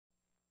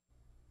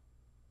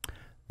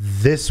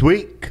This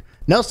week,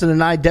 Nelson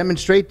and I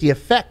demonstrate the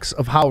effects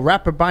of how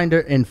wrapper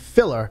binder and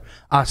filler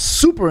are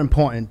super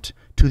important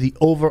to the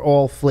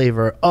overall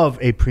flavor of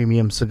a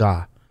premium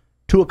cigar.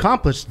 To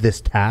accomplish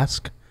this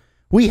task,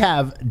 we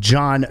have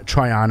John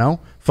Troiano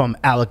from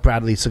Alec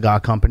Bradley Cigar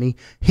Company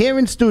here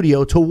in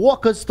studio to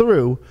walk us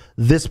through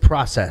this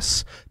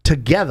process.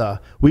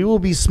 Together, we will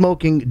be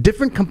smoking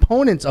different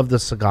components of the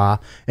cigar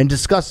and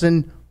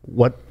discussing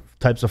what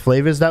types of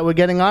flavors that we're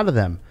getting out of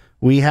them.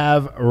 We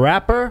have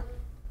wrapper,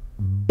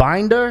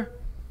 binder,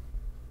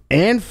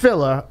 and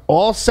filler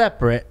all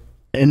separate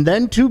and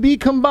then to be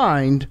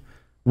combined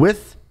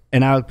with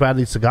an Alec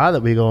Bradley cigar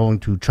that we're going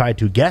to try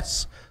to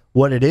guess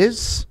what it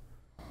is.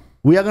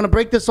 We are going to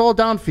break this all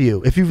down for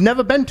you. If you've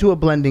never been to a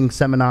blending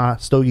seminar,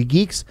 Stogie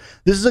Geeks,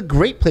 this is a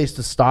great place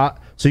to start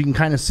so you can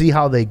kind of see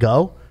how they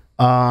go.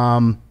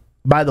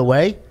 By the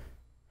way,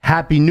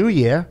 Happy New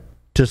Year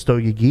to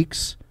Stogie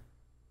Geeks.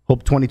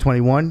 Hope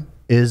 2021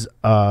 is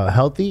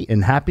healthy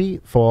and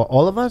happy for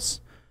all of us.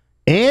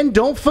 And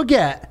don't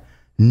forget,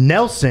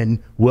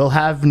 Nelson will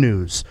have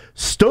news.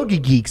 Stogie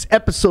Geeks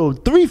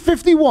episode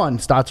 351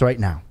 starts right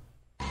now.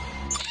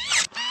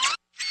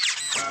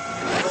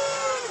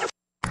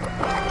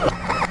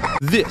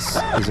 This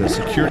is a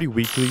Security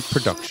Weekly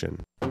production.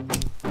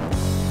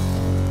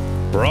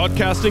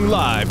 Broadcasting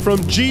live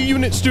from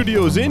G-Unit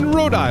Studios in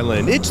Rhode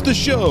Island, it's the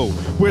show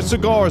where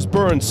cigars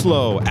burn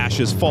slow,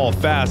 ashes fall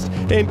fast,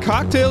 and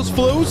cocktails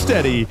flow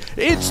steady.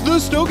 It's the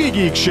Stogie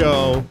Geek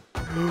Show.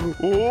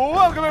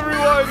 Welcome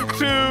everyone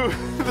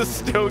to the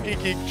Stogie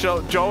Geek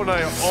Show. Joe and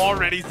I are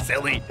already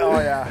silly. Oh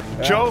yeah.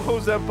 Joe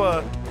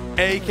Hozempa,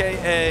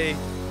 aka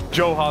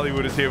Joe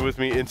Hollywood, is here with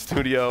me in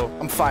studio.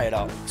 I'm fired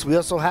up. So we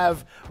also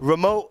have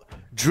remote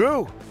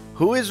Drew,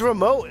 who is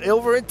remote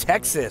over in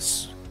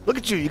Texas. Look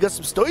at you. You got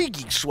some Stogie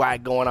Geek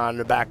swag going on in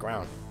the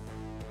background.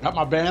 Got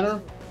my banner.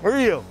 Where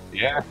are you?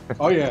 Yeah.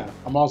 Oh, yeah.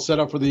 I'm all set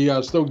up for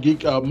the Stogie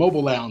Geek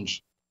mobile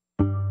lounge.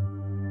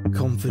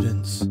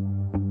 Confidence.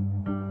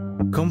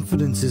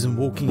 Confidence isn't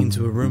walking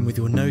into a room with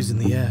your nose in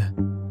the air,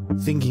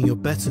 thinking you're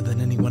better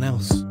than anyone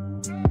else.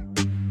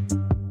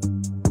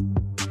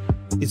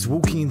 It's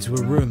walking into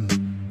a room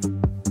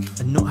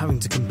and not having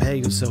to compare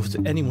yourself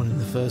to anyone in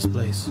the first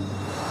place.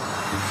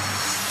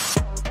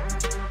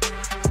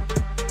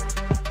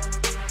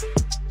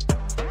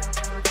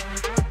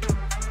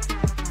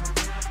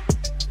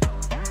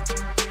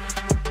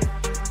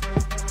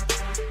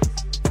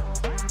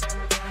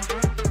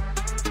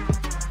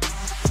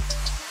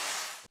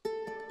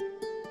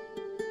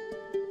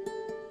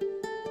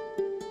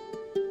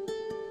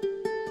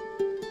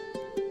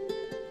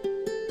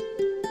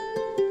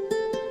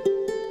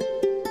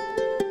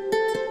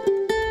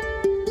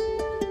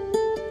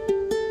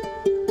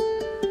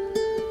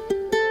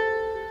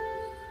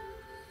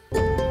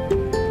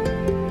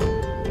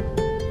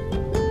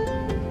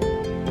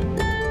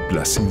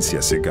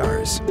 Plasencia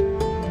Cigars,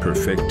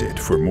 perfected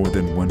for more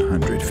than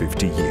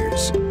 150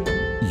 years.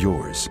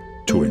 Yours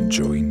to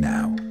enjoy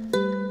now.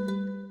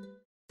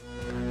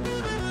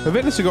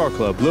 Havana Cigar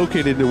Club,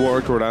 located in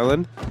Warwick, Rhode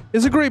Island,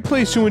 is a great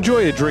place to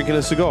enjoy a drink and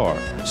a cigar.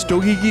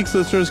 Stogie Geeks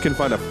listeners can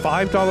find a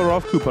 $5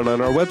 off coupon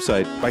on our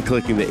website by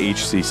clicking the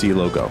HCC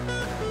logo.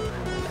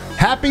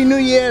 Happy New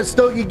Year,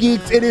 Stogie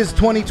Geeks. It is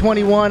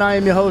 2021. I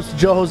am your host,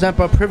 Joe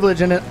Hozempa.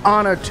 Privilege and an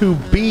honor to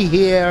be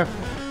here.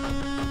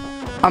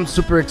 I'm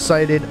super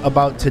excited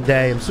about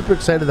today. I'm super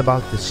excited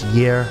about this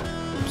year.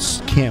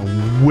 Just can't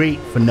wait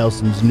for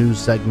Nelson's news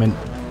segment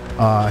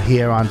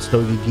here on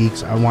Stogie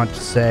Geeks. I want to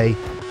say,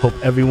 hope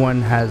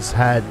everyone has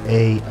had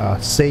a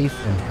safe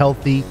and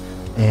healthy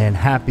and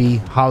happy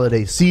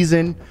holiday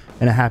season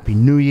and a happy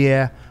new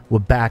year. We're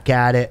back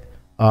at it.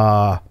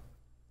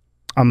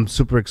 I'm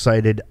super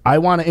excited. I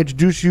want to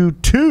introduce you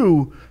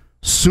to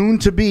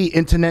soon-to-be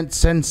internet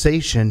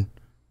sensation,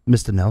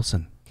 Mr.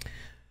 Nelson.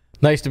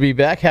 Nice to be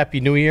back. Happy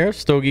New Year,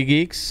 Stogie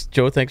Geeks.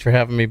 Joe, thanks for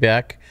having me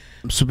back.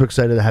 I'm super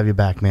excited to have you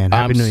back, man.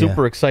 Happy I'm New Year.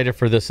 super excited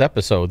for this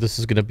episode. This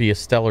is going to be a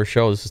stellar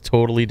show. This is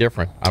totally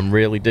different. I'm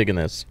really digging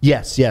this.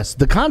 Yes, yes.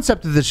 The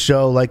concept of this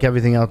show, like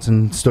everything else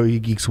in Stogie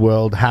Geeks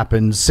world,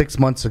 happened 6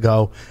 months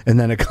ago, and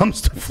then it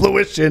comes to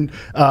fruition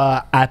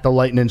at the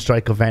Lightning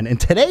Strike event.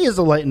 And today is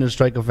the Lightning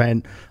Strike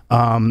event.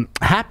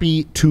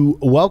 Happy to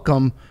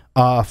welcome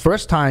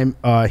first time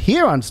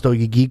here on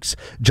Stogie Geeks,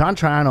 John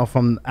Troiano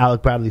from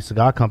Alec Bradley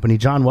Cigar Company.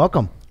 John,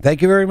 welcome.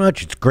 Thank you very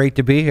much. It's great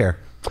to be here.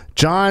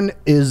 John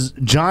is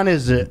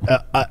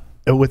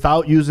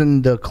without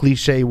using the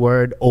cliche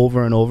word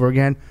over and over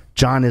again,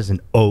 John is an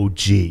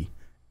OG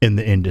in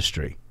the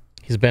industry.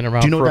 He's been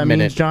around Do you know for what a that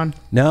minute. means, John?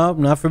 No,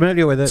 I'm not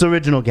familiar with it. It's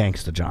original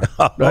gangster, John.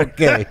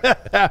 Okay.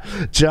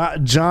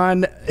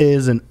 John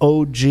is an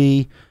OG.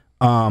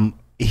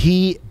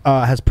 He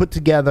has put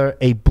together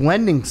a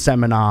blending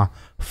seminar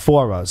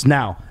for us.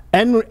 Now,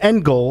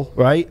 end goal,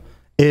 right,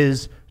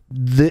 is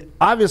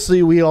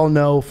obviously we all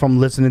know from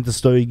listening to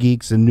Stogie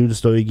Geeks and new to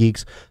Stogie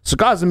Geeks,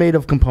 cigars are made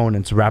of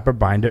components, wrapper,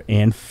 binder,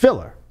 and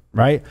filler,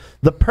 right?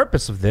 The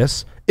purpose of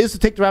this is to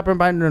take the wrapper and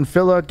binder and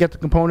filler, get the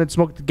components,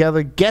 smoke it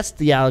together, guess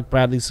the Alec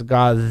Bradley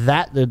cigar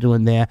that they're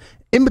doing there,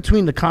 in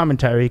between the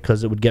commentary,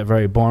 because it would get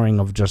very boring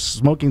of just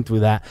smoking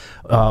through that,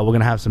 we're going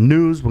to have some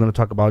news. We're going to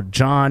talk about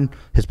John,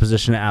 his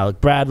position at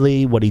Alec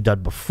Bradley, what he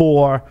did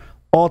before,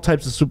 all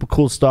types of super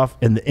cool stuff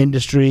in the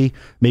industry,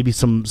 maybe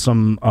some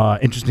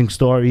interesting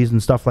stories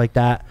and stuff like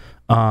that.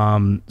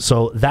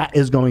 So that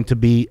is going to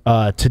be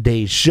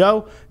today's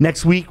show.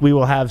 Next week, we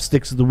will have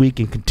Sticks of the Week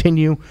and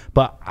continue.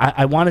 But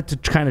I wanted to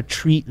kind of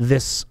treat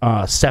this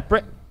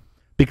separate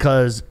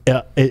because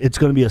it's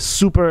going to be a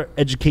super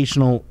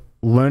educational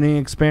learning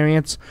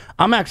experience.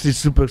 I'm actually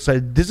super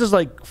excited. This is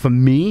like, for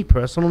me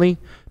personally,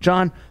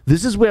 John,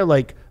 this is where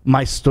like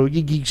my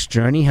Stogie Geeks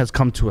journey has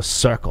come to a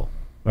circle.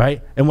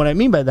 Right? And what I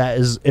mean by that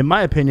is, in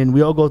my opinion,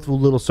 we all go through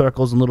little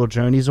circles and little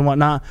journeys and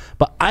whatnot.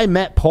 But I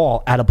met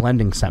Paul at a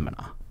blending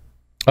seminar.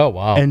 Oh,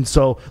 wow. And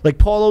so, like,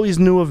 Paul always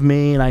knew of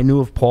me, and I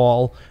knew of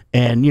Paul.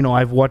 And, you know,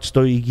 I've watched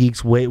Stogie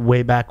Geeks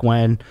way back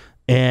when.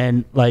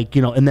 And, like,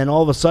 you know, and then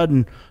all of a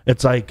sudden,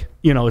 it's like,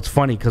 you know, it's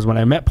funny because when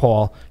I met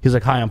Paul, he's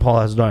like, "Hi, I'm Paul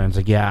Hazdarian." It's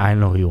like, "Yeah, I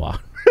know who you are."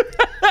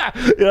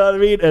 You know what I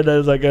mean? And then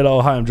it's like, you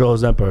know, "Hi, I'm Joel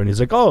Zemper." And he's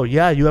like, "Oh,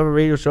 yeah, you have a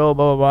radio show,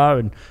 blah, blah,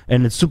 blah."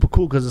 And it's super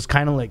cool because it's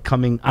kind of like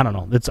coming, I don't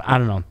know. I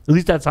don't know. At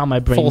least that's how my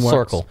brain works. Full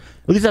circle.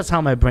 At least that's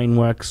how my brain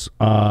works.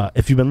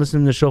 If you've been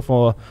listening to the show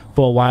for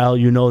a while,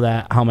 you know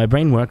that how my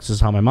brain works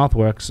is how my mouth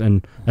works.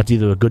 And that's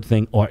either a good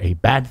thing or a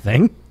bad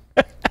thing.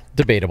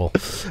 Debatable.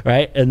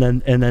 Right? And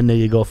then there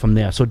you go from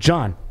there. So,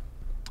 John,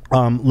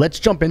 let's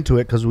jump into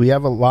it because we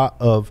have a lot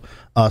of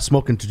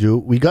smoking to do.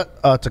 We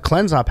got to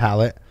cleanse our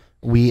palate.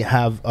 We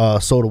have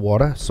soda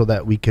water so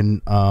that we can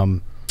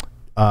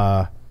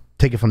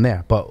take it from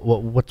there. But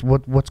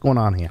what's going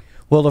on here?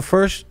 Well, the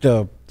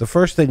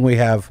first thing we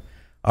have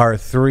are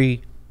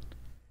 3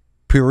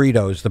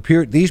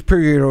 Puritos. These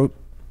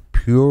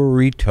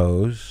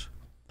Puritos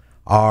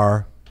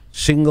are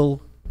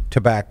single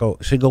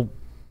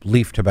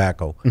leaf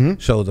tobacco. Mm-hmm.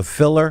 So the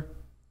filler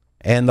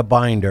and the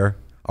binder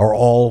are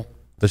all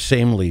the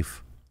same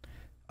leaf.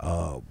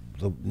 The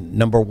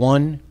number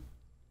 1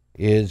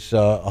 is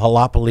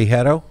Jalapa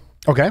Ligero.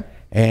 Okay.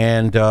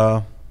 And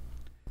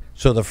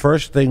so the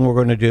first thing we're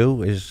going to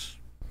do is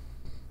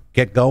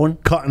get going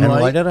Cut and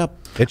light it up.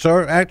 It's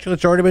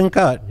already been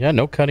cut. Yeah,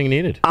 no cutting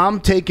needed. I'm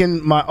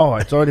taking my... Oh,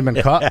 it's already been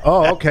cut?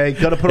 Oh, okay.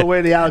 Got to put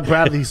away the Alec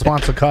Bradley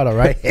sponsor cutter,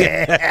 right?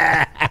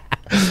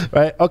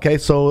 Right? Okay,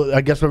 so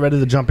I guess we're ready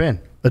to jump in.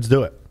 Let's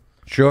do it.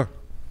 Sure.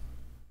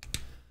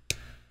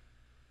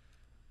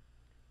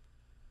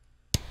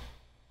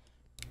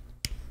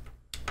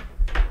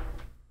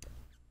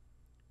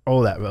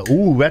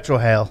 Oh, retro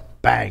hail.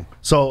 Bang.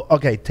 So,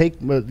 okay,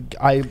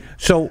 I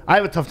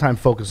have a tough time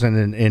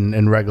focusing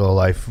in regular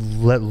life,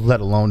 let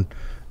alone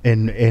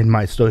in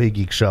my Stogie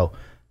Geek show.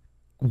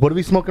 What are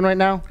we smoking right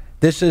now?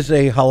 This is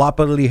a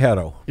Jalapa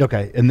Ligero.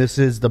 Okay, and this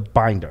is the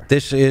binder.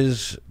 This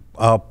is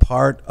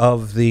part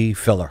of the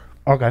filler.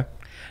 Okay.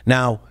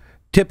 Now,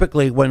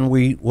 typically when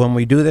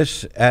we do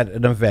this at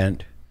an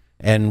event,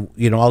 and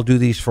you know I'll do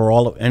these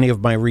for any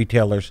of my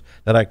retailers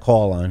that I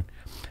call on,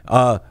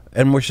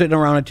 and we're sitting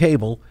around a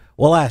table,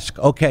 we'll ask,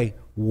 okay,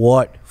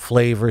 what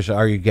flavors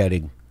are you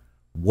getting?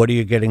 What are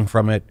you getting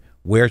from it?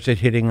 Where's it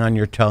hitting on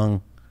your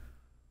tongue?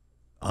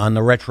 On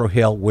the retro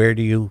hill, what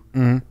are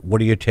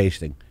you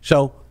tasting?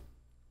 So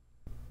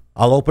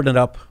I'll open it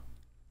up.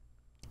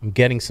 I'm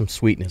getting some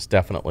sweetness,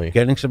 definitely.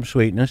 Getting some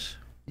sweetness.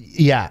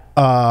 Yeah,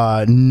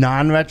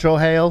 non-retro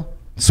hail,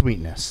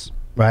 sweetness,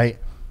 right?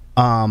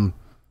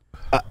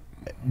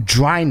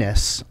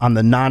 Dryness on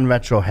the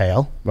non-retro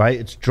hail, right?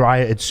 It's dry.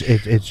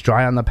 It's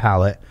dry on the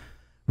palate.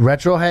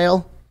 Retro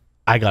hail,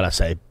 I gotta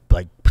say,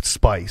 like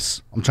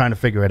spice. I'm trying to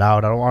figure it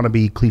out. I don't want to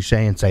be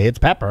cliche and say it's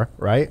pepper,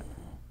 right?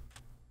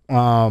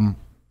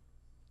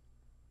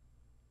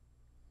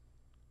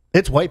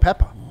 It's white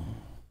pepper.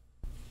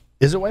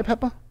 Is it white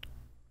pepper?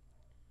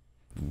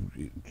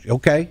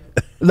 Okay.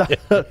 No,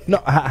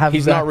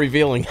 He's not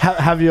revealing.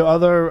 Have your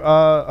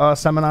other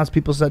seminars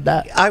people said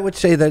that? I would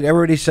say that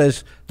everybody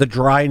says the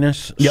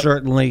dryness, Yep.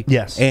 certainly,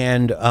 Yes.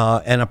 and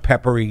a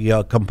peppery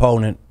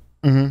component.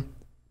 Mm-hmm.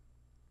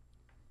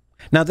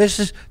 Now, this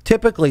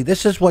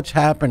is what's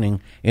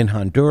happening in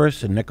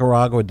Honduras and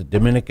Nicaragua, the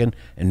Dominican,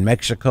 and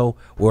Mexico,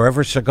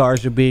 wherever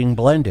cigars are being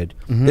blended.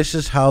 Mm-hmm. This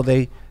is how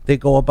they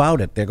go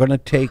about it. They're going to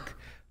take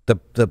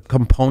the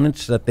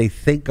components that they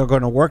think are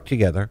going to work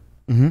together,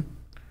 Mm-hmm.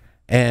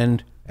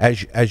 and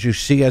as you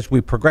see, as we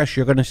progress,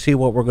 you're going to see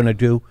what we're going to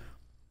do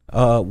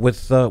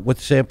with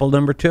sample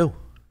number 2. All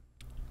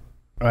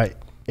right.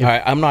 All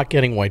right, I'm not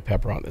getting white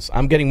pepper on this.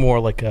 I'm getting more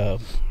like a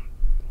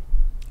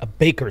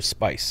baker's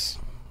spice.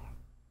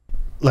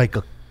 Like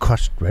a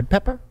crushed red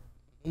pepper?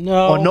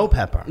 No. Or no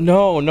pepper?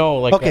 No.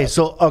 Like Okay,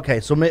 so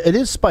it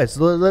is spice.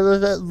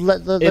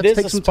 Let's It is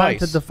take a some time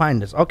to spice. define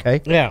this.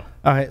 Okay. Yeah.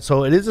 All right,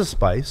 so it is a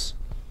spice.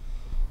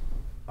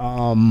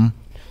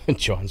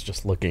 John's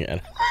just looking at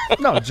it.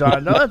 No,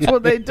 John, no, that's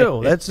what they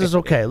do. That's just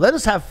okay. Let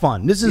us have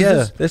fun. This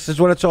is This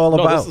is what it's all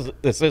No,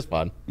 about. this is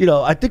fun. you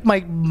know, I think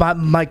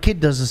my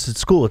kid does this at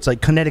school. It's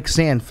like kinetic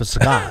sand for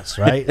cigars,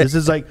 right? This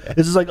is like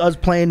us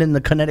playing in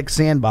the kinetic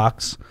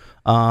sandbox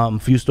For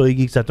you story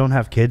geeks that don't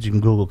have kids, you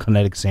can Google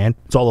kinetic sand.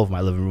 It's all over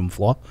my living room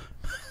floor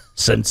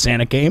since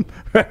Santa came.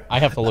 I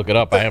have to look it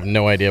up. I have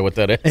no idea what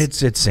that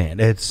is. It's sand.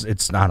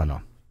 It's I don't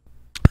know.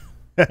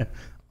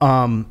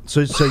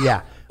 So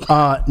yeah,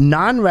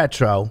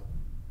 non-retro.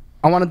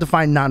 I want to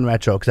define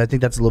non-retro because I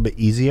think that's a little bit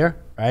easier,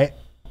 right?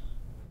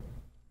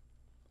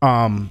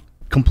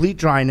 Complete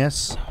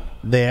dryness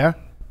there.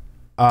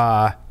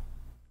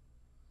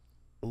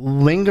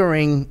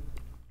 Lingering.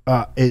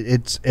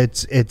 It's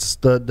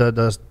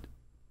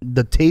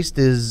the taste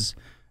is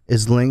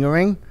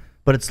lingering,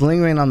 but it's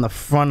lingering on the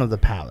front of the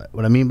palate.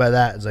 What I mean by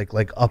that is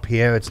like up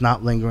here. It's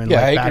not lingering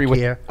Yeah, like I agree back with.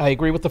 here. I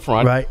agree with the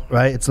front. Right.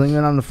 It's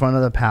lingering on the front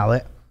of the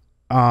palate.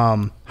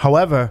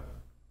 However,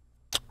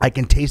 I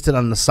can taste it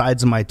on the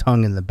sides of my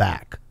tongue in the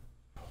back.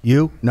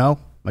 You? No?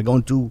 Am I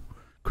going too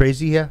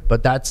crazy here?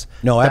 But that's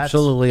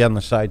absolutely on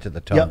the sides of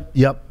the tongue.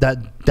 Yep.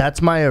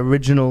 That's my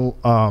original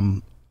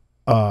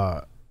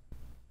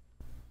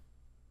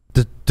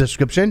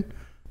description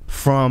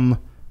from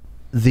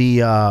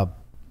the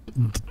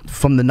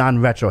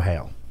non-retro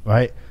hail.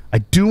 Right. I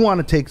do want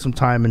to take some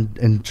time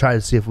and try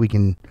to see if we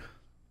can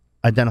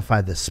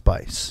identify this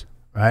spice.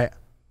 Right.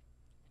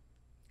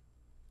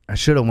 I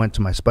should have went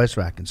to my spice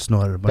rack and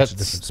snorted a bunch of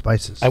different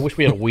spices. I wish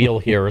we had a wheel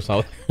here or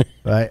something.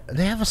 Right?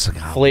 They have a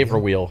cigar Flavor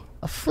wheel.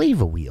 A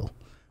flavor wheel.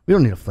 We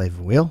don't need a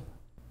flavor wheel.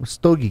 We're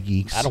stogie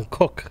geeks. I don't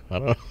cook. I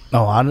don't.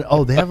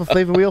 Oh, they have a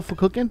flavor wheel for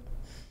cooking?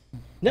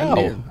 No, I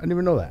didn't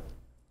even know that.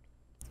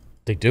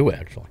 they do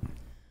actually.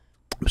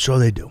 I'm sure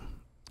they do.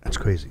 That's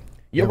crazy.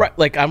 You're right.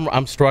 Like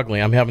I'm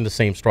struggling. I'm having the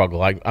same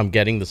struggle. I'm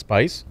getting the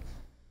spice.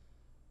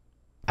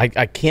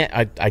 I can't.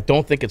 I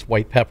don't think it's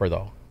white pepper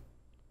though.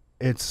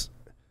 It's.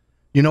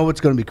 You know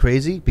what's going to be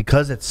crazy?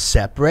 Because it's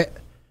separate,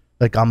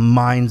 like our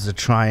minds are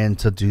trying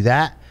to do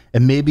that.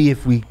 And maybe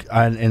if we,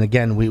 and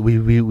again,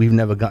 we've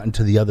never gotten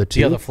to the other two.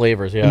 The other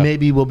flavors, yeah.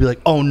 Maybe we'll be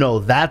like, oh no,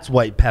 that's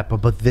white pepper,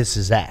 but this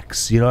is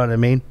X. You know what I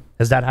mean?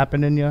 Has that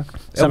happened in your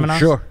seminars?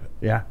 Sure.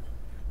 Yeah.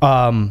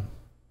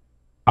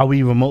 Are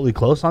we remotely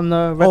close on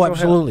the retro hail?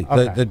 Absolutely.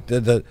 Okay.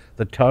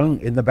 The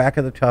tongue, in the back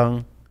of the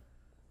tongue,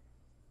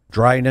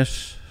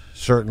 dryness,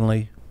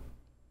 certainly.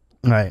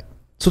 Right.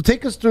 So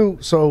take us through,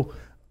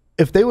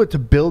 if they were to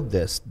build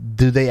this,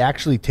 do they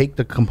actually take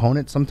the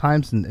components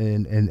sometimes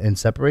and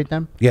separate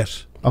them?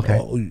 Yes.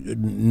 Okay.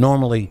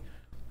 Normally,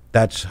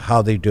 that's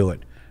how they do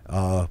it.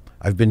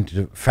 I've been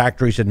to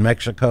factories in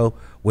Mexico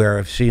where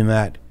I've seen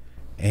that,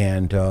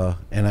 and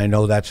I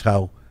know that's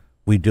how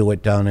we do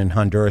it down in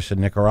Honduras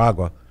and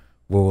Nicaragua,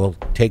 where we'll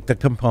take the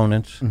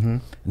components. Mm-hmm.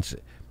 And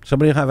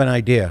somebody will have an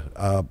idea.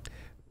 I'm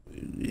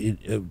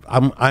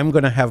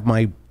going to have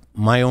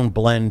my own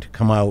blend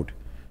come out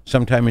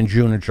sometime in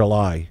June or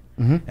July.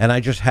 Mm-hmm. And I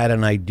just had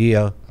an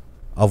idea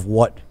of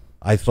what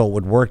I thought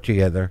would work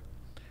together,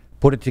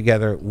 put it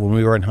together when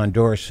we were in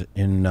Honduras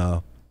in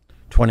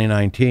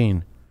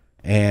 2019,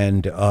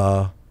 and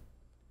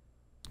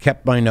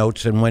kept my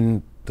notes. And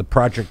when the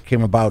project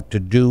came about to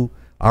do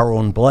our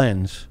own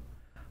blends,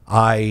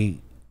 I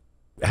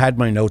had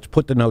my notes,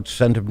 put the notes,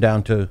 sent them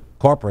down to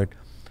corporate,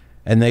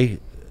 and they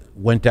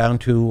went down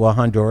to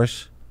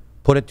Honduras,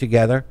 put it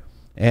together,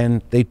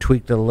 and they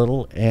tweaked it a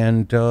little.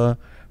 And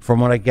from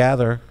what I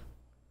gather,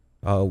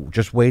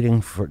 just waiting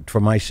for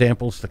my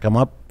samples to come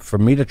up for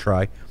me to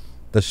try.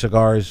 The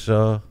cigar is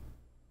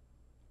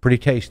pretty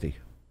tasty.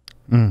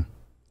 I'm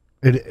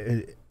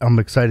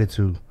excited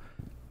to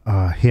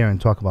hear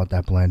and talk about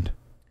that blend.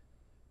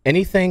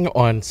 Anything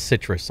on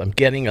citrus? I'm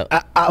getting a.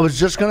 I was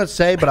just gonna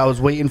say, but I was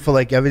waiting for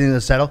like everything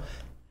to settle.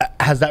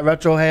 Has that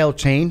retro hail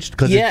changed?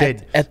 Because yeah, it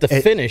did. At the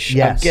finish,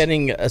 yes. I'm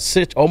getting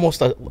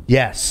almost a.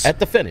 Yes. At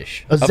the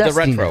finish A of the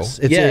retro. zestiness.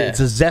 It's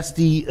a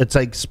zesty. It's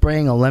like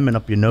spraying a lemon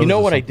up your nose. You know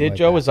or what I something did, like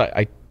Joe?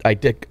 that. Is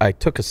I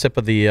took a sip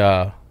of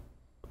the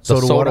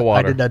soda water.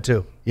 I did that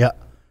too. Yeah.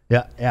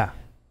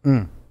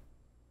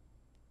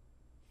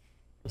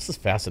 This is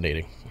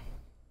fascinating.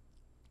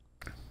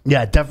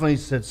 Yeah, definitely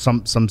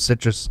some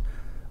citrus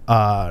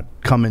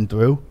coming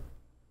through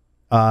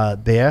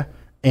there.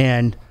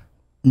 And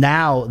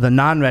now the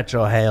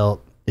non-retro hail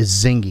is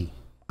zingy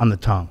on the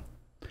tongue.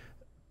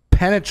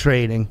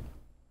 Penetrating,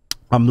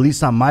 at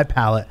least on my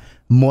palate,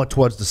 more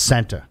towards the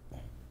center.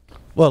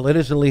 Well, it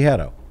is a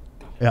Ligeiro.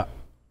 Yeah.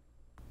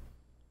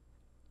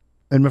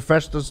 And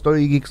refresh the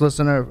Story Geeks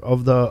listener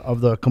of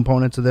the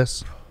components of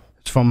this.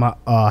 It's from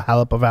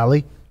Jalapa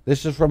Valley.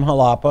 This is from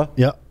Jalapa.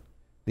 Yep.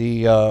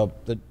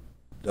 The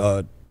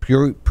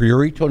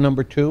Purito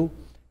number 2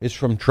 is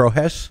from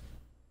Trojes,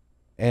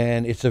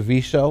 and it's a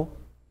Viso,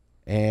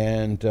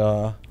 and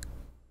the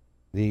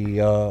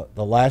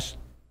last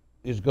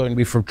is going to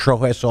be from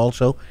Trojes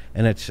also,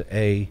 and it's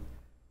a.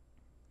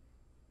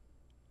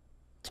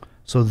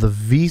 So the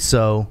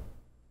Viso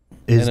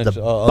is and the it's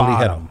a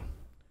bottom.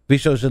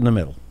 Viso's in the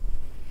middle.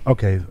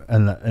 Okay,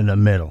 in the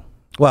middle.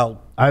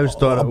 Well, I always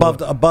thought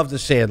above the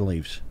sand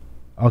leaves.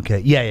 Okay,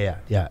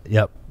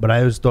 yep. But I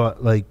always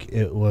thought like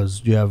it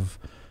was you have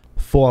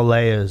 4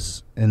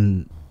 layers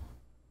and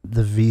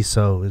the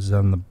Viso is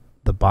on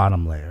the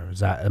bottom layer. Is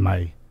that am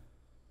I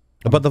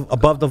above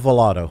the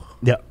Volado?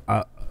 Yeah.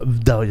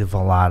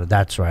 Velada.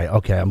 That's right.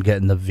 Okay, I'm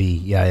getting the V.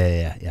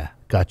 Yeah.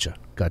 Gotcha.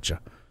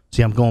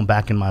 See, I'm going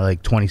back in my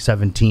like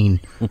 2017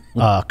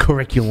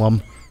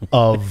 curriculum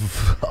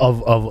of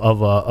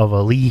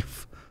a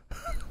leaf.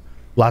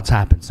 Lots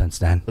happened since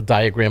then. The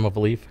diagram of a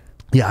leaf.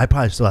 Yeah, I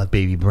probably still have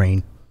baby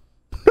brain.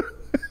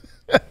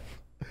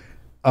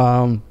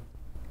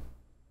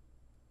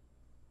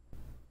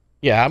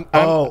 Yeah.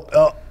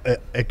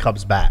 It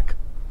comes back.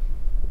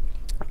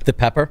 The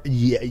pepper.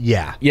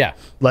 Yeah. Yeah.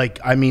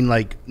 I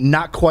mean,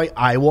 not quite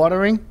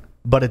eye-watering,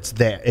 but it's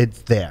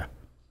there.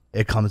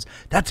 It comes.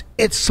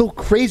 It's so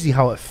crazy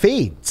how it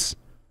fades.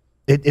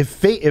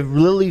 It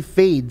really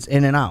fades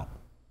in and out,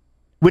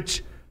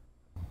 which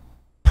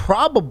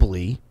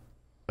probably,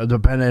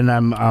 depending.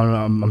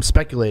 I'm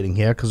speculating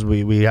here because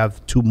we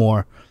have two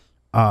more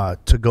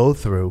to go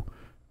through.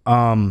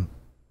 I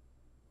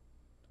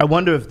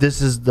wonder if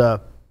this is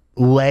the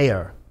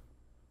layer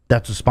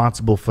that's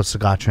responsible for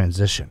cigar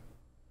transition.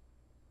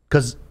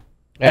 Because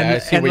I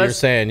see what you're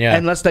saying. Yeah,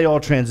 unless they all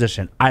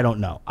transition, I don't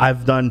know.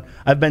 I've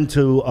been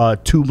to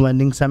 2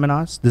 blending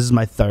seminars. This is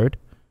my 3rd,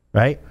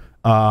 right?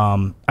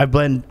 I've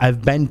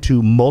been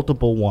to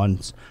multiple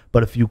ones,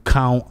 but if you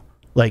count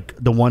like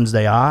the ones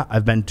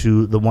I've been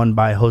to the one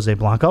by Jose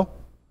Blanco,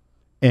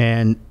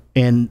 and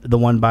the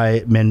one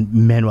by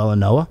Manuel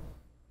Anoa.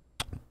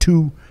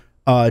 2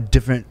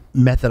 different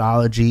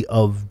methodology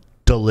of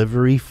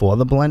delivery for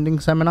the blending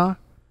seminar.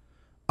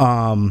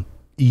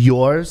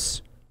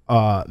 Yours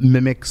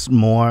mimics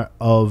more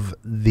of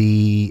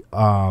the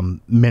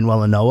Manuel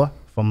Anoa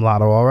from La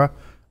Aurora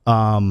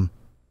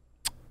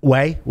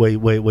way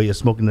where you're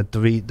smoking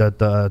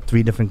the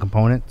 3 different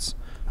components.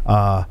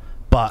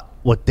 But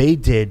what they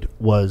did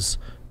was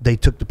they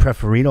took the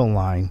Preferito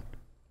line,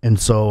 and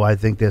so I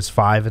think there's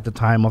 5 at the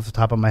time off the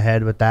top of my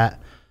head with that.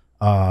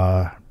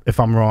 If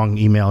I'm wrong,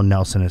 email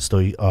Nelson at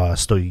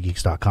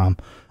stoygeeks.com.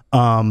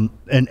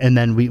 And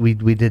then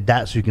we did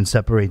that so you can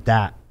separate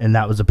that, and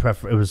that was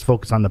it was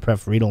focused on the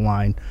Preferito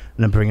line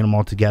and then bringing them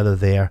all together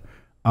there.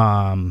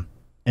 And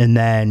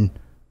then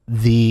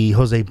the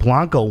Jose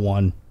Blanco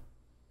one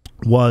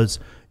was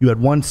you had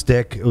 1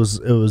 stick. It was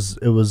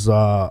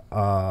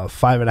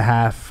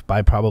 5.5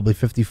 by probably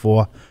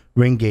 54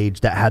 ring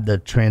gauge that had the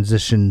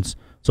transitions,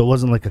 so it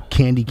wasn't like a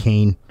candy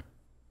cane.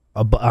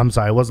 I'm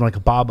sorry, it wasn't like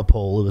a barber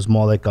pole. It was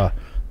more like a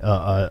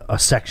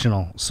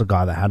sectional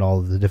cigar that had all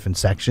of the different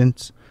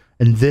sections.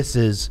 And this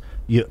is,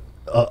 in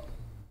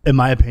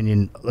my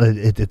opinion,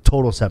 a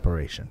total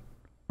separation,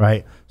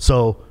 right?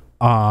 So,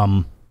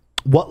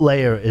 what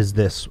layer is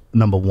this?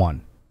 Number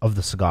 1 of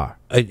the cigar.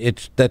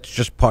 That's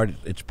just part.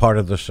 It's part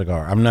of the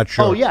cigar. I'm not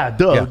sure. Oh yeah,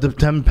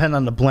 depend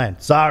on the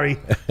blend. Sorry.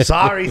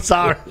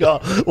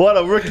 Oh, what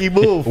a rookie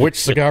move. Which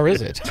cigar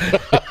is it?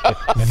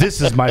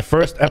 This is my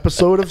first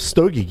episode of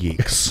Stogie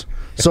Geeks.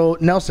 So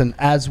Nelson,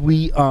 as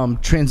we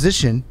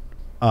transition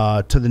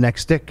to the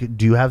next stick,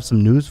 do you have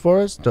some news for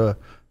us to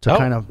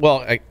kind of?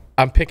 Well,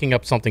 I'm picking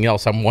up something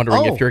else. I'm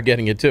wondering if you're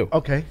getting it too.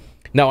 Okay.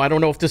 Now, I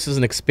don't know if this is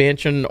an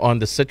expansion on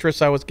the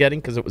citrus I was getting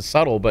because it was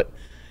subtle, but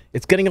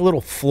it's getting a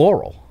little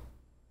floral.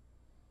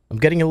 I'm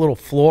getting a little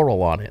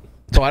floral on it.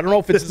 So I don't know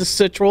if it's the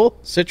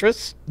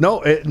citrus.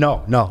 No.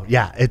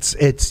 Yeah,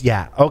 it's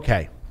yeah.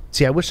 Okay.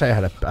 See, I wish I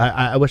had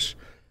I wish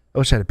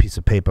I had a piece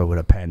of paper with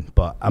a pen,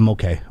 but I'm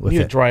okay with You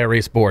need it. a dry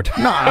erase board.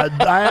 No,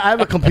 I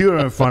have a computer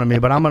in front of me,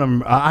 but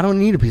I don't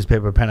need a piece of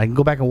paper or pen. I can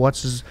go back and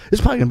watch this. This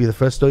is probably gonna be the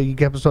first Story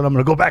Geek episode I'm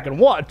gonna go back and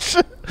watch.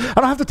 I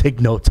don't have to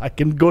take notes. I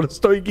can go to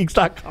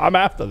storygeeks.com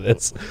after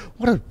this.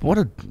 What?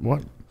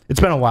 It's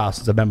been a while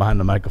since I've been behind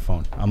the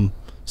microphone. I'm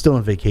still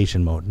in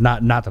vacation mode.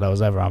 Not that I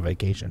was ever on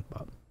vacation,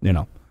 but you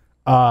know.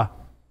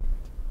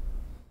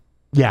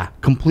 Yeah,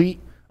 complete.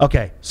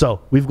 Okay,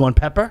 so we've gone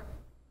pepper,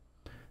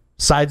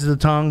 sides of the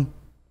tongue,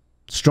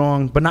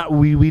 strong, but not.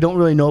 We don't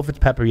really know if it's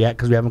pepper yet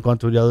because we haven't gone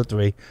through the other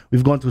 3.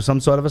 We've gone through some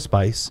sort of a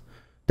spice.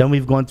 Then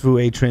we've gone through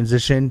a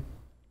transition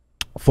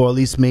for at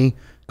least me,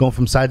 going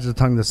from sides of the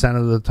tongue to the center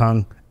of the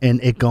tongue,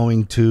 and it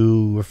going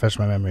to refresh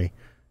my memory,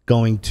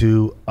 going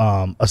to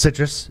a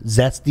citrus,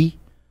 zesty,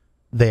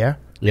 there.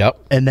 Yep.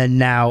 And then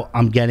now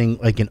I'm getting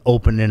like an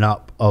opening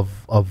up of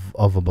a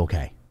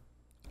bouquet.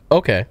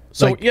 Okay.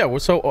 So Like- yeah.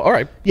 So all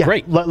right. Yeah,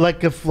 Great.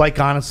 Like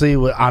honestly,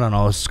 I don't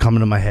know. It's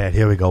coming to my head.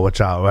 Here we go.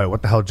 Watch out. All right,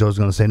 what the hell Joe's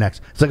gonna say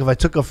next? It's like if I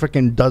took a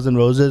freaking dozen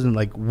roses and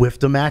like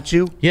whiffed them at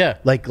you. Yeah.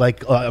 Like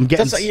I'm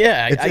getting. That's-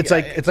 yeah,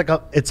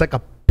 It's like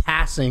a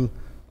passing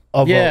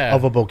of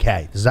a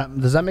bouquet. Does that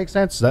make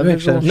sense? Does that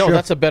Makes sense. No, Sure.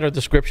 that's a better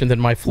description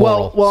than my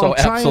floral. Well, so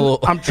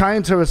absolutely. I'm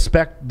trying to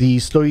respect the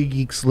Story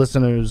Geeks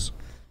listeners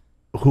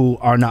who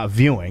are not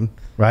viewing,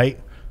 right?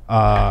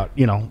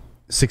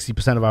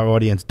 60% of our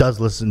audience does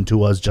listen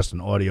to us just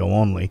in audio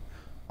only.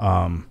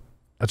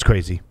 That's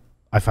crazy.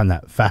 I find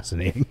that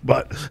fascinating.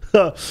 But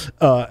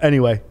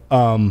anyway,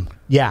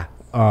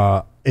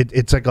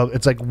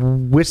 it's like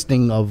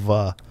whistling of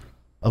a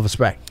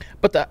spray.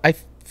 But I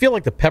feel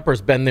like the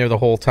pepper's been there the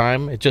whole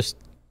time.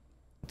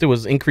 There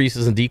was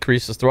increases and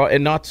decreases throughout,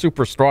 and not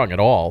super strong at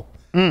all.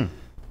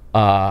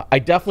 I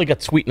definitely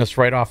got sweetness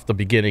right off the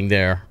beginning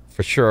there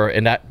for sure,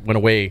 and that went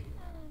away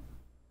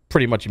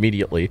pretty much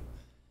immediately.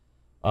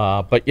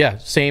 But yeah,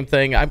 same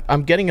thing.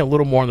 I'm getting a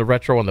little more on the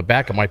retro on the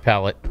back of my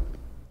palate.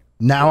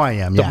 Now I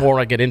am. The more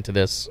I get into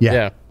this.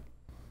 Yeah.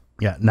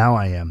 Now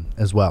I am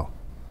as well.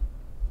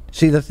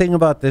 See, the thing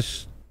about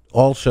this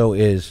also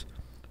is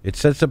it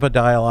sets up a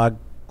dialogue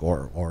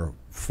or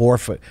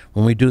forfeit.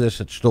 When we do this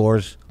at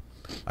stores,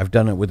 I've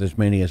done it with as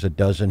many as a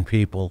dozen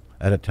people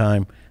at a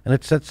time, and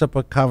it sets up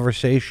a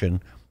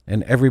conversation,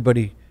 and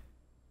everybody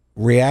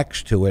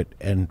reacts to it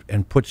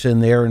and puts in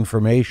their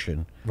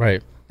information.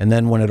 Right. And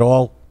then when it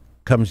all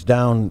comes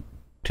down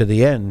to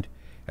the end,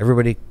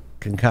 everybody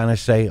can kind of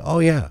say, oh,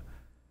 yeah,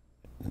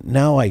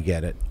 now I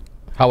get it.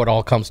 How it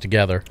all comes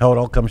together. How it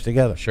all comes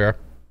together. Sure.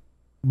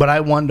 But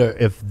I wonder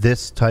if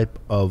this type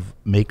of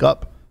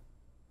makeup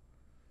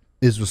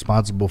is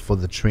responsible for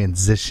the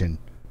transition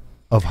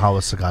of how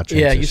a cigar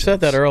transitions. Yeah, you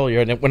said that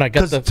earlier, and when I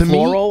got the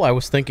floral, I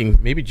was thinking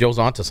maybe Joe's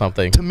onto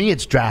something. To me,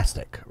 it's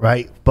drastic,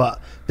 right?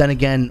 But then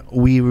again,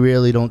 we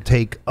really don't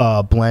take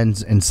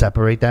blends and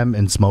separate them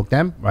and smoke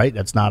them, right?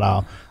 That's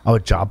not our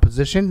job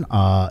position.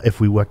 If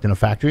we worked in a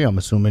factory, I'm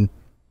assuming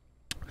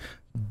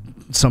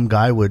some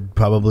guy would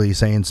probably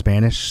say in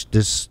Spanish,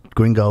 this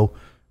gringo,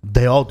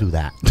 they all do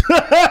that.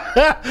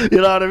 You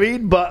know what I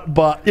mean?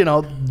 But you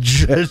know,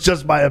 it's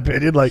just my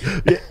opinion. Like,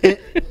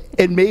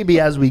 and maybe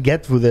as we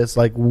get through this,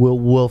 like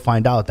we'll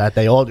find out that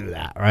they all do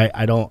that, right?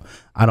 I don't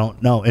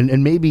know.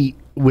 And maybe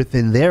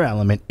within their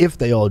element, if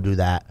they all do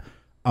that,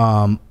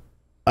 what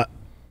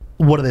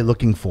are they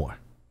looking for?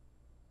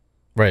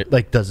 Right.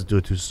 Like, does it do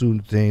it too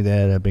soon? Thing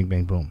that bing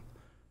bang boom.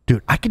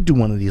 Dude, I could do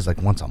one of these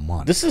like once a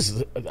month. This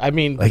is, I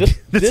mean,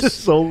 like, this is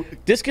so.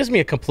 This gives me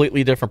a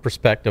completely different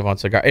perspective on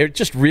cigar. It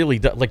just really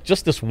does, like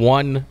just this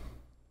one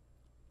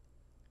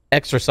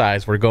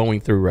exercise we're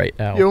going through right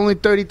now. You're only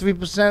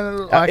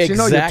 33%. Actually,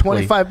 exactly. no,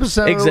 you're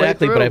 25%.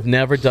 Exactly, but I've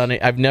never done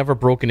it. I've never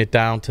broken it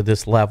down to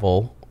this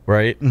level,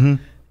 right?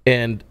 Mm-hmm.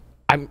 And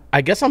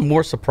I guess I'm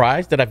more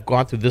surprised that I've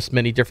gone through this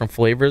many different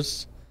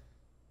flavors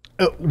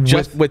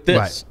just with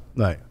this.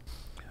 Right.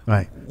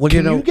 Well,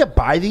 Can you get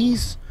by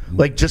these?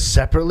 Like just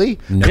separately?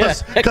 No.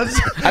 Because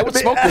I would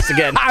smoke this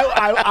again.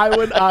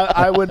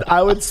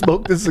 I would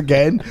smoke this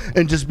again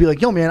and just be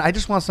like, yo, man, I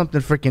just want something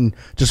freaking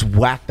just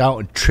whacked out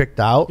and tricked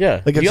out.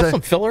 Yeah. Like, you have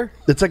some filler?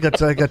 It's like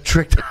a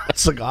tricked out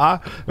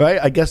cigar, right?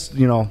 I guess,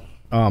 you know,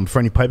 for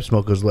any pipe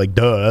smokers, like,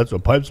 duh, that's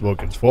what pipe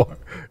smoking's for.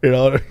 You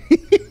know what I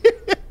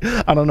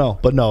mean? I don't know,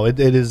 but no,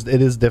 it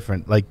is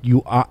different. Like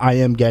I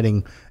am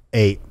getting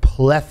a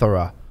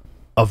plethora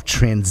of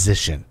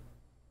transition.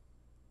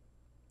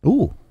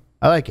 Ooh.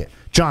 I like it.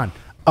 John,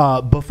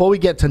 before we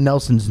get to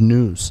Nelson's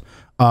news,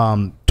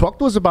 talk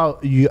to us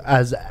about you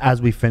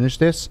as we finish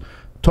this.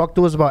 Talk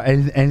to us about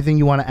anything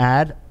you want to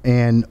add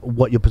and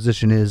what your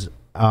position is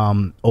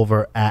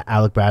over at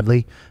Alec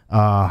Bradley.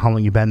 How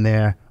long you've been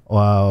there?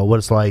 What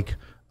it's like?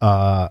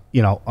 Some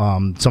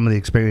of the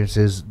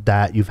experiences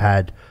that you've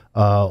had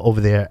over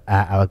there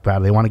at Alec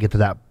Bradley. I want to get to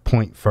that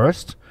point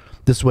first.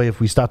 This way, if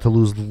we start to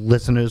lose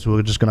listeners,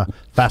 we're just gonna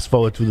fast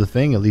forward through the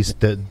thing. At least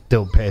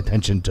they'll pay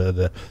attention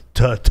to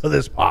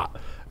this part.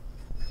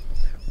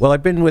 Well,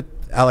 I've been with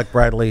Alec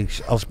Bradley.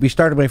 We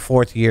started my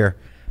 4th year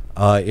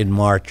in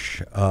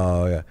March.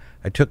 I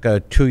took a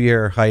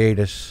 2-year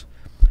hiatus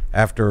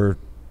after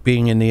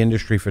being in the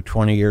industry for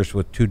 20 years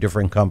with 2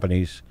 different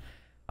companies.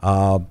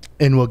 And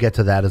we'll get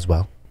to that as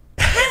well.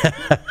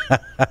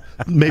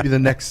 Maybe the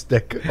next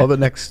stick or the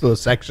next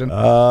section.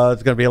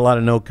 It's going to be a lot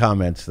of no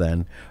comments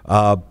then.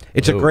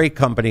 It's a great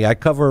company. I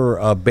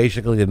cover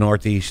basically the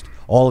Northeast,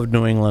 all of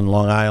New England,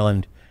 Long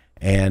Island,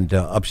 and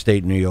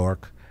upstate New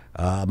York.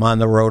 I'm on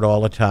the road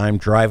all the time,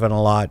 driving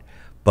a lot,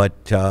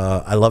 but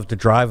I love to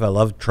drive. I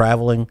love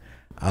traveling.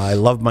 I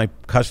love my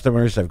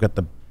customers. I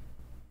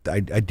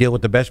deal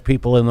with the best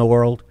people in the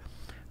world.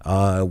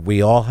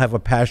 We all have a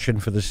passion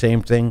for the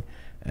same thing,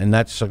 and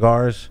that's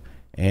cigars.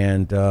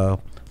 And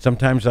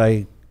sometimes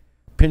I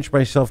pinch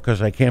myself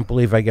because I can't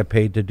believe I get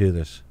paid to do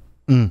this.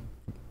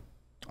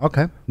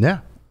 Okay. Yeah,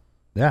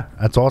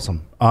 that's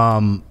awesome.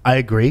 I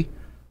agree.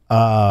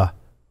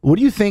 What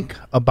do you think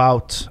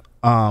about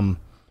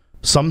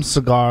some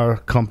cigar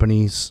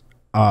companies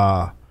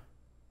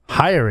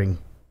hiring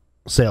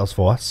sales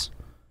force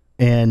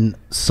and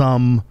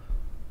some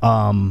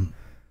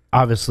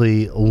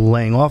obviously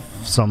laying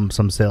off some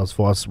sales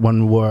force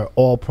when we're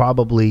all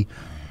probably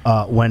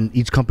when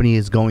each company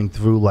is going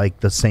through like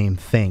the same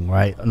thing,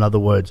 right? In other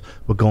words,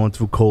 we're going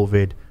through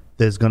COVID.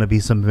 There's going to be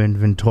some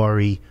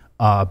inventory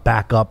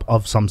backup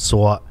of some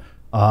sort.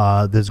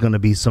 There's going to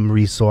be some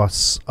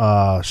resource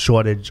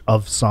shortage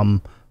of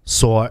some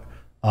sort,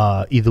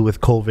 either with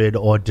COVID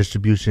or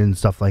distribution and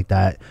stuff like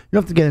that. You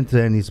don't have to get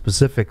into any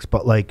specifics,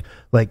 but like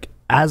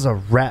as a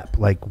rep,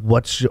 like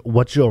what's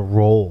your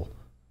role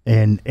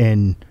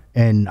and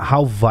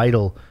how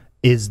vital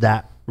is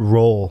that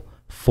role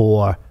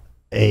for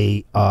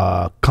a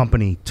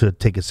company to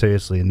take it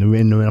seriously? And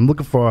I'm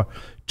looking for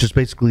just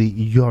basically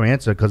your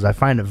answer, because I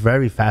find it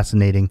very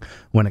fascinating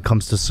when it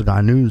comes to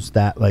cigar news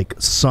that like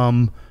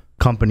some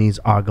companies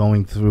are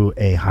going through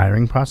a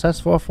hiring process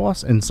for a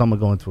force and some are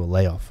going through a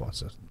layoff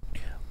process.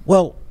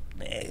 Well,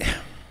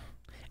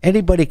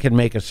 anybody can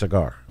make a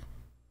cigar.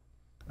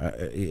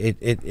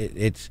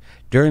 It's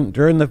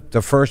during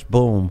the first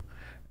boom,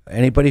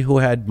 anybody who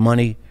had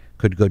money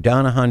could go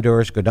down to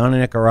Honduras, go down to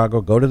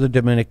Nicaragua, go to the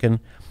Dominican,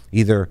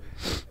 either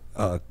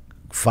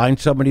find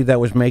somebody that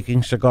was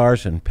making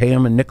cigars and pay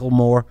them a nickel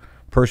more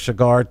per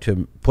cigar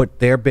to put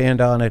their band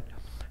on it.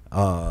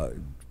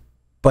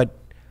 But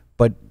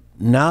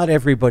not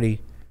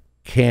everybody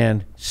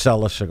can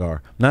sell a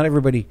cigar. Not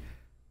everybody,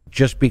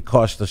 just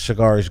because the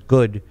cigar is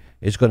good,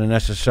 is going to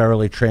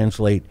necessarily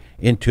translate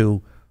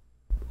into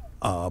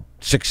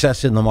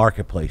success in the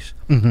marketplace.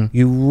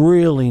 You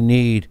really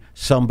need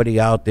somebody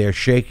out there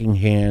shaking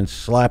hands,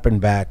 slapping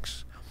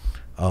backs,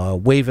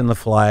 waving the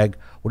flag,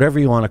 whatever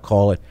you want to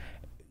call it,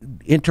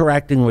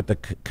 interacting with the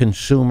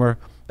consumer.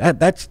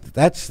 That's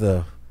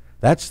the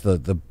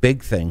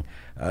big thing.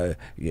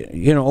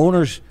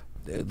 Owners,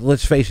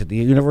 let's face it, the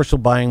universal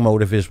buying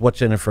motive is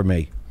what's in it for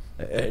me.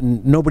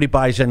 Nobody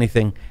buys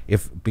anything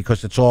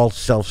because it's all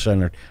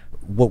self-centered.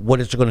 What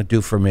is it going to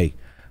do for me?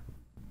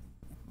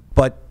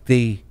 But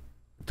the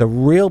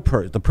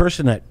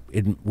person that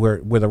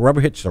where the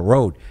rubber hits the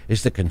road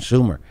is the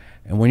consumer.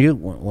 And when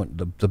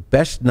the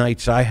best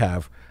nights I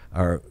have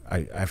are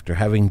after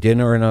having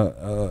dinner in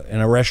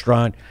a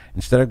restaurant,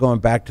 instead of going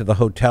back to the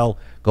hotel,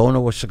 going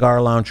to a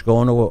cigar lounge,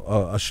 going to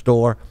a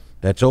store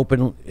that's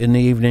open in the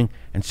evening,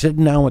 and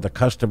sitting down with the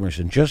customers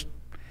and just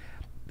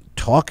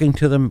talking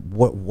to them.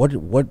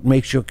 What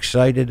makes you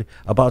excited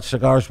about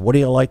cigars? What do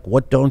you like?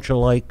 What don't you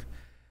like?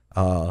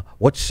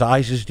 What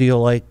sizes do you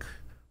like?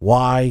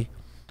 Why?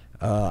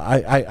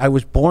 I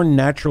was born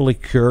naturally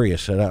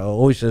curious, and I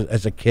always,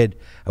 as a kid,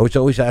 I was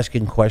always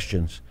asking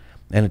questions,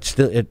 and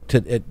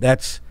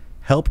that's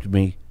helped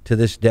me to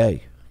this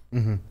day.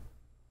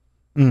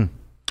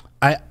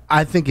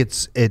 I think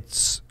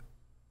it's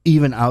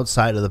even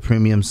outside of the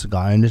premium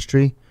cigar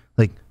industry.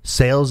 Like,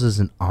 sales is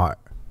an art,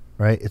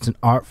 right? It's an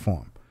art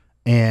form,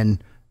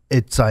 and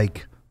it's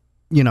like,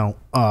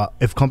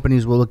 if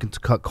companies were looking to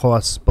cut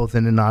costs both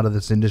in and out of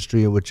this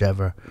industry or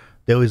whichever,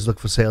 they always look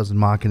for sales and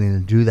marketing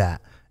to do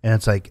that. And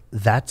it's like,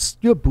 that's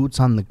your boots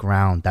on the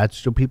ground.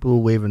 That's your people who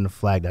are waving the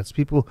flag. That's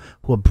people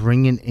who are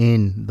bringing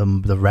in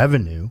the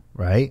revenue,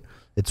 right?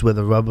 It's where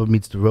the rubber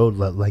meets the road,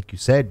 like you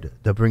said.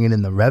 They're bringing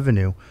in the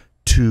revenue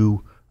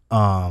to,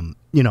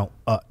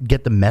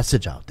 get the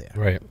message out there,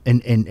 right?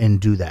 And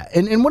do that.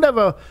 And in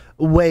whatever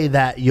way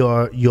that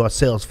your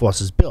sales force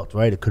is built,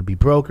 right? It could be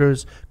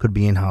brokers, could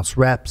be in-house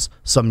reps.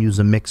 Some use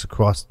a mix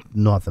across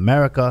North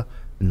America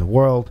and the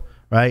world,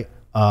 right?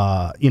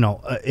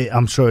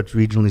 I'm sure it's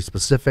regionally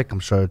specific. I'm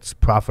sure it's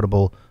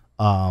profitable.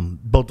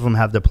 Both of them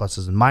have their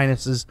pluses and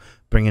minuses.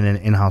 Bringing in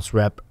an in-house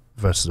rep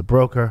versus a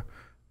broker,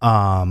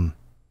 and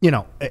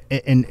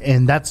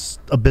that's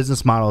a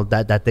business model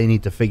that they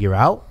need to figure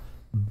out.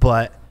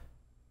 But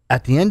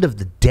at the end of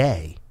the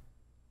day,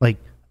 like,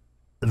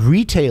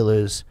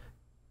 retailers,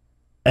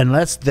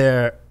 unless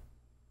they're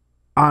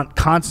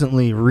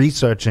constantly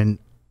researching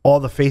all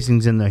the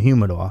facings in their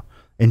humidor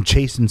and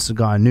chasing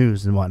cigar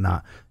news and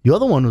whatnot, you're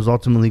the one who's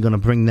ultimately going to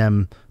bring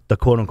them the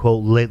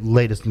quote-unquote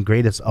latest and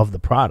greatest of the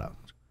product.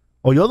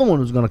 Or you're the one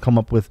who's going to come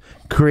up with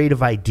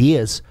creative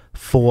ideas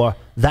for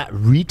that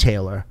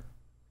retailer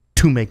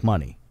to make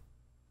money.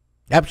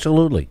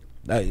 Absolutely.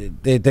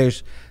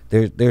 There's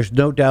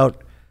no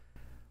doubt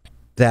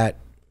that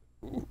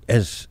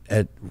as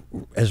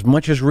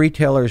much as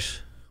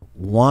retailers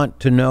want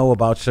to know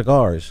about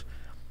cigars,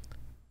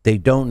 they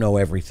don't know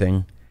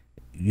everything.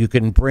 You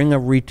can bring a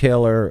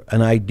retailer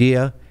an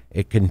idea,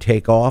 it can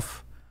take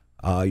off.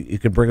 You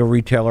can bring a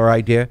retailer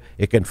idea,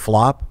 it can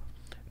flop.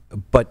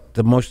 But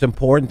the most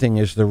important thing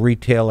is the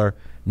retailer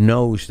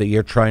knows that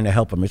you're trying to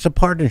help them. It's a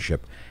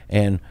partnership,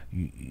 and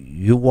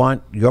you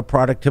want your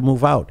product to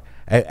move out.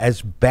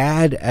 As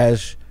bad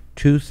as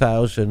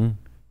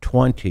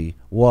 2020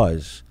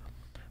 was,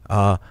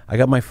 I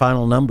got my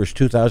final numbers,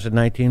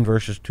 2019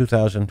 versus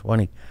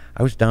 2020.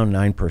 I was down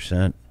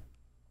 9%.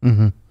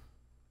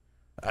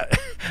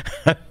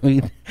 I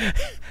mean,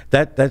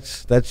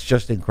 that's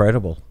just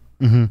incredible.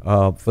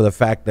 For the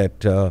fact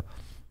that,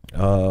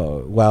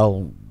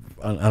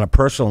 on a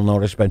personal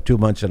note, I spent 2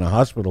 months in a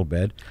hospital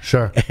bed.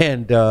 Sure.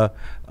 And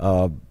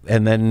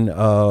then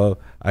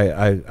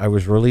I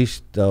was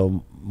released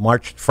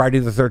Friday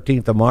the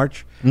 13th of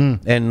March,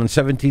 and on the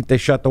 17th they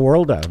shut the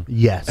world down.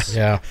 Yes.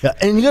 Yeah.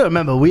 And you got to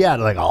remember, we had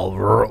like a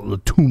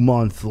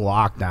 2-month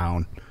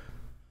lockdown,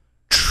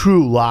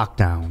 true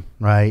lockdown,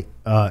 right?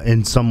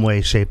 In some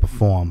way, shape, or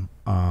form.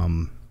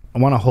 I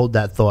want to hold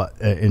that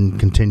thought and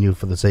continue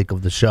for the sake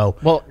of the show.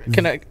 Well,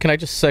 can I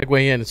just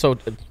segue in? So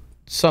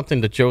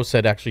something that Joe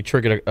said actually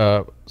triggered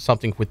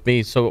something with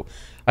me. So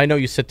I know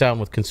you sit down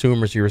with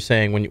consumers. You were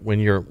saying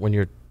when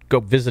you're go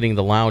visiting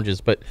the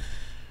lounges, but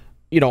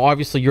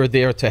obviously you're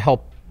there to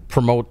help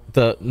promote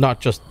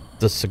not just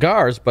the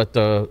cigars, but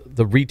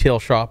the retail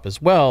shop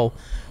as well.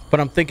 But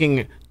I'm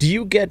thinking, do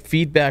you get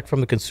feedback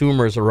from the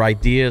consumers or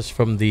ideas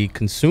from the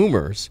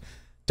consumers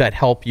that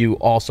help you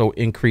also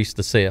increase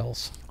the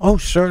sales? Oh,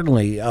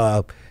 certainly.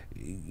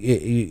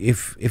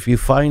 if you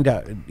find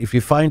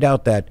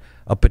out that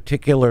a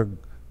particular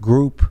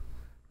group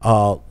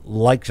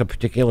likes a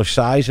particular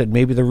size, and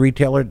maybe the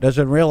retailer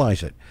doesn't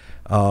realize it.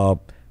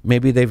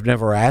 Maybe they've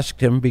never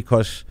asked him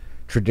because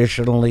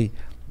traditionally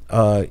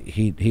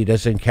he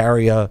doesn't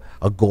carry a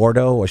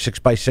Gordo or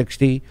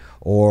 6x60,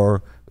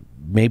 or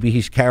maybe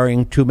he's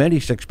carrying too many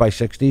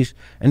 6x60s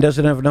and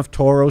doesn't have enough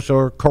Toros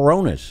or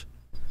Coronas.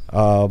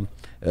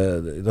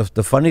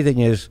 The funny thing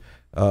is,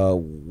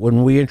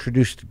 when we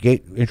introduced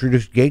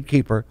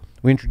Gatekeeper,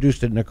 we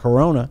introduced it in a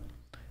Corona.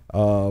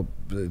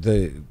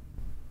 The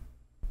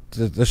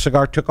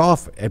cigar took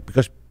off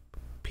because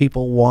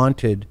people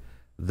wanted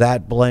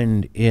that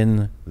blend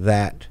in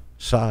that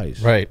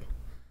size. Right.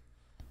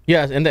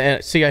 Yeah,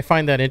 and see, I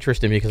find that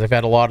interesting because I've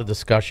had a lot of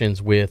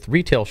discussions with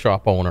retail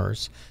shop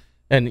owners,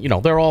 and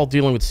they're all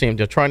dealing with the same.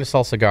 They're trying to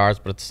sell cigars,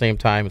 but at the same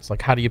time, it's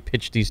like, how do you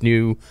pitch these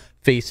new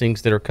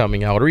facings that are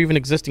coming out, or even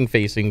existing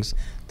facings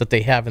that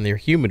they have in their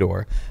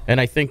humidor? And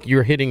I think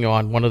you're hitting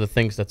on one of the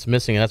things that's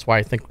missing, and that's why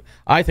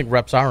I think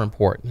reps are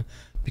important,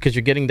 because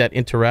you're getting that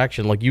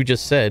interaction, like you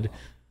just said.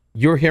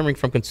 You're hearing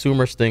from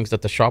consumers things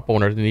that the shop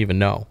owner didn't even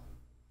know,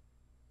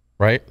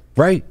 right?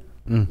 Right.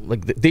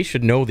 Like they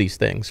should know these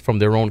things from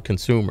their own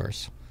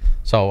consumers.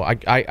 So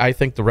I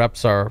think the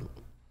reps are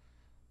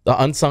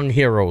the unsung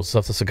heroes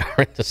of the cigar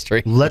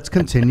industry. Let's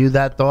continue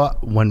that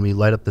thought when we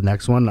light up the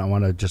next one. I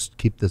want to just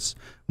keep this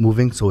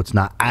moving so it's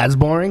not as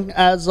boring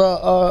as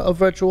a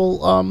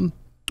virtual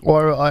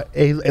or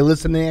a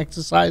listening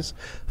exercise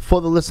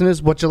for the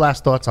listeners. What's your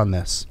last thoughts on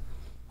this?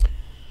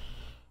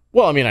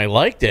 Well, I mean, I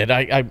liked it.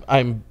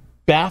 I'm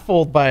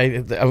baffled by.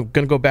 I'm going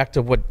to go back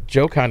to what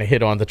Joe kind of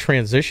hit on, the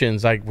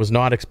transitions. I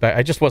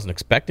just wasn't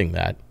expecting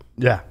that.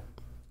 Yeah,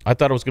 I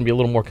thought it was going to be a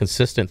little more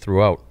consistent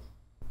throughout.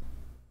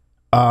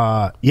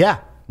 Yeah.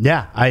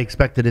 I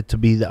expected it to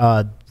be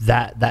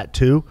that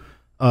too.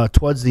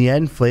 Towards the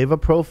end, flavor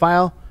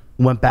profile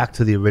went back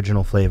to the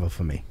original flavor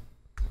for me.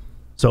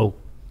 So,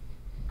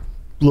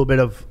 a little bit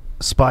of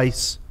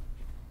spice,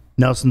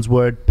 Nelson's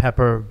word,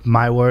 pepper,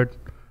 my word.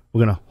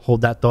 We're gonna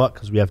hold that thought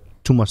because we have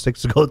 2 more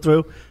sticks to go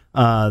through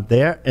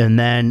there, and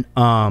then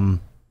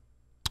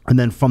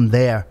from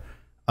there,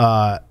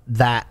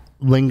 that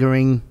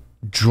lingering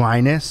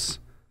dryness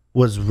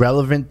was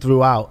relevant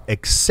throughout,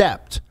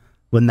 except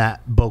when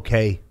that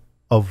bouquet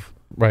of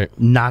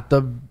not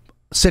the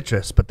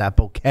citrus, but that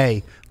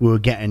bouquet we were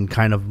getting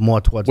kind of more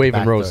towards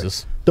waving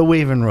roses. The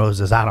waving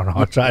roses. I don't know.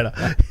 I'll try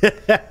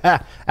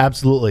to.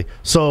 Absolutely.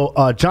 So,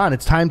 John,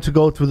 it's time to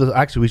go through the.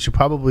 Actually, we should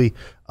probably.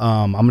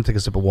 I'm gonna take a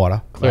sip of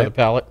water. Clear the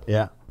palate.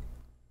 Yeah.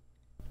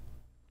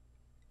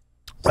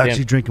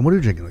 Actually, drinking. What are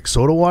you drinking? Like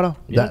soda water?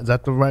 Yeah. Is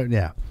that the right?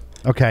 Yeah.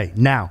 Okay.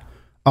 Now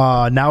we're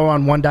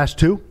on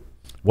 1-2.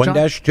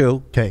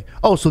 1-2. Okay.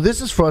 Oh, so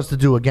this is for us to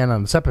do again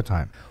on a separate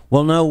time.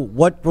 Well, no.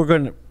 What we're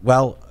gonna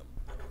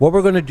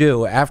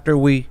do after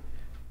we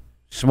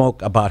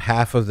smoke about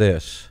half of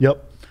this?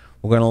 Yep.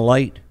 We're gonna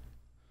light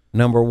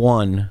number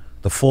one,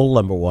 the full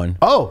number one.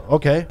 Oh,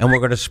 okay. And we're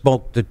gonna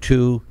smoke the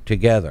two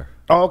together.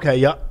 Oh, okay.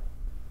 Yep.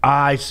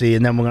 I see.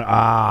 And then we're gonna.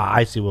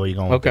 I see where you're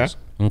going. Okay. With this.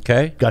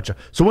 Okay. Gotcha.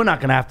 So we're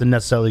not gonna have to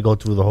necessarily go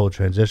through the whole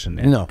transition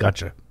there. No.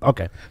 Gotcha.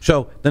 Okay.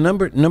 So the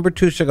number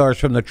two cigars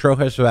from the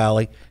Trojes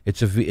Valley. It's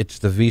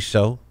the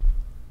Viso.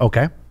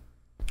 Okay.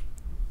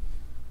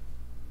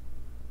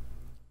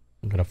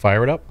 I'm gonna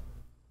fire it up.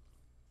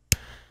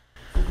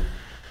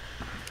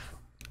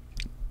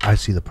 I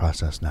see the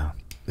process now.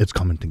 It's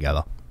coming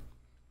together.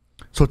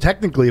 So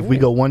technically, if we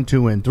go 1,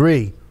 2, and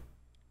 3,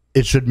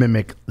 it should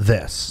mimic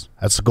this.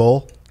 That's the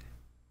goal.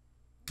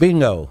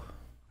 Bingo.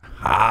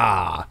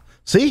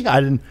 See, I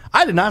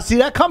did not see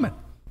that coming.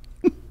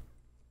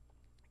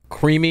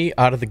 Creamy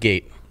out of the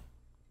gate.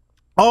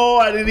 Oh,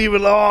 I didn't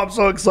even know. I'm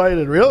so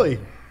excited. Really?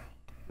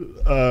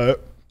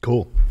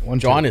 Cool.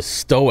 John is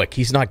stoic.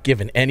 He's not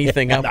giving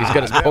anything up. He's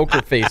got his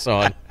poker face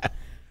on.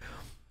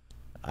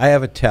 I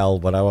have a tell,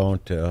 but I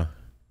won't.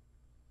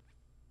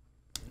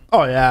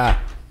 Oh yeah.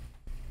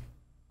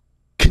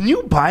 Can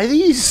you buy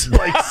these?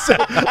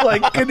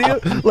 Like, can you?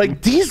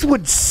 Like, these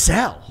would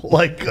sell.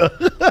 Like,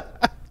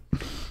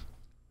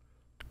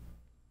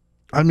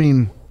 I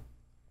mean,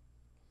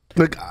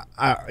 like,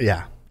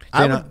 yeah.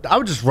 I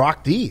would just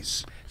rock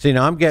these. See,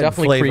 now I'm getting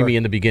definitely flavor. Creamy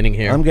in the beginning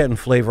here. I'm getting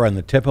flavor on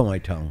the tip of my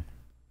tongue,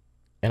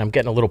 and I'm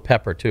getting a little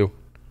pepper too.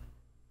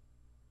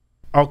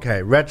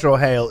 Okay, Retro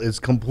Hail is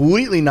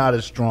completely not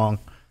as strong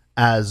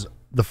as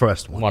the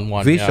first one.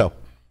 1-1. Viso. Yeah.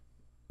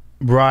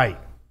 Right.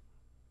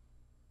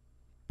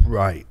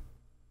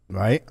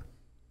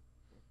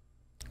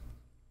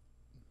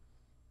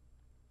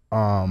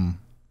 I'm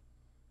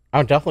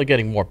definitely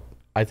getting more.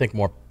 I think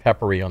more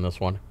peppery on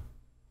this one.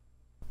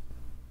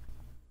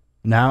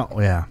 Now,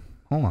 yeah.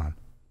 Hold on.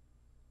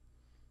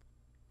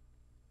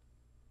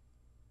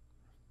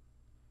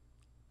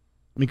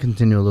 Let me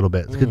continue a little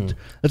bit.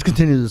 Let's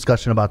continue the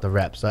discussion about the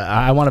reps.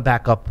 I want to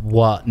back up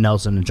what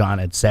Nelson and John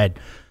had said.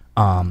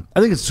 I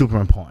think it's super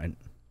important,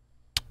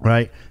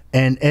 right?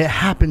 And it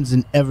happens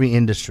in every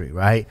industry,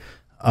 right?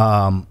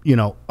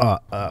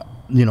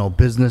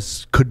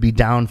 business could be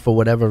down for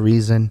whatever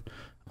reason,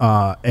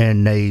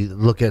 and they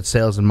look at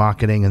sales and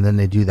marketing, and then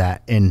they do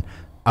that. And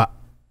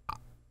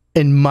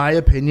in my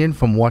opinion,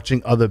 from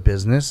watching other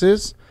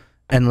businesses,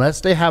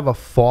 unless they have a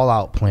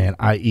fallout plan,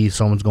 i.e.,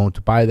 someone's going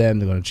to buy them,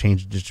 they're going to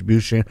change the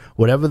distribution,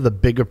 whatever the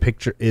bigger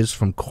picture is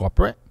from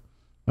corporate,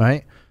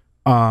 right?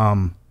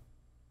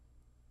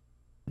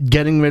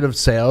 Getting rid of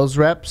sales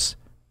reps,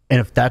 and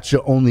if that's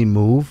your only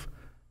move,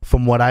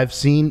 from what I've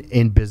seen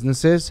in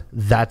businesses,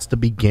 that's the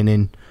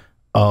beginning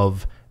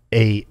of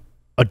a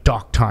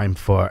dark time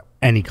for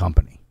any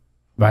company,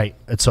 right?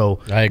 And so,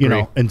 I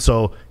agree.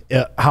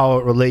 How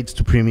it relates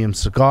to premium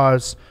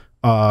cigars,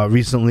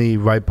 recently,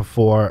 right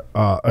before,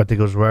 I think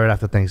it was right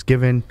after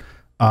Thanksgiving,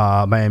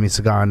 Miami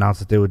Cigar announced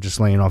that they were just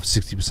laying off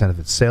 60% of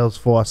its sales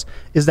force.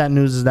 Is that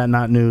news? Is that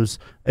not news?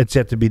 It's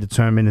yet to be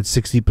determined. It's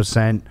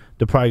 60%.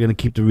 They're probably going to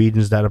keep the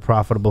regions that are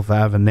profitable for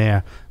having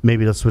there.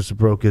 Maybe they'll switch the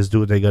brokers,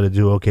 do what they got to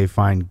do. Okay,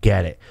 fine,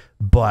 get it.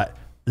 But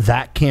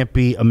that can't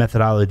be a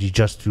methodology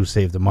just to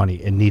save the money.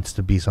 It needs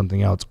to be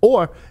something else,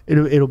 or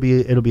it'll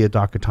be a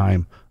darker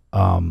time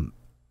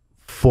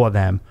for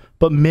them.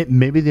 But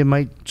maybe they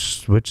might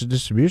switch the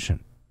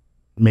distribution.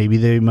 Maybe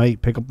they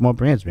might pick up more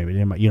brands. Maybe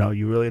they might,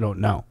 you really don't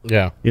know.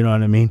 Yeah. You know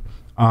what I mean?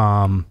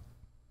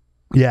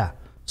 Yeah.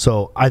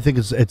 So I think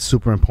it's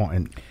super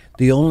important.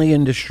 The only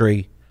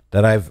industry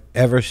that I've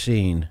ever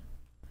seen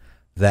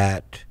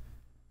that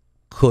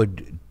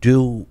could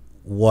do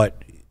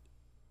what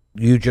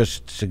you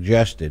just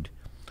suggested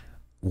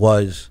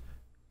was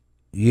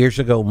years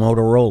ago.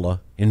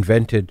 Motorola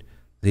invented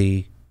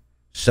the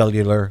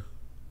cellular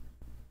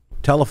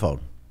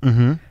telephone.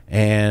 Mm-hmm.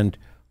 And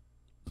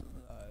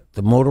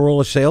the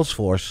Motorola sales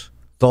force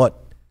thought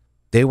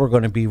they were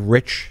going to be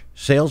rich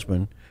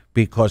salesmen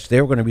because they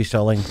were going to be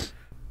selling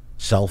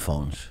cell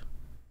phones.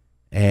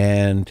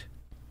 And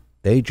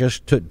they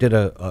just did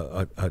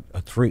a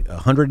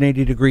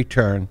 180-degree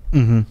turn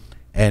Mm-hmm.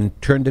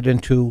 and turned it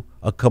into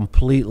a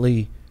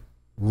completely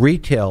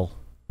retail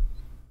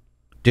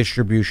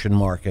distribution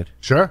market.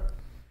 Sure.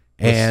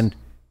 And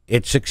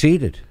it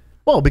succeeded.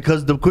 Well,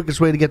 because the quickest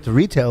way to get to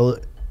retail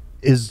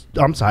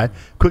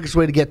quickest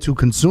way to get to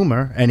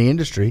consumer, any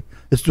industry,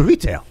 is to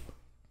retail.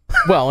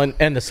 Well,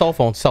 and the cell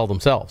phones sell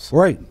themselves.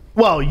 Right.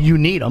 Well, you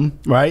need them,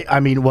 right? I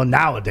mean,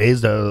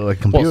 nowadays they're like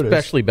computers. Well,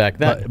 especially back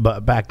then.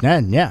 But back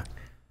then, yeah.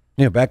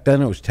 Yeah, back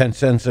then it was 10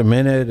 cents a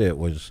minute. It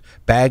was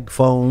bag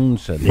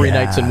phones and Free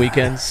nights and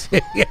weekends.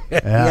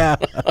 yeah.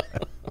 But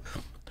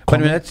I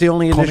mean, that's the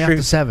only Call me industry.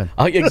 after 7.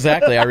 Oh,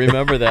 exactly. I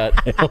remember that.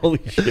 Holy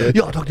shit.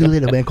 Yo, I'll talk to you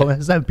later, man. Call me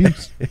after 7.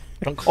 Peace.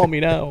 Don't call me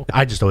now.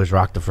 I just always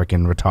rocked the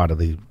freaking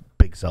retardedly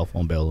big cell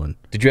phone bill. And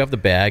Did you have the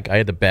bag? I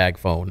had the bag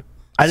phone.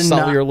 I did not.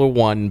 Cellular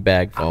One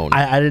bag phone.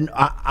 I didn't.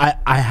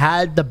 I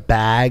had the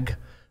bag,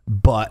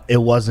 but it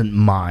wasn't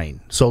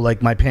mine. So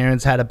like my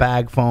parents had a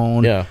bag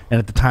phone, Yeah. and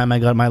at the time I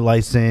got my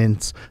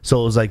license,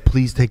 so it was like,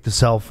 please take the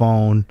cell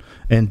phone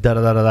and da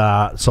da da da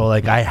da. So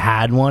like I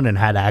had one and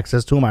had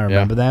access to them. I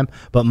remember them,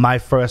 but my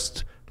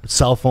first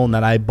cell phone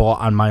that I bought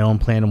on my own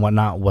plan and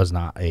whatnot was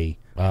not a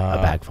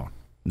bag phone.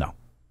 No.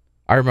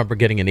 I remember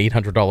getting an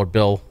 $800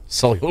 bill,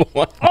 Cellular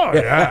One. Oh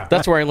yeah.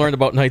 That's where I learned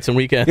about nights and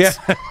weekends.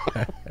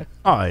 Yeah.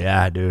 Oh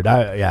yeah, dude.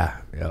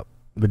 Yep.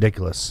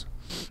 Ridiculous.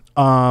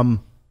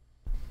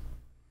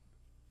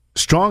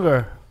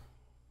 Stronger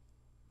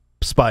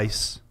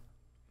spice,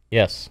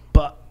 Yes.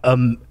 but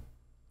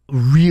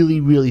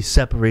really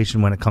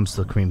separation when it comes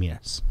to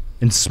creaminess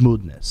and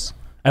smoothness.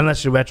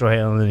 Unless you're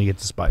retrohale and then you get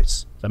the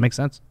spice. Does that make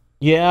sense?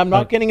 Yeah, I'm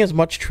not getting as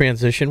much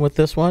transition with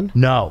this one.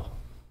 No.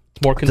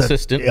 It's more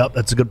consistent. Yep,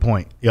 that's a good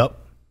point. Yep.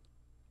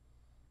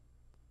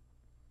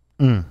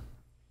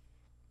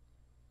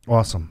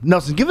 Awesome.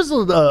 Nelson, give us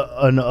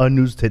a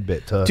news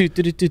tidbit.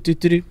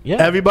 Yeah.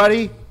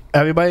 Everybody,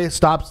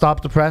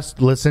 stop the press.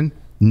 Listen,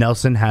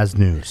 Nelson has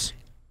news.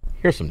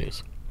 Here's some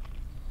news.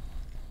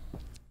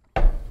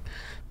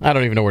 I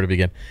don't even know where to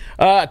begin.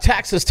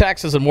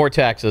 Taxes, and more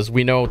taxes.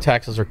 We know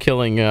taxes are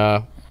killing,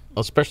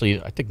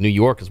 especially I think New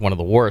York is one of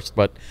the worst,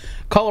 but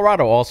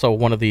Colorado also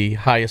one of the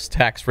highest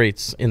tax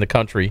rates in the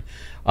country,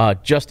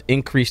 just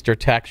increased their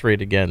tax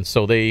rate again.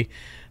 So the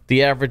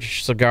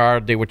average cigar,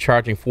 they were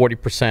charging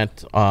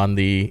 40% on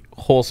the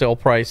wholesale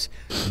price.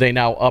 They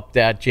now upped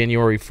that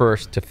January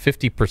 1st to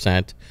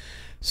 50%.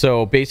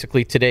 So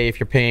basically today, if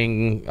you're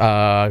paying,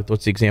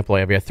 what's the example I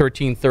have here,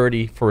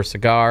 $13.30 for a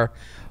cigar,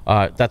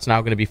 that's now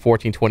going to be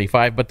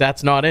 $14.25. But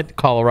that's not it,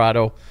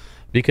 Colorado,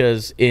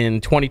 because in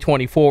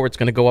 2024 it's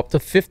going to go up to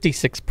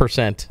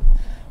 56%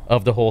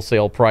 of the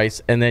wholesale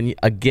price, and then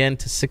again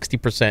to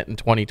 60% in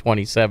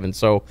 2027.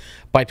 So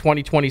by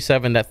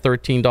 2027, that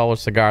 $13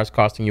 cigar is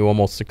costing you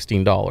almost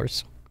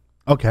 $16.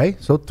 Okay,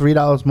 so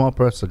 $3 more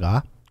per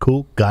cigar.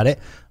 Cool, got it.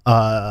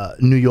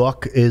 New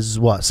York is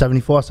what,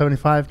 74,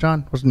 75,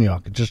 John? What's New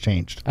York? It just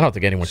changed. I don't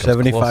think anyone comes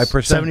 75%.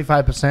 close.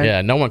 75%?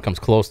 Yeah, no one comes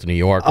close to New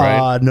York,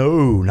 right?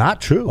 No,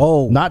 not true.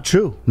 Oh. Not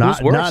true.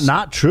 Who's worse?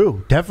 Not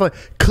true. Definitely.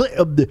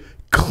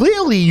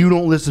 Clearly you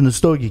don't listen to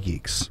Stogie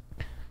Geeks.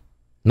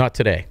 Not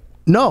today.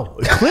 No,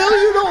 clearly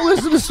you don't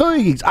listen to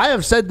Story Geeks. I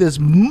have said this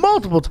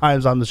multiple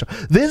times on the show.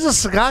 There's a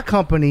cigar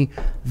company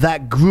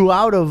that grew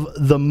out of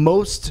the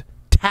most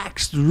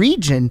taxed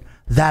region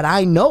that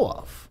I know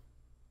of.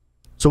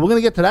 So we're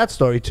gonna get to that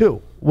story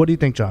too. What do you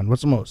think, John?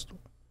 What's the most?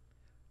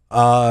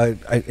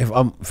 If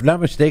I'm not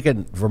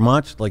mistaken,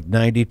 Vermont's like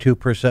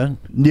 92%.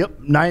 Yep,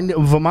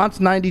 Vermont's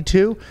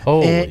 92,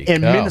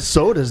 and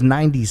Minnesota's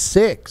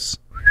 96.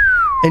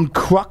 And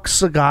Crux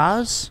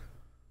Cigars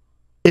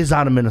is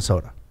out of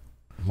Minnesota.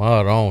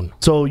 Maroon.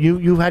 So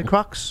you've had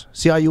Crux,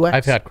 CRUX?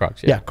 I've had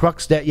Crux. Yeah,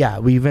 Crux. Yeah,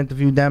 we've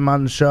interviewed them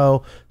on the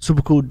show.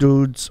 Super cool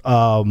dudes.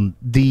 I've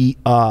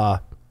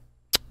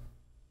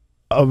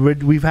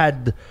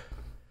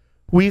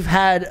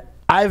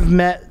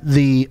met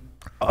the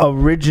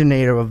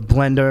originator of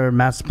Blender,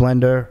 Mass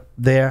Blender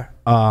there.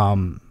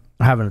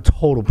 Having a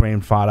total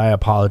brain fart. I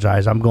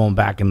apologize. I'm going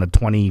back in the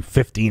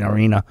 2015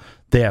 arena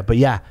there. But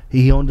yeah,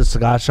 he owned a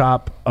cigar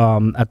shop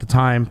at the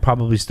time,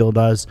 probably still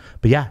does.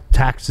 But yeah,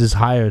 taxes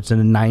higher. It's in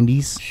the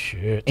 90s.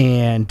 Shit.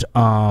 And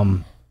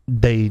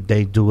they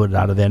do it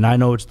out of there. And I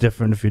know it's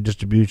different if you're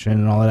distribution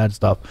and all of that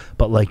stuff.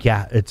 But like,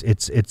 yeah,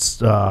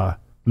 it's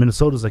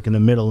Minnesota's like in the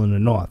middle and the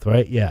north,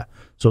 right? Yeah.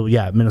 So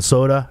yeah,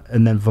 Minnesota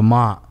and then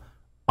Vermont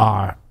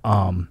are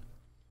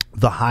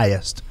the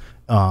highest,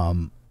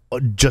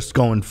 just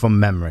going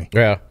from memory.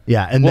 Yeah.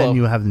 Yeah, and then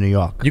you have New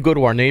York. You go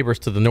to our neighbors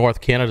to the north,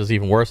 Canada's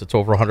even worse. It's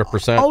over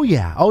 100%. Oh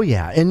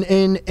yeah.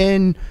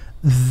 And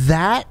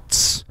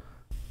that's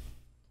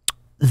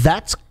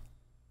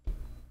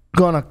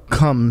gonna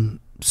come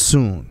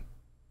soon.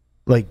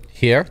 Like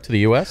here to the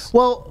U.S.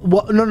 Well,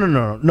 no.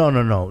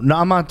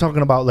 I'm not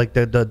talking about like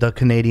the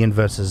Canadian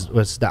versus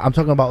that. I'm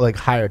talking about like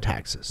higher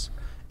taxes,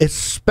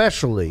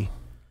 especially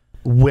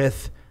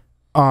with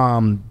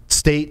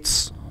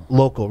states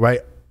local,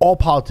 right? All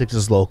politics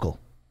is local.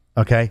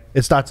 Okay,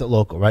 it starts at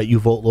local, right? You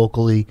vote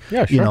locally.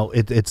 Yeah, sure. You know,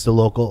 it's the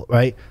local,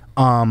 right?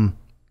 You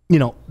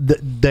know,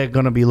 they're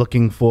gonna be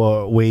looking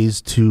for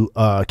ways to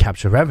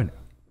capture revenue,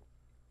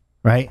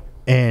 right?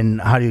 And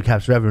how do you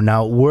capture revenue?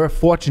 Now, we're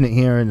fortunate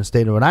here in the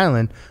state of Rhode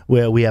Island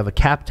where we have a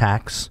cap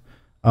tax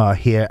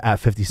here at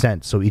 50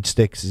 cents. So each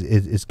stick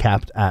is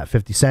capped at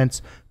 50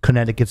 cents.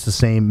 Connecticut's the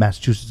same.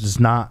 Massachusetts is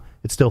not.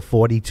 It's still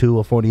 42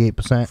 or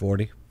 48%.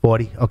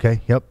 40.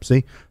 Okay. Yep.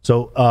 See.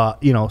 So,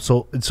 you know,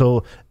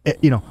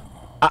 you know,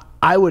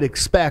 I would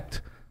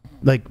expect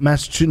like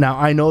Massachusetts. Now,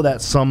 I know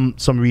that some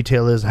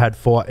retailers had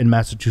fought in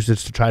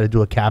Massachusetts to try to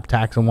do a cap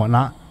tax and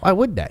whatnot. Why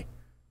would they?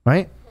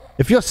 Right?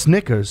 If you're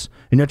Snickers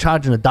and you're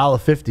charging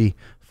 $1.50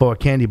 for a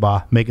candy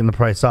bar, making the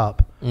price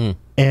up,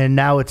 and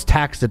now it's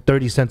taxed at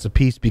 30 cents a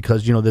piece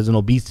because, you know, there's an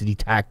obesity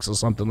tax or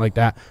something like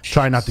that.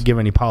 Try not to give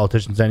any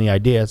politicians any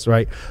ideas,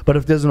 right? But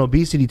if there's an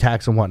obesity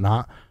tax and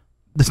whatnot,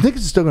 the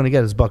Snickers is still going to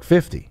get is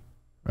 $1.50,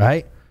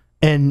 right?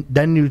 And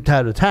then you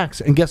have the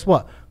tax, and guess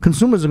what?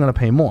 Consumers are going to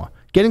pay more.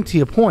 Getting to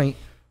your point,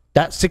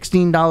 that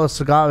 $16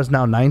 cigar is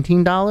now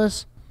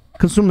 $19.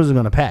 Consumers are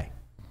going to pay.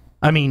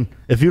 I mean,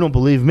 if you don't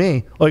believe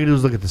me, all you do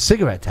is look at the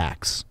cigarette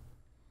tax,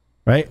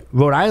 right?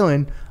 Rhode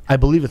Island, I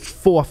believe it's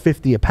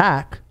 $4.50 a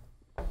pack.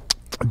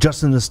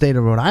 Just in the state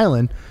of Rhode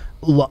Island,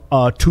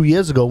 2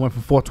 years ago, went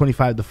from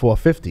 $4.25 to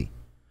 $4.50.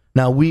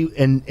 Now we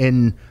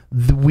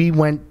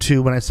went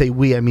to, when I say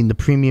we, I mean the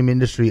premium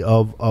industry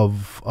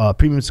of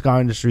premium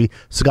cigar industry,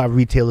 cigar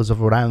retailers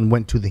of Rhode Island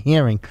went to the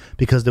hearing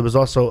because there was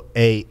also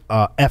a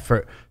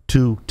effort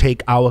to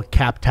take our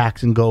cap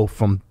tax and go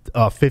from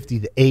 50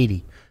 to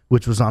 80,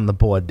 which was on the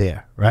board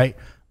there, right?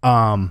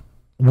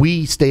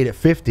 We stayed at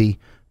 50,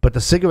 but the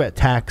cigarette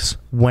tax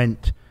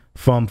went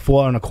from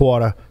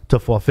 $4.25 to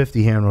 $4.50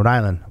 here in Rhode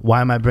Island.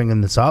 Why am I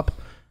bringing this up?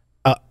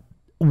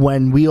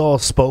 When we all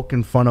spoke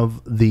in front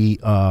of the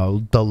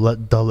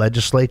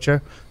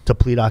legislature to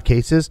plead our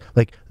cases,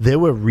 like there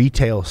were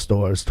retail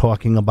stores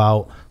talking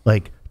about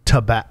like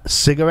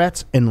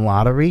cigarettes and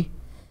lottery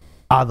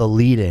are the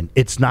lead-in.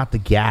 It's not the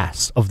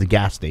gas of the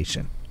gas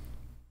station.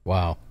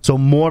 Wow. So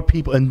more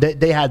people, and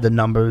they had the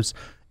numbers,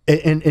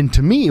 and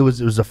to me it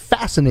was a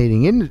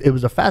fascinating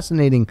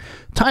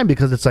time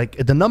because it's like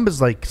the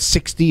numbers like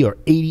 60 or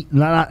 80,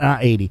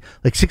 not 80,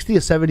 like 60 or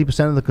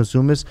 70% of the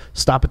consumers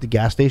stop at the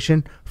gas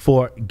station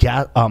for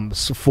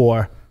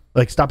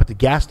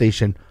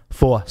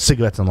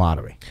cigarettes and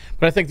lottery.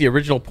 But I think the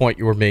original point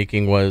you were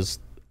making was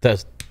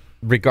that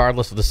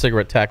regardless of the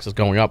cigarette taxes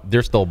going up,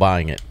 they're still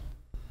buying it.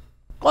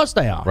 Of course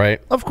they are.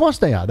 Right. Of course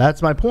they are.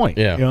 That's my point.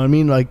 Yeah. You know what I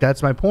mean? Like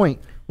that's my point.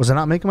 Was I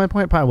not making my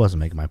point? Probably wasn't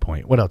making my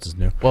point. What else is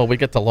new? Well, we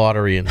get the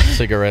lottery and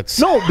cigarettes.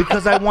 No,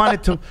 because I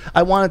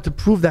wanted to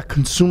prove that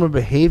consumer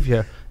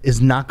behavior is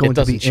not going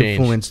to be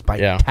influenced by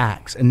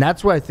tax. And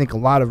that's where I think a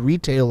lot of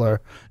retailer.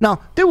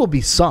 Now, there will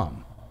be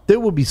some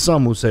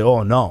who say,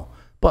 "Oh, no."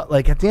 But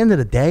like at the end of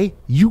the day,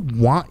 you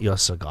want your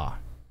cigar.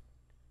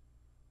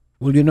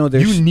 Well, you know,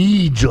 you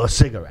need your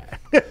cigarette.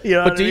 You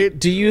know but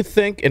do you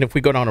think, and if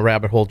we go down a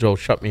rabbit hole, Joe,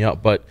 shut me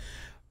up, but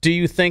do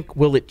you think,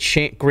 will it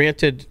change?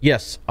 Granted,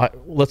 yes,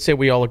 let's say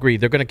we all agree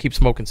they're going to keep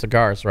smoking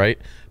cigars, right?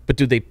 But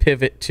do they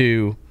pivot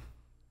to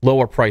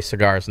lower price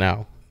cigars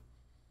now?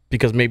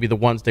 Because maybe the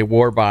ones they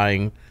were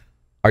buying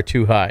are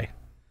too high.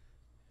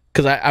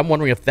 Because I'm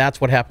wondering if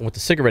that's what happened with the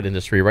cigarette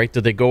industry, right?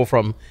 Did they go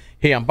from,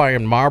 hey, I'm buying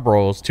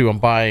Marlboros to I'm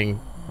buying,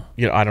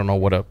 I don't know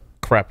what a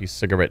crappy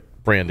cigarette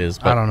brand is.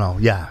 But I don't know.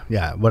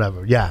 Yeah,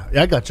 whatever. Yeah,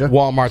 I got you.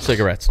 Walmart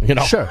cigarettes,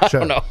 Sure. I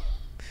don't know.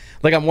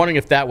 Like, I'm wondering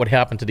if that would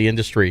happen to the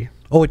industry.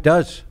 Oh, it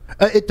does.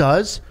 It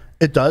does.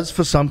 It does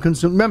for some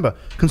consumer. Remember,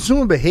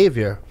 consumer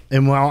behavior,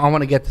 and I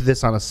want to get to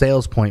this on a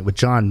sales point with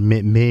John,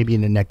 maybe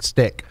in the next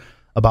stick,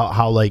 about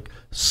how like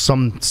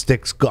some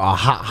sticks go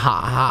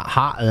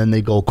hot, and then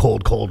they go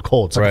cold.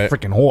 It's like a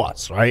freaking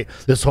horse, right?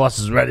 This horse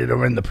is ready to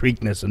run the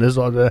Preakness, and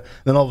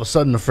then all of a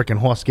sudden the freaking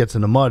horse gets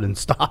in the mud and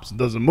stops and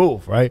doesn't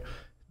move, right?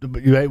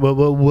 Right?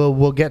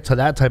 We'll get to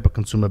that type of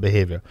consumer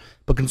behavior,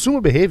 but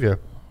consumer behavior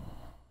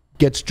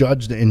gets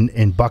judged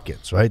in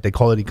buckets, right? They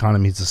call it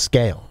economies of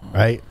scale,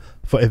 right?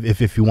 For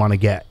if you want to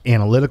get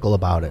analytical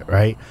about it,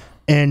 right?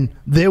 And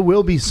there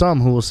will be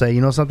some who will say, you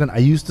know something, I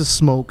used to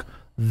smoke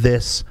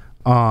this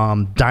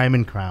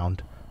Diamond Crown,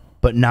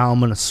 but now I'm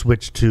going to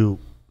switch to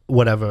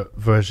whatever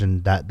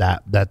version that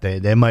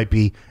they might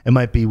be. It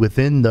might be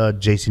within the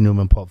JC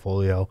Newman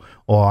portfolio,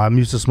 or I'm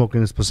used to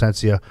smoking this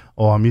Placencia,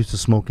 or I'm used to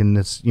smoking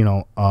this,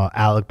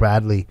 Alec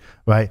Bradley,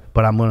 right?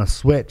 But I'm going to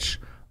switch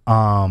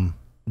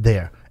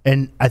there.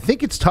 And I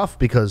think it's tough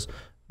because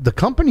the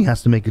company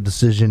has to make a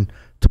decision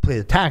to play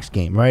the tax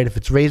game, right? If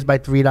it's raised by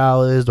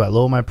 $3, do I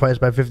lower my price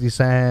by 50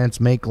 cents,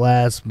 make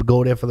less,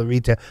 go there for the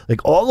retail?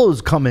 Like, all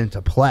those come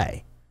into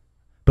play.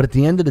 But at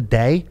the end of the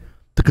day,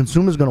 the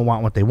consumer's going to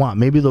want what they want.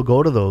 Maybe they'll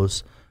go to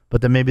those,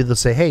 but then maybe they'll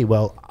say, hey,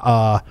 well,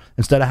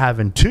 instead of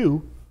having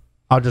two,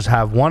 I'll just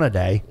have one a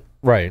day.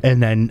 Right.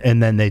 And then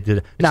they did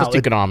it. It's just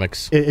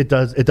economics. It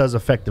does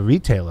affect the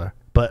retailer,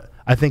 but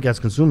I think as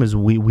consumers,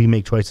 we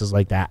make choices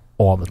like that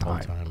all the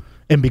time.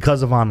 And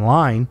because of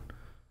online,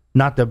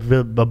 not the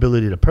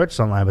ability to purchase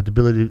online, but the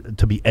ability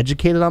to be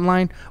educated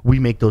online, we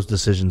make those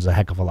decisions a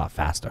heck of a lot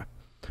faster.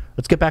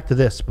 Let's get back to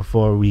this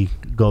before we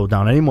go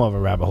down any more of a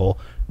rabbit hole.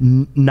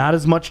 Not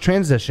as much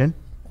transition.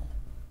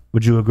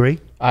 Would you agree?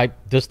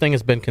 This thing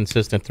has been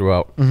consistent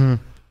throughout. Mm-hmm.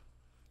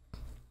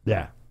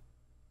 Yeah.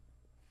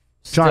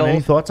 John,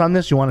 any thoughts on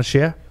this you want to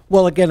share?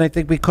 Well, again, I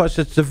think because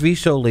it's the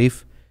Viso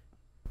leaf,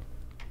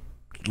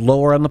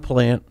 lower on the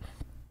plant,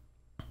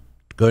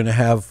 going to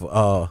have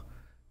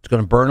it's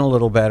going to burn a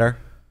little better.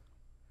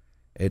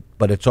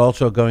 But it's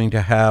also going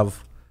to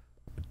have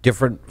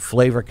different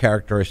flavor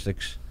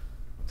characteristics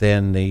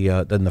than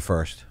the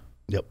first.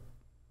 Yep.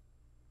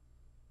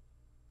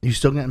 You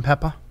still getting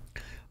pepper?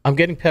 I'm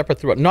getting pepper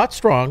throughout. Not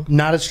strong.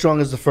 Not as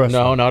strong as the first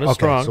one. No, not as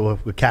strong. So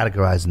we're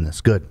categorizing this.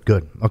 Good.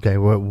 Okay,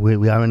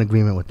 we are in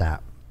agreement with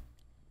that.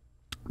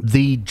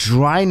 The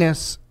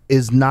dryness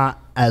is not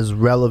as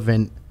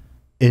relevant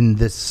in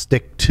this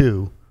stick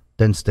 2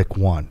 than stick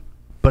 1,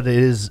 but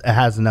it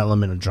has an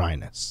element of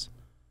dryness.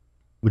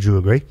 Would you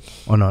agree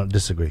or no?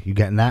 Disagree? You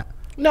getting that?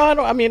 No, I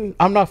don't. I mean,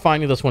 I'm not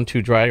finding this one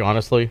too dry,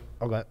 honestly.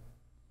 Okay.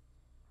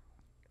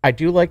 I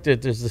do like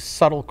that there's this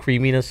subtle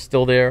creaminess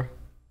still there.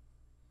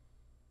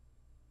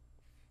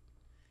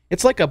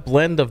 It's like a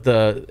blend of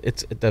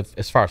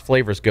as far as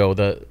flavors go,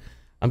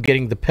 I'm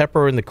getting the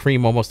pepper and the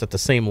cream almost at the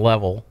same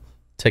level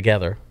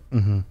together.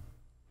 Mm-hmm.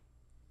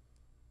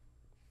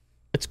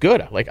 It's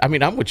good.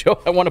 I'm with Joe.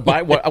 I want to buy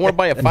I want to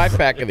buy a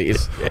 5-pack of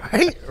these.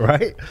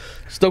 Right.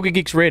 Stogie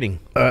Geeks rating.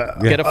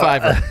 Get a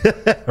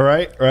 5.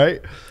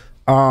 Right.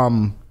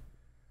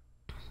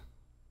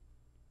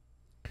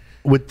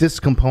 With this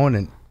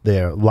component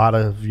there, a lot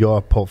of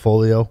your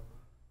portfolio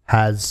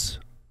has.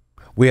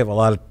 We have a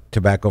lot of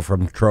tobacco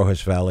from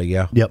Trojas Valley.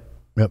 Yeah. Yep.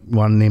 You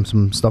want to name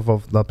some stuff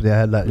off the top of your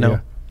head? No.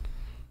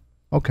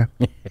 Okay.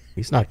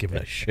 He's not giving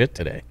a shit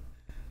today.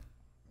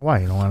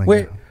 Why you don't want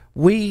to?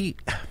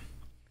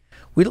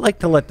 We like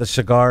to let the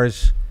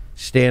cigars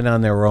stand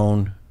on their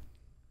own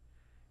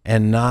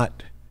and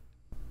not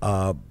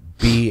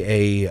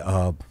be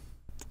have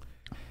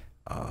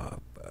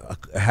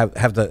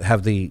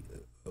the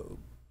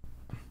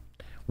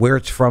where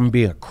it's from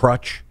being a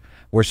crutch,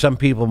 where some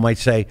people might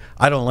say,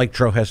 I don't like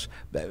Trojes.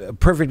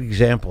 Perfect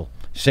example,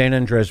 San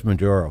Andres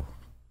Maduro.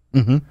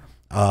 Mm-hmm.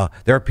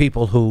 There are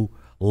people who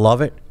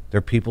love it. There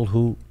are people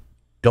who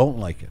don't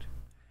like it.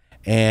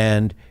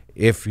 And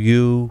if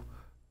you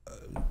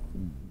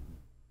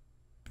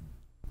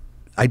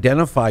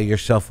identify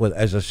yourself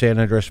as a San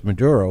Andres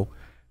Maduro,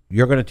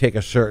 you're going to take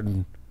a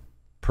certain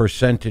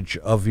percentage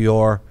of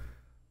your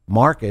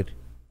market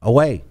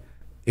away.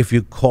 If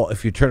you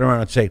turn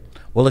around and say,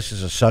 well, this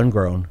is a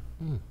sun-grown,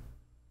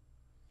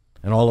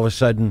 and all of a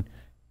sudden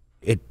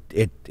it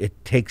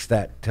takes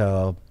that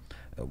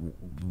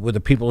with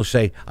the people who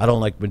say, I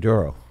don't like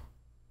Maduro.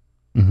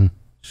 Mm-hmm.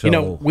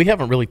 So, we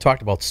haven't really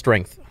talked about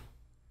strength.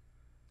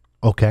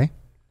 Okay.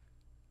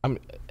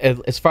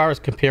 As far as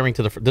comparing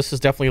to this is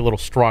definitely a little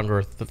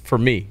stronger for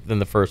me than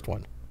the first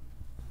one.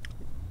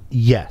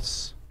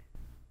 Yes.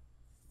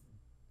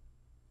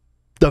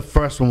 The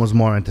first one was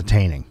more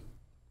entertaining.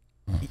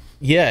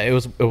 Yeah, it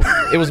was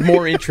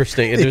more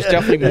interesting, and there's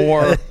definitely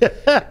more.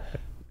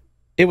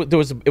 It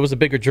was a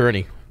bigger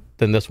journey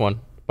than this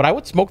one, but I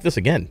would smoke this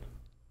again.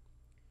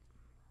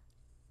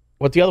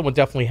 But the other one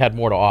definitely had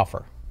more to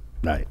offer.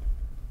 Right.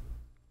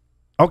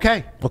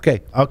 Okay.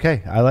 Okay.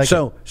 Okay. I like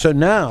it. So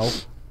now,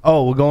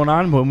 Oh, we're going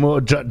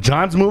on.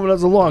 John's moving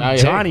us along.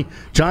 Johnny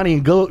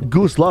and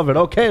Goose love it.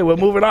 Okay, we're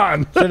moving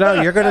on. so now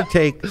you're going to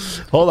take.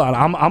 Hold on.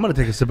 I'm going to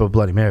take a sip of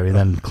Bloody Mary,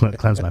 then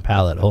cleanse my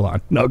palate. Hold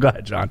on. No, go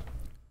ahead, John.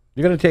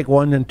 You're going to take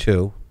 1 and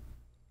 2.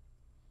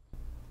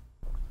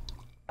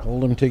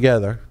 Hold them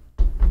together.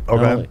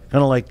 Okay.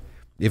 Kind of like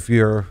if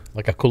you're.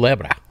 Like a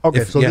culebra.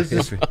 Okay, If- so yeah, this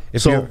is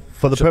if so you're-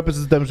 for the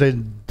purposes of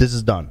demonstration, this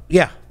is done.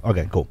 Yeah.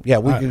 Okay, cool. Yeah,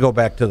 we All can right. go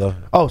back to the.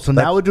 Oh, so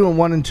now we're doing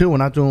 1 and 2. We're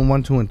not doing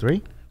 1, 2, and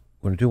 3.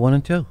 We're going to do 1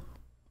 and 2.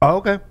 Oh,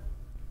 okay.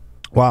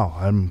 Wow,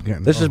 I'm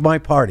getting. This is my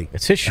party.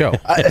 It's his show.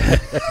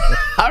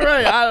 All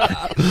right.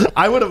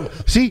 I would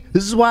have. See,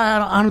 this is why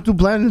I don't do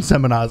blending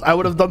seminars. I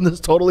would have done this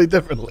totally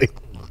differently.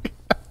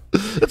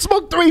 Let's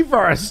smoke 3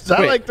 first. I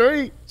Wait. like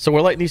 3. So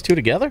we're lighting these two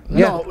together?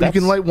 No, you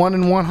can light 1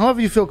 and 1,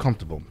 however you feel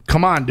comfortable.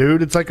 Come on,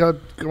 dude. It's like a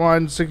come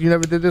on. You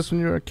never did this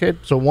when you were a kid.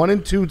 So 1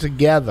 and 2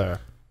 together.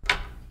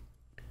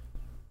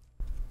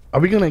 Are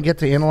we gonna get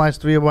to analyze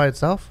 3 by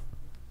itself?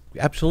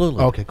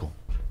 Absolutely. Okay, cool.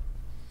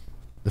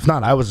 If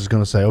not, I was just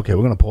gonna say, okay,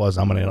 we're gonna pause.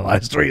 I'm gonna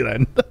analyze 3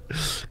 then.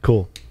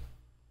 Cool.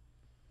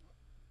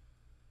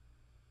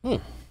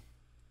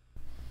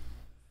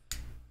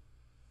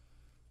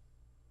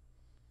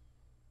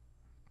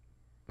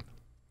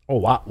 Oh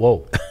wow!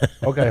 Whoa.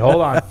 Okay,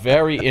 hold on.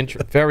 Very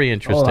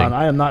interesting. Hold on.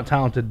 I am not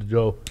talented,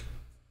 Joe.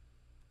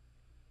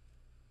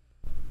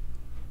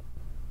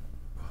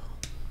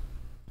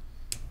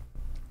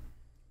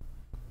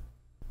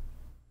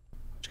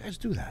 How'd you guys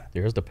do that?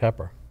 There's the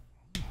pepper.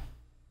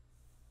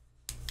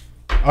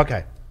 Okay,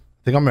 I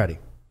think I'm ready.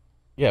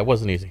 Yeah, it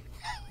wasn't easy.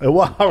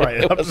 Well, all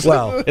right.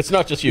 Well, It's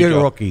not just you, you're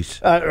Joe.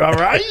 rookies. All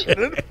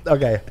right.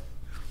 Okay.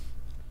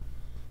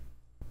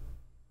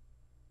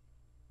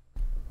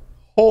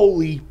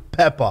 Holy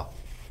pepper.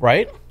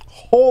 Right?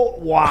 Oh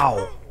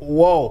wow.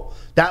 Whoa.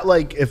 That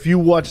like if you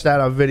watch that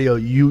on video,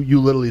 you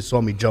literally saw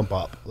me jump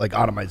up like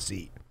out of my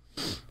seat.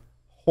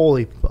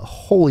 Holy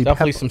Definitely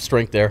pepper. some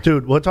strength there.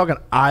 Dude, we're talking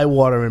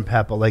eye-watering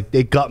pepper. Like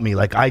they got me.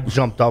 Like I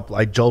jumped up,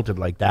 I jolted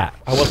like that.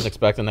 I wasn't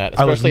expecting that,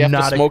 I was especially after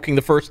not smoking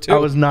the first 2. I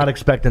was not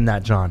expecting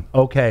that, John.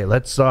 Okay,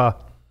 let's all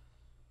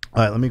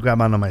right, let me grab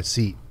onto my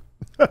seat.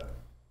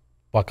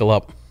 Buckle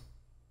up.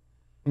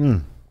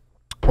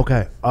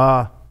 Okay.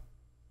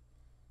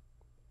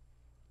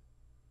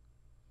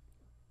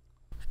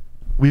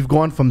 We've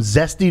gone from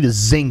zesty to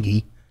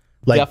zingy.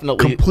 Like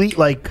Definitely. complete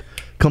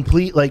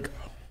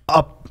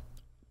up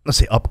let's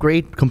say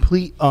upgrade.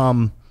 Complete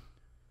what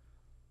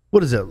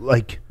is it?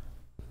 Like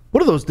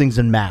what are those things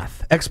in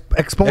math?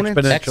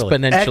 Exponents?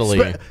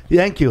 Exponentially.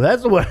 Thank you.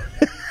 That's the word.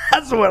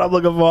 That's the word I'm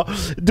looking for.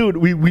 Dude,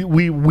 we've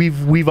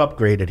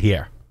upgraded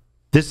here.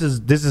 This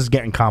is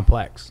getting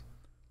complex.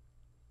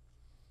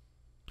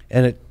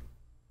 And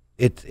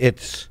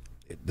it's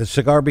the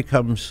cigar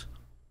becomes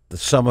the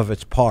sum of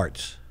its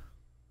parts.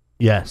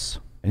 Yes.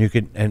 And you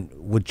can, and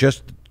with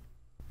just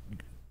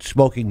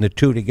smoking the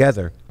 2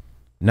 together,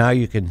 now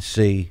you can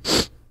see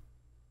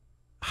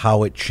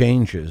how it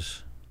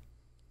changes.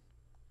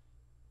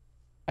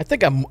 I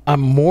think I'm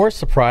more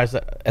surprised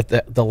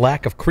at the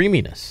lack of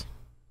creaminess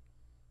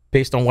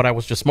based on what I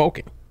was just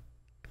smoking.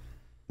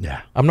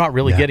 Yeah. I'm not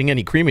really getting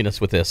any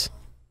creaminess with this.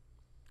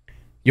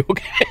 You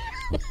okay?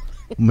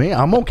 Me,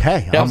 I'm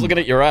okay. I was looking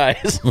at your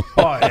eyes.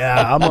 Oh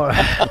yeah, I'm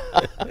a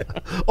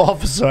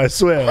officer. I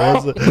swear,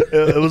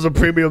 it was a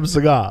premium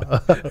cigar.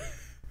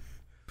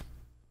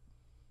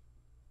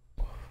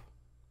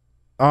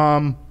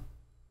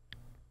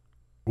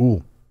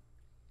 Ooh,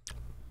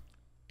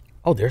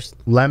 Oh, there's.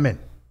 lemon.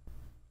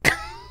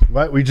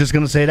 What? We just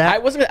gonna say that? I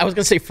was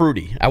gonna say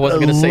fruity. I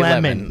wasn't gonna say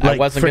lemon. I like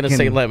wasn't gonna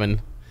say frickin-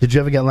 lemon. Did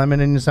you ever get lemon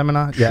in your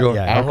seminar? Yeah, Sure.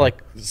 yeah. I Okay.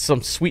 like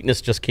some sweetness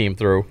just came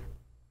through.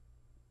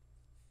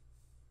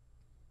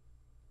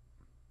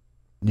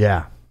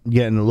 Yeah,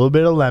 getting a little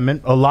bit of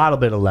lemon, a lot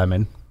of bit of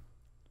lemon.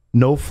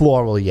 No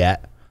floral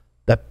yet.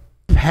 The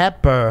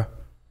pepper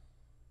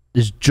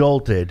is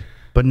jolted,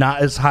 but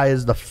not as high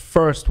as the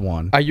first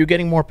one. Are you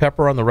getting more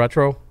pepper on the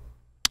retro?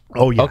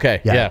 Oh yeah. Okay,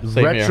 yeah,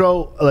 same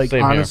Retro, like Same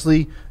here.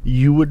 honestly,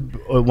 you would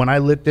when I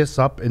lit this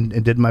up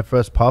and did my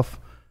first puff,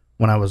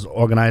 when I was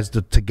organized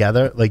it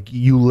together, like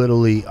you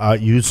literally,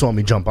 you saw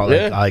me jump out.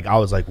 Yeah. Like I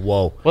was like,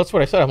 whoa. Well, that's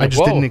what I said. I'm I like,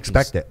 just whoa, didn't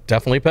expect it's it.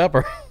 Definitely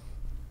pepper.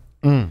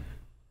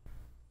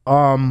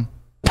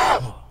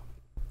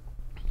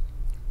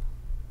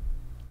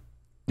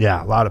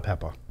 Yeah, a lot of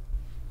pepper.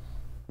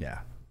 Yeah,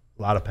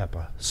 a lot of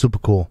pepper. Super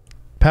cool.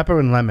 Pepper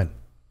and lemon.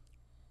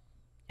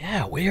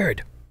 Yeah,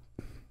 weird.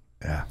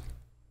 Yeah.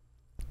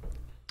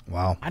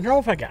 Wow. I don't know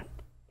if I got.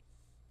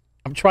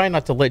 I'm trying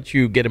not to let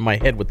you get in my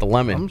head with the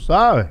lemon. I'm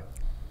sorry.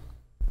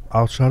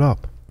 I'll shut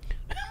up.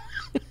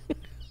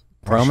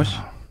 Promise?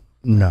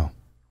 No.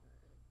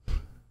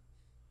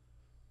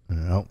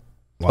 No.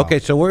 Wow. Okay,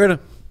 so we're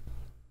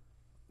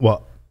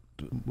What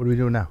are we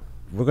doing now?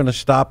 gonna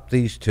stop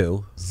these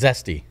 2.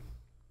 Zesty.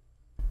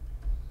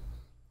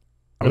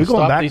 Are we going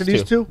Stop back to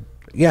these two?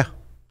 Yeah.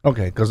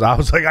 Okay, because I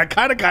was like, I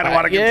kind of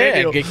want to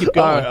yeah, continue. keep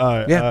going. All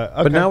right, Yeah.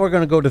 okay. But now we're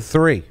gonna go to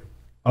 3.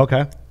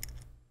 Okay.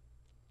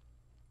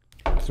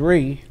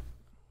 3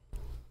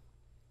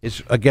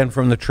 is again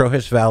from the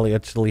Trojos Valley.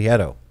 It's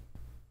Ligero.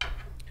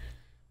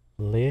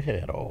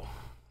 Ligero.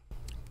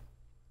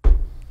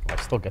 I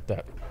still get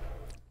that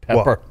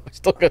pepper. I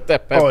still get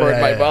that pepper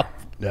in my mouth.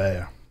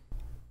 Yeah.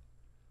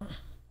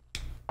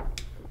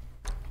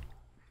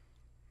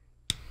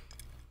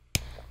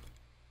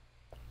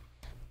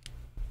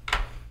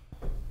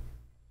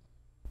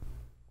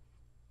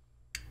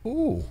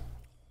 Ooh.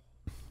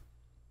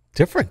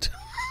 Different.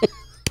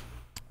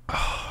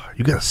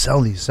 You gotta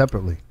sell these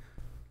separately.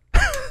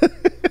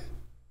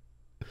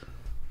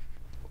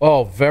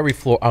 Oh, very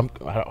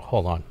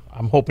hold on.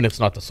 I'm hoping it's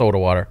not the soda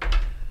water.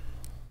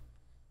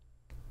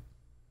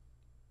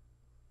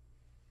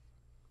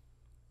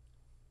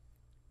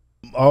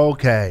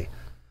 Okay.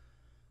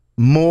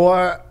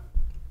 More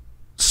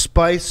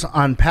spice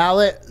on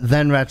palate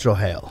than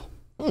retrohale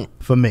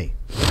for me.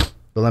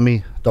 But let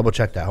me double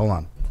check that. Hold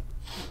on.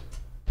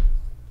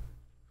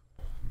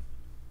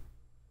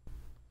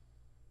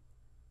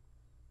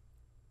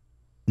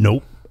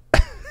 Nope.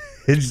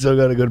 It's still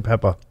got a good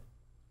pepper.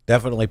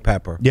 Definitely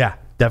pepper. Yeah,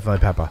 definitely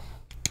pepper.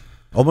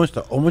 Almost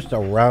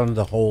around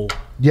the whole.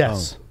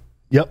 Yes.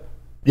 tongue.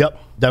 Yep.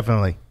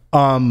 Definitely.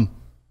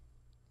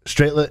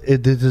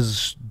 This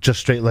is just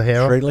straight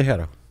Ligero. Straight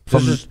Ligero.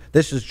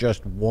 This is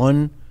just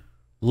one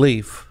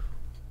leaf.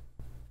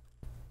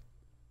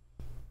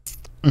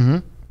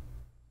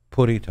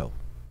 Purito.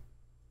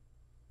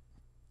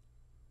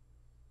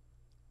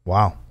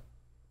 Wow.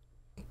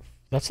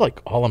 That's like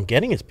all I'm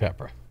getting is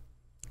pepper.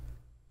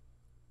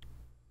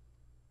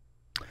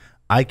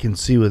 I can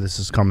see where this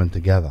is coming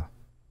together.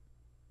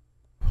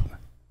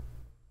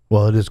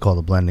 Well, it is called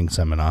a blending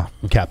seminar,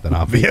 Captain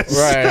Obvious.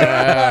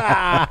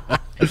 Right.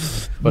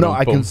 No,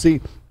 I can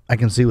see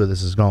where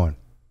this is going.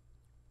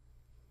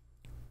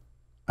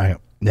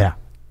 Yeah.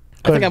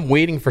 I think I'm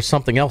waiting for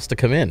something else to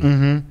come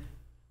in.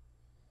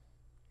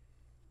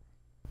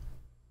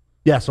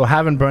 Yeah, so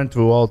having burned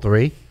through all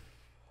three,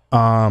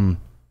 the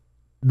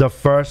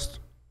first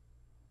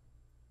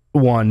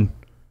one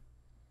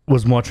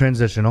was more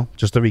transitional,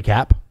 just to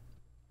recap.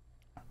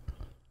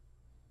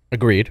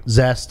 Agreed.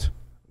 Zest,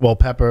 well,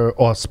 pepper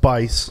or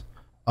spice,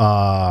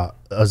 a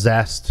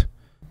zest,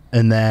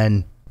 and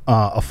then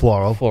a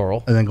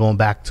floral. And then going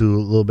back to a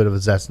little bit of a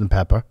zest and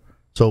pepper.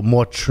 So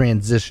more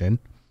transition.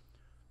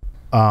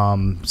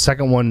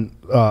 Second one,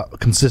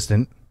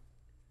 consistent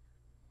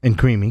and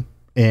creamy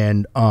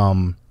and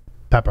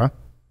pepper.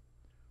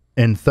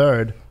 And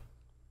third.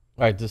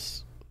 All right,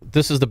 this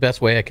is the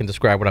best way I can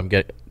describe what I'm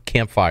getting.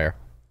 Campfire.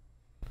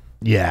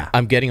 Yeah.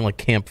 I'm getting like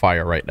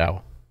campfire right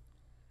now.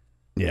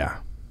 Yeah.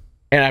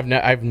 And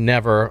I've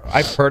never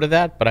heard of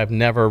that, but I've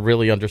never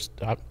really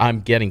understood.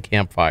 I'm getting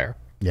campfire.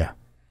 Yeah.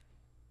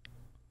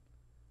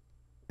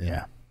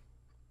 Yeah.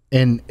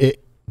 And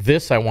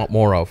this I want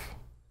more of.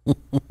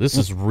 This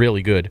is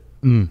really good.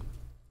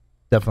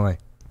 Definitely.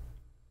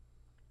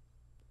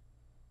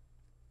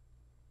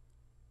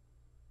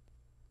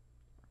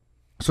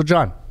 So,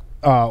 John,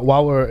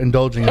 while we're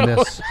indulging in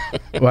this,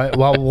 right?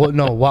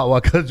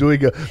 Because we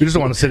just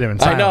want to sit here and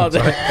silence.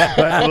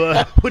 I know.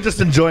 Right? We're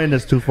just enjoying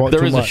this too much.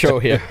 There is a show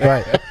here,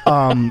 right?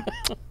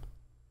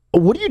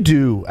 What do you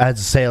do as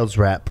a sales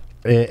rep,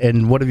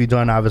 and what have you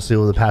done? Obviously,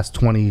 over the past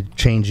 20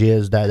 change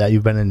years that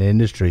you've been in the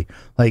industry,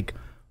 like,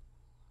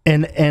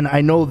 and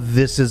I know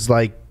this is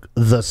like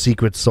the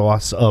secret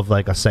sauce of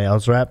like a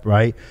sales rep,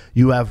 right?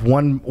 You have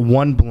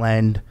one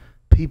blend,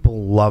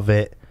 people love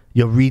it.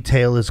 Your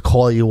retailers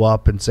call you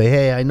up and say,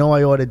 hey, I know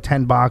I ordered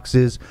 10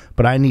 boxes,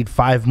 but I need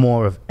 5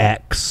 more of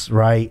X,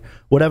 right?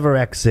 Whatever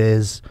X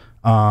is,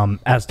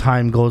 as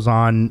time goes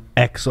on,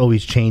 X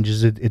always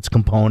changes its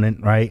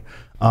component, right?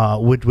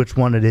 Which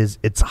one it is,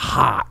 it's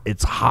hot.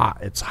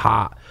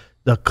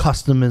 The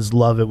customers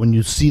love it. When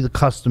you see the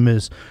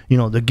customers,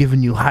 they're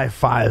giving you high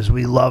fives.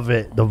 We love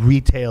it. The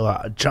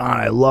retailer, John,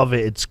 I love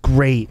it. It's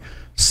great.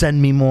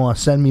 Send me more.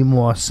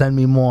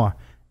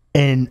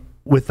 And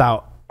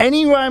without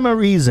any rhyme or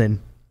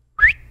reason,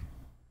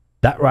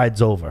 that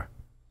ride's over.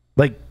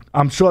 Like,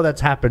 I'm sure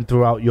that's happened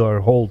throughout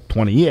your whole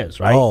 20 years,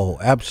 right? Oh,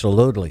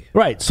 absolutely.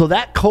 Right. So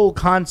that whole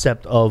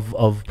concept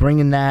of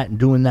bringing that and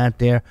doing that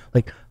there,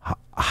 like,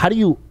 how do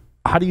you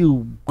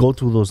go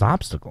through those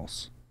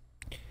obstacles?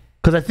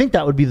 Because I think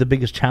that would be the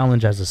biggest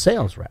challenge as a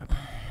sales rep,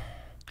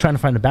 trying to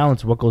find the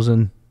balance of what goes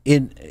in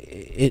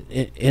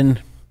the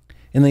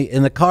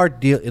car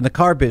deal, in the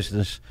car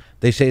business.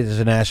 They say there's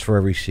an ass for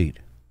every seat.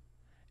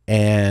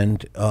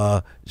 And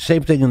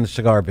same thing in the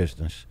cigar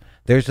business.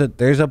 There's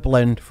a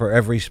blend for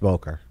every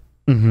smoker.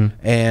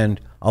 And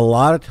a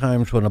lot of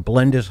times when a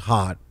blend is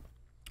hot,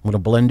 when a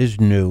blend is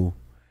new,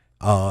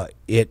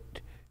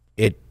 it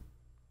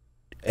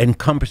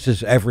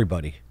encompasses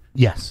everybody.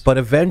 Yes. But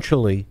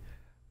eventually,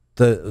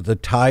 the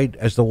tide,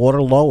 as the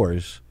water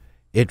lowers,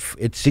 it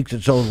seeks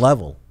its own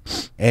level,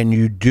 and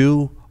you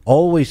do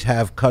always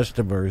have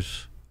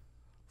customers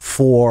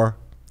for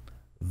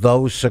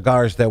those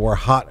cigars that were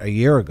hot a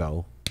year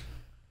ago.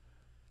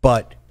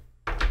 But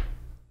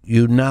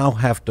you now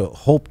have to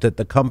hope that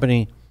the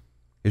company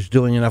is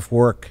doing enough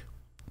work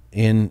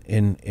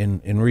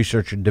in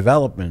research and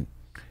development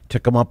to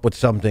come up with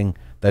something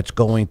that's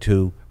going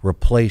to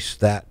replace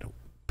that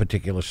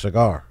particular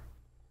cigar.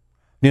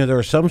 There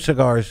are some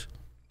cigars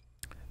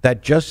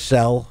that just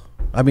sell.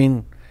 I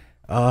mean,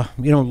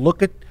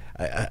 look at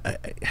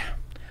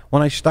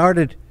when I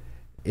started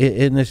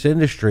in this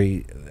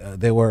industry,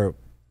 there were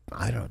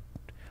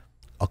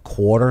a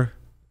quarter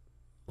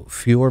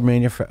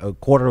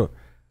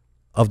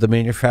of the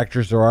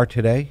manufacturers there are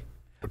today.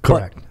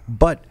 Correct.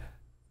 But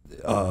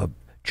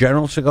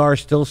General Cigar is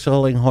still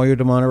selling Hoyo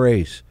de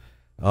Monterey's.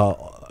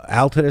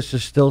 Altadis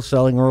is still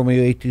selling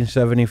Romeo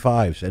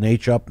 1875s and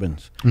H.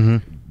 Upmans.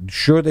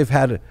 Sure,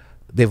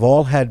 they've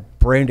all had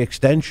brand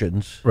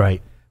extensions,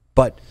 right?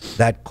 But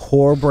that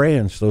core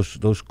brands,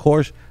 those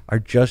cores are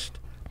just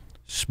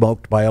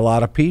smoked by a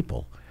lot of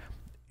people.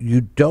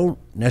 You don't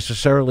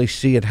necessarily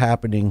see it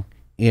happening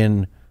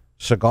in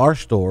cigar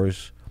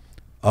stores,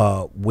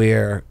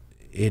 where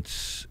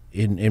it's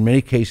in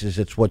many cases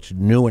it's what's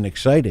new and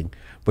exciting.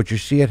 But you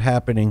see it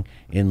happening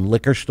in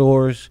liquor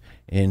stores,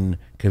 in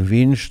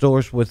convenience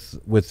stores with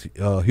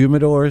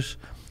humidors,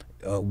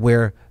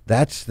 where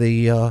that's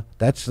the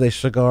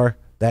cigar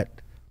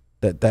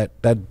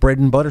that bread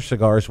and butter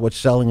cigar is what's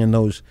selling in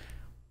those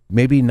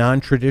maybe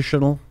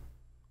non-traditional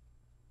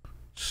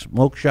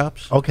smoke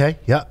shops. Okay,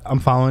 yeah, I'm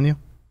following you.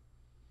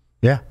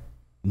 Yeah.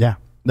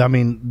 I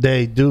mean,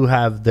 they do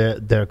have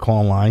their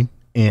call line,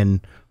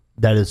 and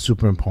that is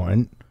super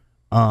important.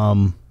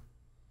 You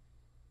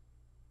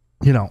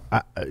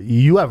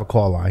have a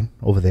call line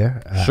over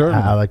there, sure,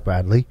 Alec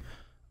Bradley.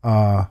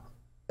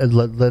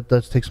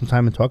 Let's take some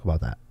time and talk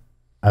about that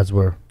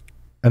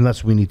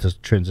unless we need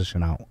to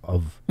transition out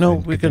of. No,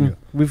 we can.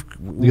 You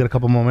got a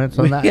couple more minutes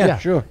on that? Yeah,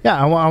 sure. Yeah,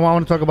 I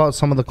want to talk about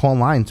some of the call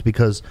lines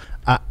because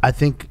I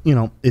think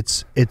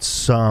it's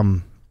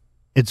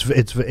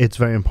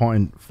very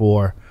important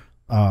for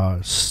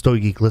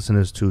Stogie Geek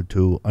listeners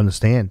to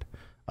understand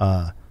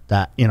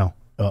that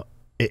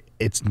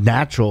it's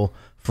natural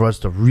for us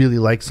to really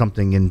like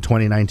something in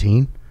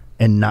 2019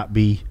 and not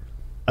be.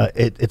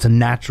 It's a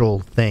natural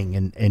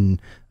thing, and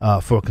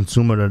for a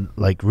consumer to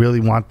like really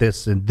want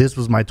this, and this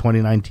was my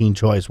 2019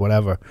 choice,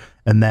 whatever,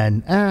 and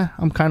then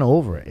I'm kind of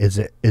over it. Is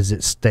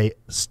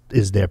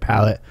their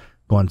palate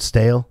going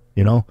stale?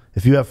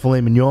 If you have filet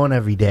mignon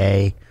every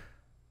day,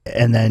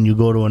 and then you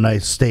go to a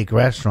nice steak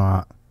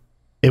restaurant,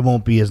 it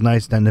won't be as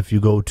nice than if you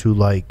go to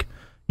like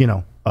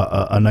a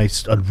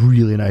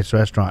really nice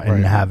restaurant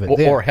and have it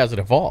there. Or has it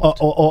evolved?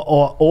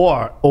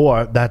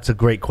 Or that's a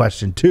great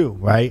question too,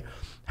 right?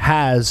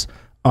 Has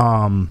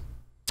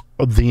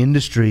the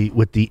industry,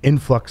 with the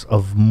influx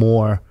of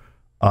more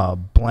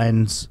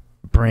blends,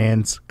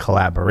 brands,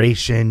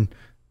 collaboration,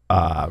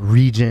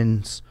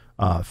 regions,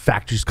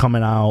 factories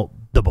coming out,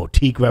 the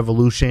boutique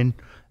revolution,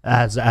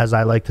 as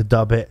I like to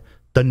dub it,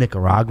 the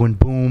Nicaraguan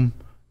boom,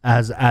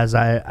 as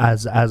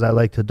I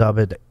like to dub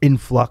it, the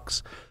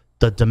influx,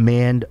 the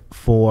demand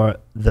for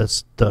the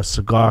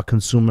cigar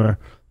consumer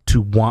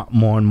to want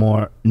more and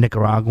more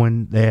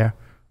Nicaraguan there,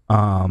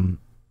 from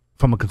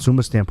a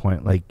consumer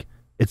standpoint, like,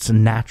 it's a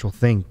natural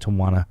thing to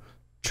want to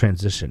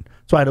transition.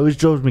 So it always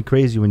drove me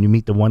crazy when you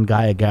meet the one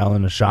guy, a gal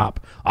in a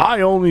shop.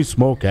 I only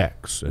smoke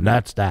X, and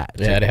that's that.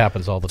 Yeah, it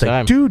happens all the time.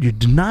 Like,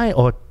 dude,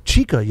 or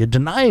chica, you're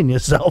denying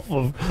yourself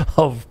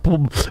of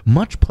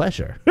much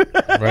pleasure.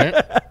 Right?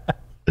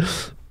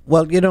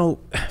 Well, I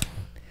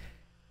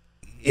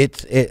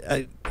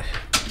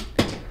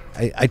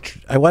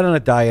went on a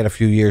diet a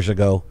few years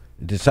ago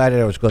and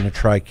decided I was going to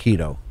try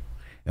keto.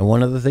 And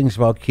one of the things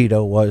about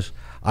keto was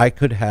I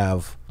could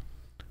have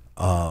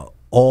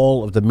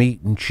all of the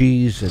meat and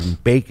cheese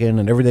and bacon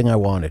and everything I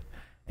wanted.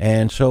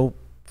 And so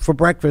for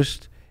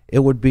breakfast, it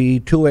would be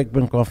 2 Egg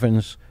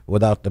McMuffins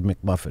without the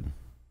McMuffin.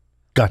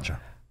 Gotcha.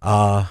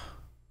 The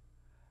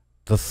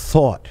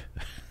thought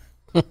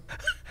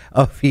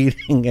of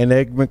eating an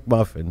Egg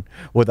McMuffin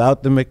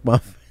without the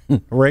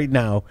McMuffin right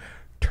now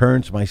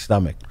turns my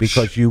stomach,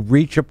 because you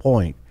reach a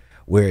point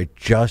where it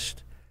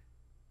just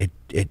they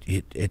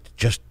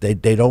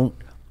don't,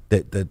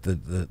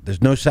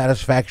 there's no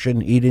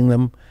satisfaction eating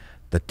them.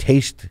 The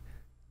taste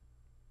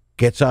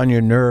gets on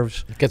your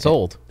nerves. It gets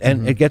old.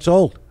 And it gets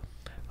old.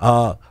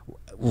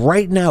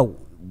 Right now,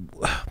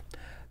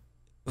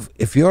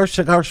 if you're a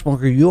cigar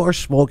smoker, you are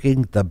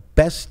smoking the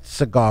best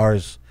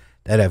cigars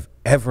that have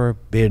ever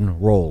been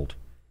rolled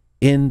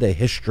in the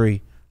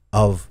history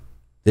of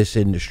this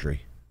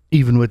industry.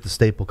 Even with the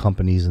staple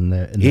companies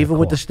even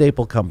with the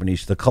staple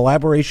companies, the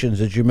collaborations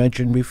that you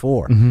mentioned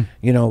before.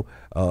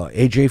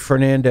 AJ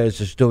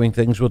Fernandez is doing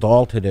things with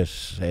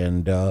Altadis,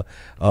 and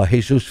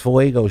Jesus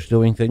Fuego is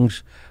doing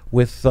things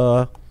with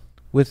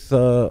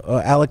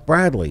Alec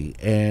Bradley,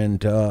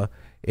 and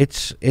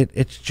it's a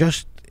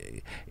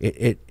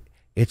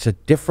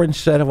different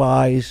set of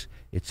eyes.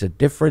 It's a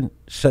different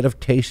set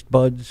of taste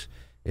buds.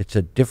 It's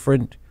a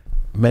different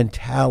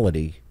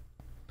mentality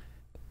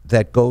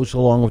that goes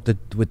along with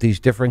these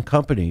different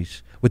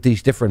companies, with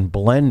these different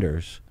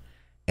blenders,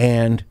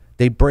 and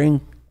they bring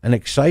an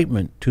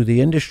excitement to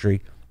the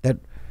industry that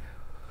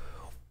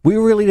we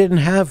really didn't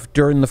have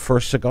during the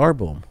first cigar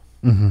boom.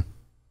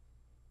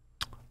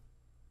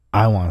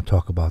 I want to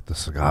talk about the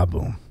cigar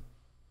boom.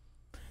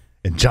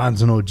 And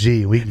John's an OG.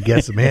 We can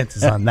get some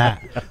answers on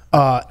that.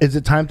 Is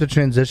it time to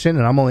transition?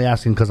 And I'm only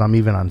asking because I'm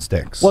even on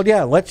sticks. Well,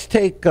 yeah, let's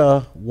take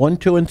 1,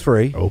 2, and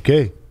 3.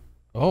 Okay.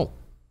 Oh.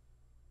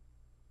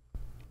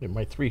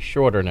 My 3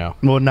 shorter now.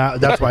 Well, now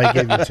that's why I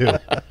gave you 2.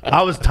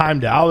 I was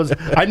timed it.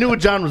 I knew where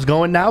John was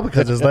going now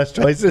because there's less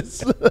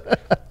choices.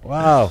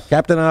 Wow,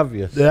 Captain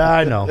Obvious. Yeah,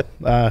 I know.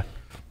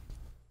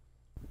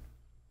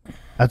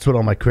 That's what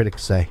all my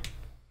critics say.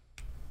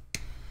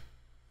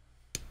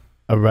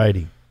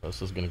 Alrighty.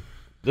 This is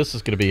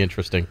gonna be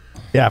interesting.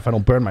 Yeah, if I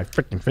don't burn my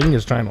freaking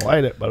fingers trying to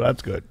light it, but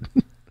that's good.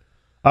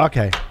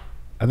 Okay.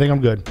 I think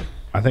I'm good.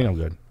 I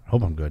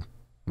hope I'm good.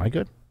 Am I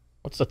good?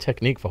 What's the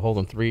technique for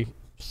holding 3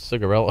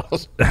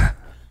 cigarillos?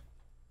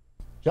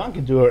 John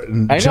can do it.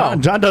 And I know.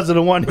 John does it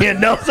in one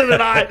hand. Nelson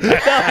and I.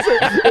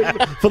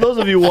 For those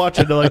of you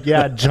watching, they're like,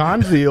 yeah,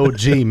 John's the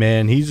OG,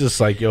 man. He's just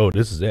like, yo,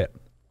 this is it.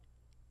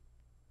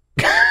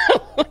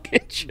 Look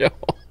at Joe.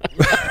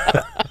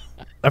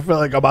 I feel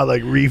like I'm about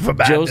like reefer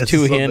madness. Joe's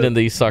two-handing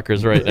these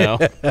suckers right now.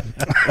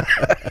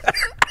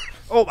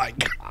 Oh my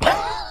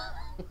god!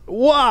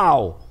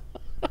 Wow!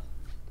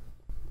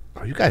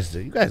 Oh, you guys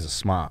are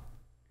smart.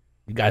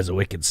 You guys are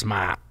wicked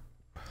smart.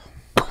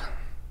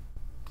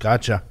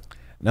 Gotcha.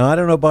 Now, I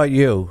don't know about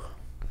you,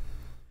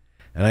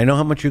 and I know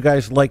how much you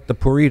guys like the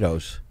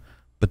burritos,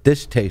 but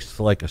this tastes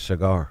like a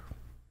cigar.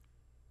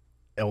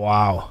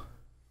 Wow.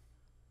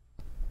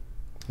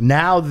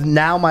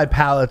 Now my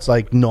palate's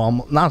like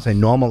normal, not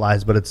saying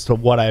normalized, but it's to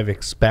what I've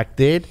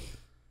expected,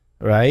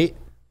 right?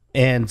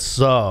 And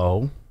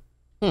so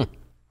not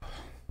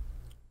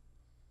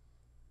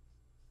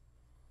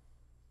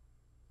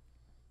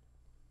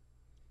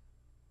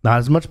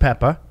as much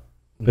pepper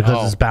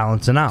because it's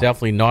balancing out.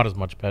 Definitely not as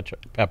much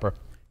pepper.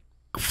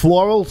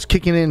 Floral's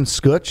kicking in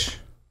scotch,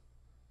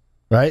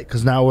 right?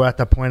 Because now we're at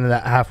the point of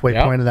that halfway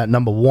point of that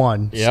number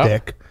 1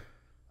 stick.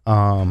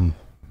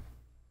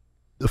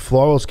 The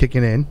floral's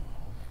kicking in.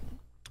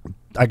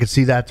 I could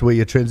see that's where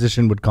your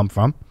transition would come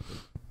from.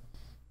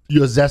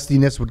 Your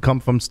zestiness would come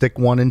from stick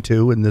 1 and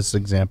 2 in this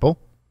example.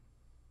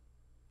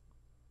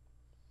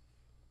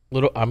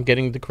 I'm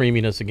getting the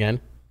creaminess again.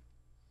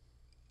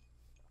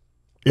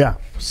 Yeah.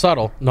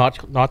 Subtle,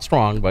 not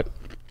strong, but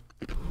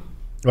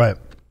right.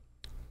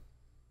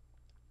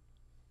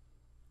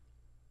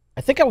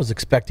 I think I was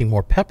expecting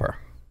more pepper.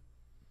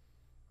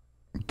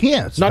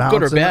 Yeah, it's not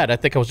good or balancing bad. I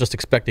think I was just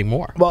expecting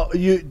more. Well,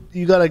 you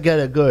got to get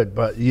it good,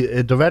 but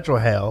the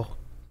retrohale,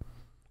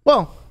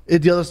 well,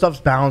 the other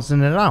stuff's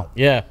balancing it out.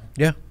 Yeah.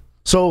 Yeah.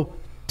 So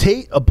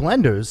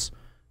blenders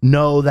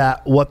know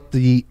that what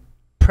the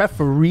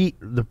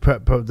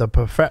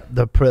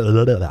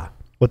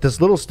with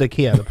this little stick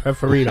here, the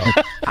preferito,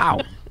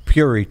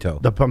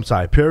 Purito.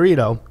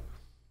 Purito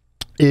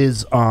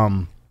is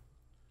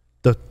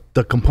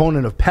the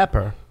component of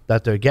pepper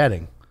that they're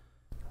getting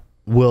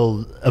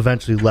will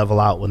eventually level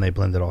out when they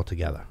blend it all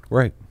together.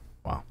 Right.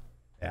 Wow.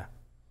 Yeah.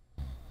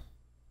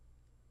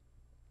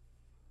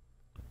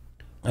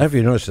 I don't know if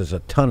you notice there's a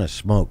ton of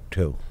smoke,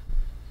 too.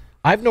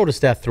 I've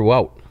noticed that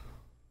throughout.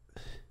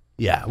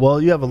 Yeah.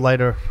 Well, you have a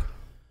lighter.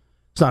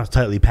 It's not as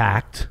tightly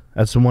packed.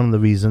 That's one of the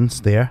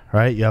reasons there,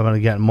 right? You're going to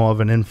get more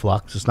of an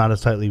influx. It's not as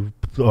tightly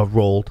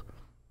rolled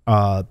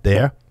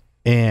there.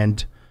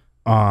 And,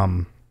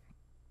 yeah,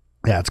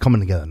 it's coming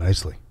together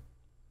nicely.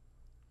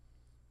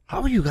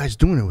 How are you guys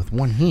doing it with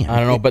one hand? I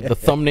don't know, but the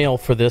thumbnail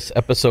for this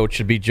episode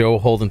should be Joe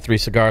holding 3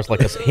 cigars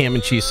like a ham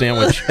and cheese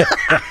sandwich.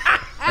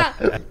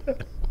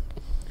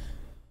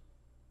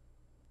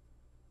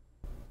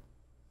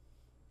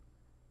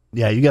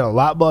 Yeah, you get a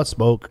lot more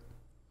smoke, a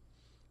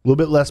little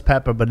bit less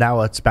pepper, but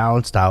now it's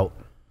balanced out.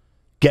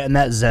 Getting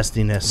that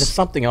zestiness. There's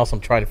something else I'm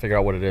trying to figure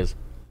out what it is.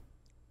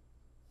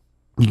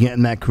 You're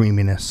getting that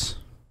creaminess.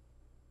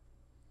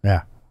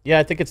 Yeah. Yeah,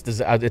 I think it's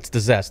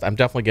the zest. I'm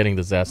definitely getting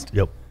the zest.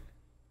 Yep.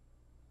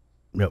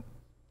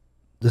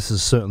 This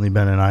has certainly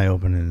been an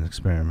eye-opening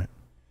experiment.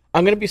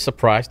 I'm going to be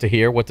surprised to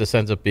hear what this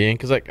ends up being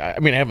because, I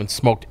mean, I haven't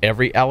smoked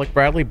every Alec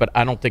Bradley, but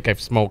I don't think I've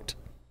smoked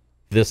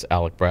this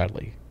Alec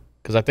Bradley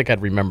because I think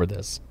I'd remember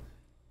this.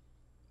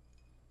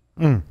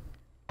 Oh,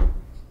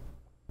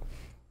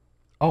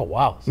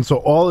 wow. And so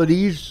all of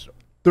these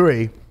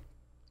 3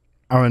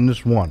 are in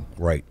this one.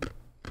 Right.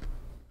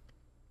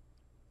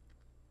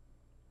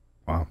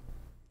 Wow.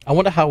 I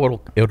wonder how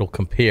it'll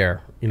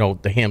compare,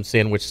 the ham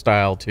sandwich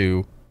style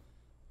to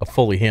a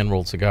fully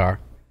hand-rolled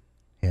cigar.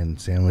 And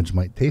sandwich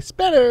might taste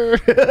better.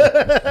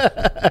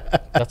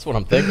 That's what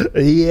I'm thinking.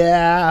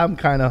 Yeah, I'm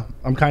kind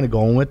of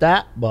going with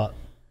that, but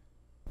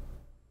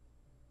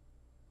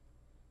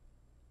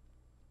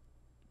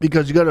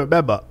because you got to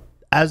remember,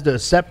 as they're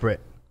separate.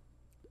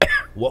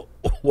 Whoa!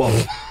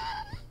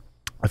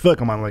 I feel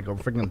like I'm on like a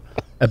freaking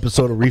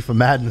episode of Reefer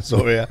Madness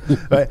over here.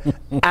 Right?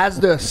 As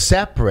they're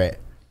separate,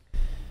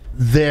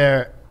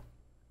 they're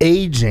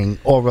aging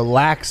or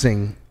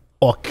relaxing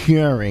or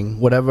curing,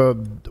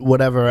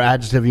 whatever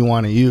adjective you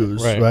want to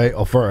use, right?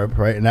 Or verb,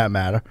 right? In that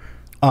matter,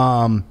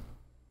 in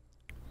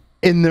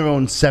their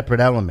own separate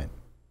element.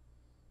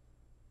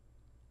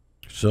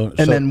 And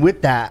then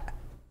with that,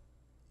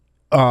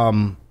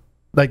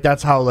 like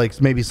that's how like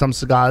maybe some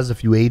cigars,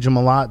 if you age them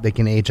a lot, they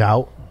can age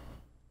out.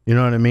 You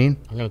know what I mean?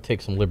 I'm gonna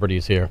take some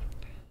liberties here.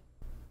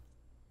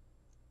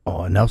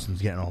 Oh,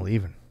 Nelson's getting all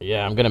even.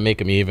 Yeah, I'm gonna make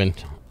them even.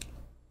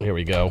 Here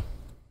we go.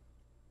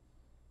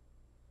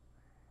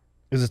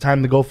 Is it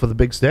time to go for the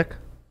big stick?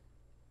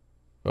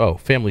 Oh,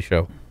 family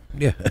show.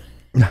 Yeah.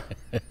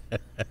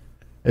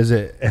 Is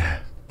it?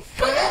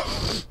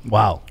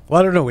 Wow. Well,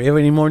 I don't know. We have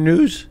any more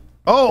news?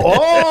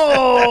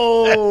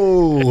 Oh!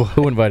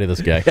 Who invited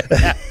this guy?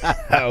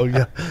 Oh,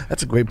 yeah.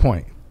 That's a great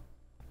point.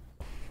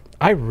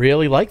 I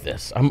really like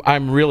this.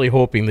 I'm really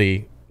hoping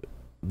the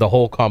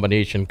whole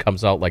combination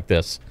comes out like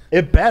this.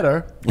 It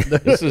better.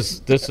 This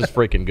is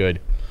freaking good.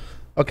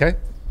 Okay.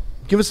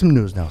 Give us some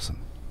news, Nelson.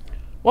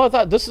 Well, I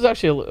thought this is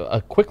actually a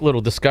quick little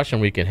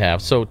discussion we can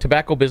have. So,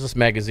 Tobacco Business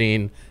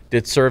Magazine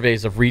did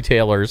surveys of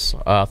retailers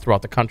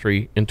throughout the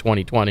country in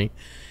 2020,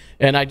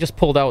 and I just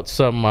pulled out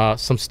some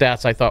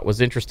stats I thought was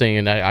interesting,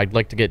 and I'd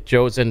like to get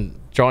Joe's. And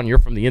John, you're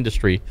from the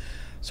industry,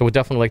 so we'd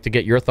definitely like to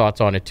get your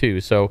thoughts on it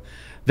too. So,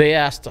 they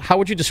asked, how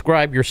would you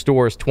describe your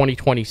store's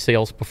 2020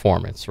 sales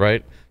performance?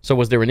 Right. So,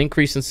 was there an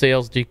increase in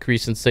sales,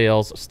 decrease in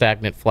sales,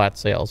 stagnant, flat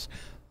sales?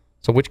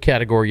 So, which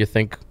category you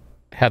think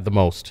had the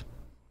most?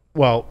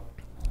 Well.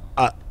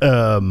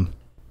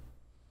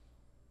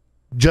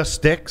 Just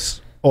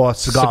sticks or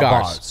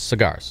bars?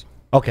 Cigars.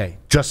 Okay,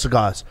 just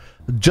cigars.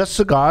 Just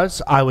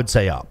cigars, I would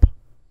say up.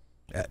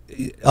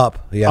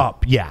 Up, yeah.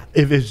 Up, yeah.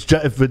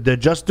 If they're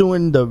just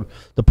doing the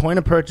point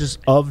of purchase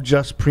of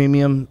just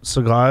premium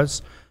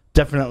cigars,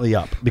 definitely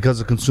up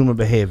because of consumer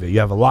behavior.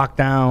 You have a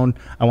lockdown.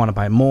 I want to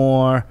buy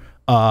more.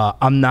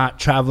 I'm not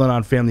traveling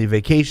on family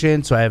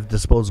vacation, so I have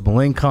disposable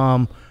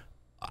income.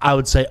 I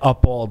would say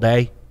up all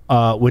day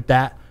with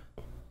that.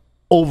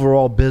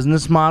 Overall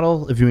business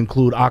model, if you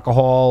include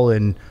alcohol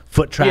and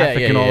foot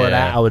traffic and all of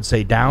that, I would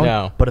say down.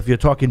 No. But if you're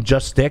talking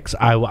just sticks,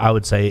 I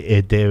would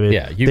say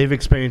they've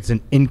experienced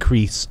an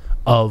increase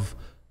of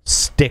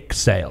stick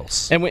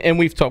sales. And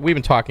we've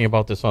been talking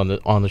about this on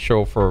the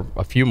show for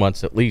a few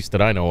months at least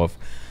that I know of.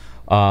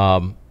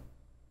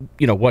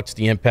 What's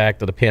the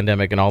impact of the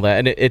pandemic and all that?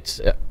 And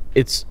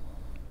it's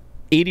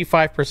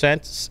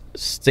 85%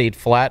 stayed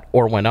flat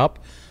or went up.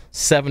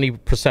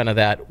 70% of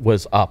that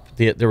was up.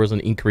 There was an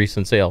increase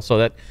in sales.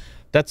 So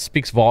that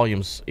speaks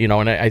volumes,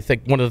 and I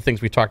think one of the things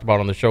we talked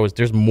about on the show is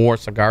there's more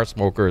cigar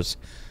smokers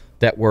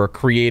that were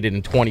created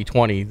in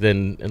 2020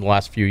 than in the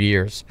last few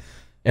years.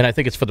 And I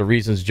think it's for the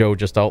reasons Joe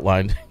just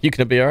outlined. You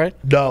gonna be all right?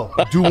 No.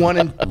 Do 1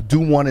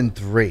 and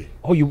 3.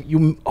 Oh,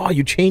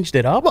 you changed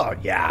it up? Well,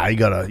 yeah, I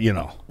gotta,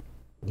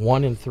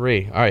 1 and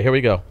 3. All right, here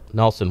we go.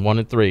 Nelson, 1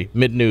 and 3.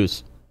 Mid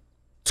news.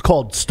 It's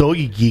called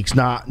Stogie Geeks,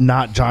 not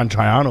John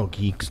Troiano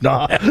Geeks.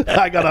 No,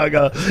 I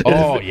gotta.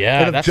 Oh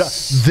yeah,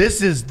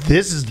 this is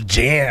the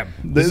jam.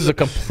 This is a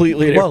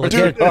completely different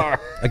cigar.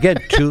 Again,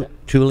 two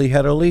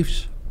header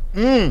leaves.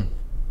 Oh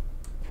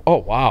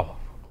wow,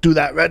 do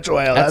that retro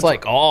ale. That's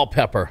like all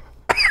pepper.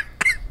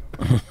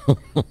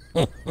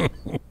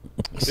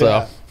 So.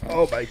 Yeah.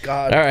 Oh my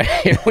God! All right,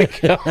 here we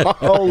go.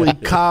 Holy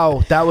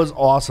cow, that was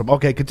awesome.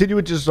 Okay, continue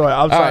with your story.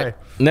 I'm sorry. Right.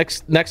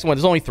 Next one.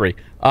 There's only 3.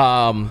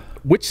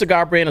 Which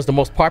cigar brand is the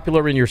most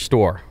popular in your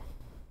store?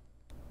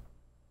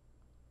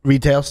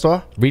 Retail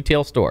store?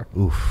 Retail store.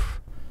 Oof.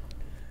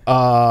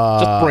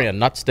 Just brand,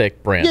 not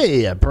stick. Brand.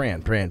 Yeah.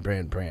 Brand.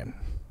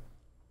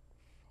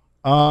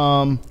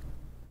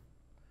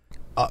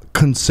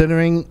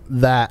 Considering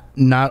that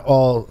not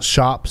all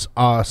shops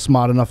are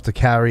smart enough to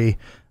carry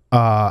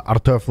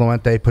Arturo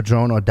Fuente,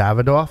 Padron, or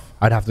Davidoff,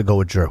 I'd have to go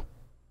with Drew.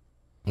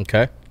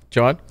 Okay.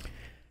 John?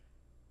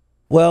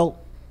 Well,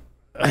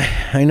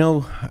 I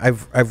know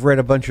I've read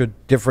a bunch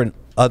of different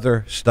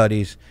other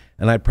studies,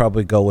 and I'd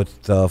probably go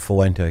with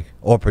Fuente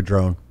or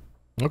Padron.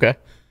 Okay.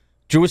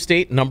 Drew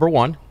Estate, number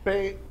 1.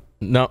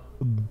 No.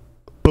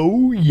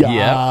 Booyah.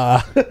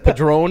 Yeah.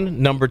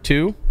 Padron, number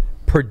 2.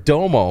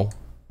 Perdomo,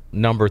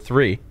 number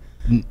 3.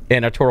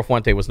 And Arturo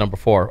Fuente was number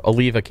 4.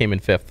 Oliva came in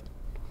 5th.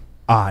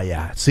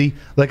 Yeah. See,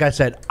 like I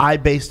said, I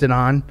based it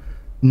on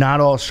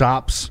not all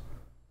shops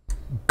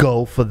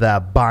go for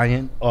that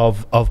buy-in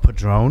of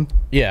Padron.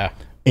 Yeah.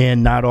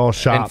 And not all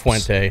shops.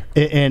 And Fuente.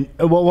 And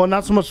well,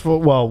 not so much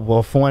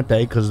for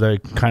Fuente because they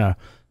kind of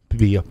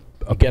be a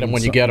get them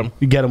when you get them.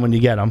 You get them when you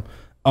get them.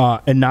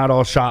 And not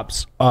all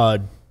shops,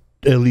 at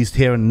least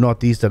here in the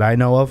Northeast that I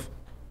know of,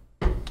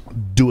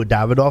 do a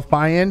Davidoff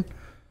buy-in.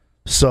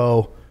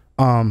 So,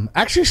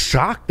 actually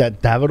shocked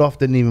that Davidoff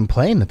didn't even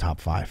play in the top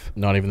 5.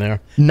 Not even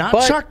there.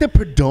 Not shocked at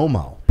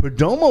Perdomo.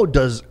 Perdomo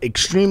does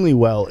extremely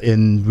well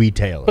in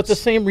retailers. But the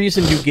same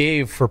reason you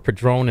gave for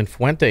Padron and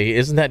Fuente,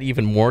 isn't that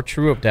even more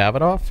true of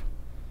Davidoff?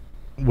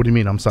 What do you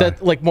mean? I'm sorry.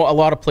 That, like, a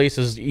lot of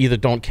places either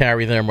don't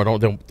carry them or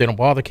they don't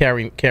bother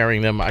carrying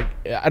them. I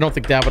don't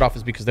think Davidoff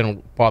is because they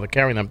don't bother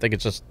carrying them. I think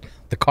it's just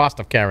the cost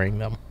of carrying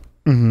them.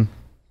 Mm-hmm.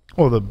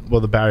 Or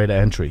the barrier to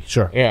entry.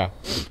 Sure. Yeah.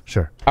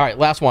 Sure. All right,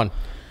 last one.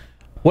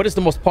 What is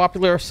the most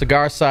popular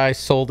cigar size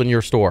sold in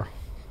your store?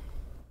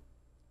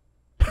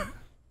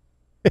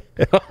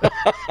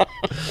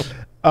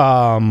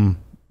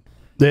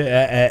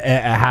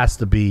 It has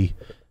to be.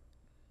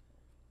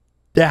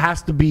 There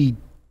has to be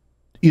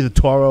either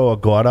Toro or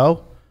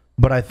Gordo,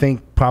 but I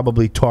think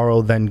probably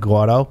Toro then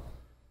Gordo.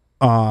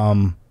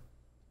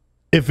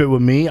 If it were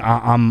me,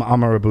 I'm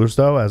a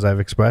Robusto, as I've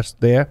expressed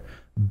there.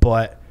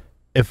 But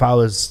if I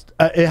was,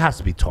 it has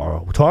to be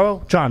Toro.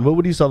 Toro, John, what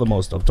would you sell the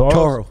most of?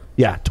 Toro.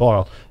 Yeah,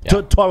 Toro.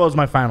 Yeah. Toro's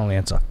my final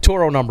answer.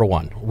 Toro number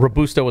 1,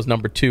 Robusto was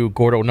number 2,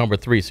 Gordo number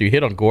 3. So you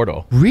hit on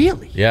Gordo.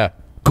 Really? Yeah.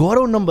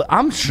 Gordo number.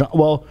 I'm sure.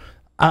 Well,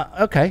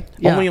 okay.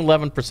 Yeah. Only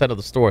 11% of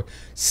the store.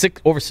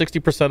 Over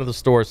 60% of the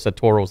stores said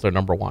Toro was their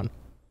number 1.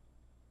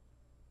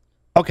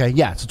 Okay,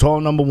 yeah. So Toro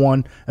number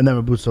 1, and then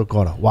Robusto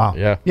Gordo. Wow.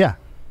 Yeah. Yeah.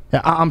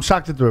 I'm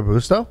shocked at the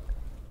Robusto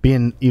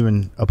being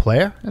even a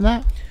player in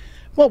that.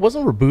 Well,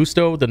 wasn't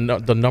Robusto the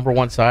number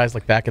 1 size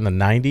like back in the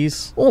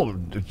 90s? Oh,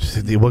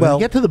 we're gonna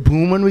get to the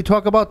boom when we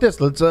talk about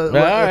this. Let's. All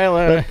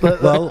right.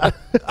 Well,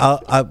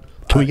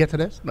 can we get to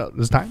this? No,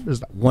 there's time. There's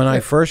time. when I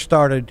first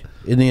started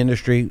in the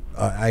industry,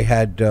 I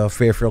had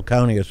Fairfield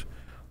County as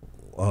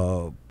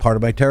part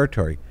of my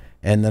territory,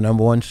 and the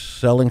number 1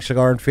 selling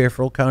cigar in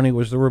Fairfield County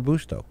was the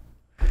Robusto,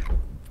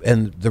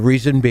 and the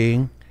reason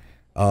being,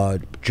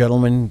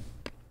 gentleman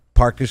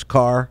parked his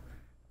car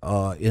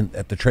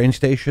at the train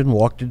station,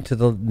 walked into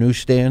the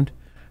newsstand,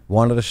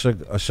 wanted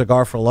a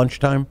cigar for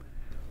lunchtime,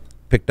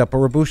 picked up a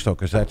Robusto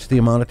because that's the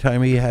amount of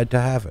time he had to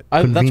have it.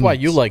 That's why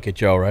you like it,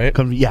 Joe, right?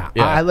 Yeah,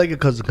 I like it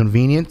because of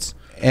convenience.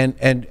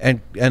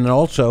 And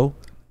also,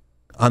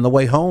 on the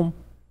way home,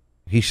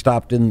 he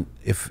stopped in.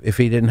 If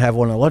he didn't have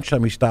one at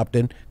lunchtime, he stopped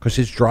in because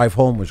his drive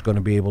home was going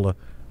to be able to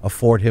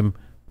afford him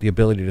the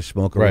ability to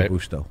smoke a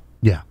Robusto.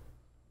 Yeah,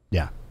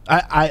 yeah.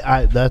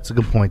 I that's a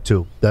good point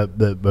too.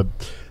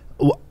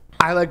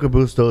 I like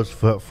Robustos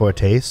for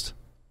taste,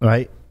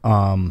 right?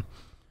 I'm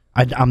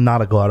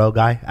not a Gordo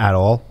guy at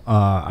all.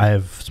 I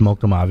have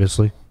smoked them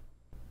obviously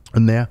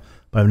in there,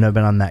 but I've never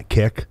been on that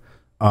kick.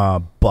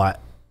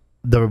 But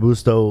the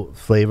Robusto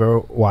flavor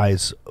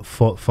wise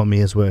for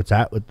me is where it's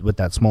at with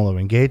that smaller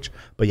engage.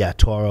 But yeah,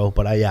 Toro.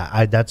 But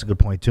that's a good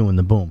point too in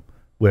the boom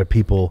where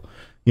people,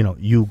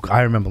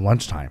 I remember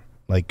lunchtime.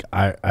 Like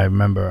I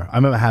remember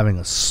having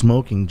a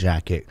smoking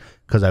jacket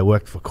because I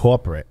worked for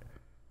corporate.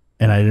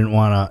 And I didn't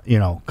want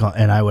to,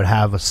 and I would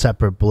have a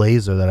separate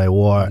blazer that I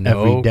wore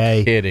every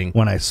day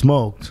when I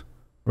smoked,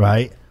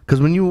 right? Because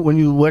when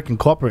you work in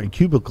corporate and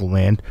cubicle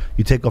land,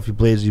 you take off your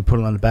blazer, you put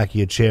it on the back of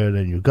your chair, and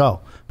then you go.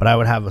 But I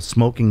would have a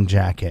smoking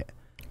jacket.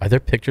 Are there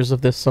pictures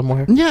of this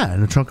somewhere? Yeah,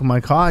 in the trunk of my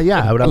car.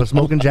 Yeah, I would have a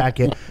smoking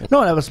jacket. No,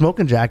 I'd have a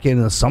smoking jacket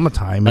in the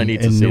summertime in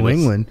New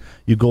England.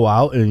 You go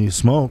out and you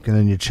smoke, and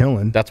then you're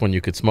chilling. That's when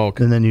you could smoke.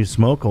 And then you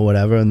smoke or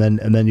whatever, and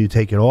then you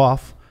take it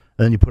off,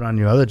 and then you put on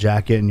your other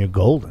jacket, and you're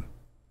golden.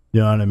 You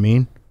know what I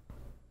mean?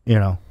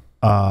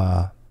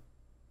 I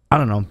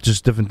don't know,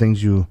 just different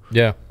things you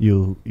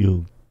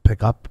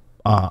pick up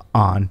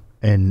on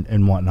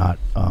and whatnot.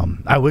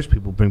 I wish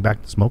people bring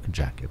back the smoking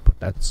jacket, but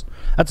that's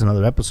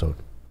another episode.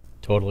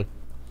 Totally.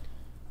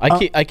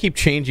 I keep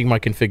changing my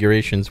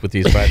configurations with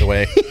these, by the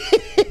way.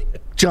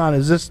 John,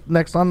 is this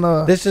next on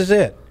the? This is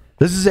it.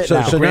 This is it.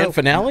 So now. grand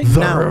finale.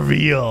 The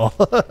reveal.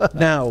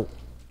 Now,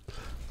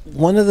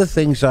 one of the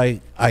things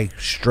I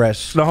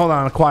stress. No, hold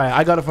on, quiet.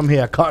 I got it from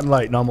here. Cotton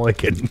Light. No, I'm only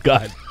kidding.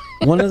 God.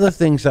 One of the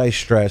things I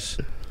stress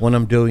when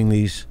I'm doing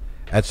these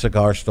at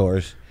cigar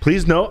stores.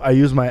 Please note, I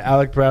use my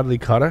Alec Bradley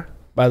cutter.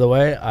 By the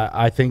way,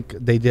 I think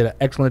they did an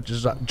excellent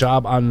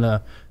job on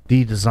the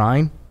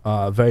design.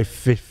 Very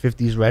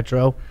 50s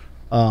retro.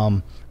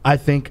 I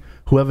think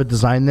whoever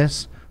designed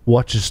this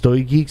watches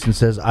Stogie Geeks and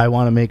says, "I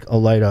want to make a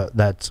lighter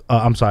that's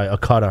a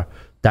cutter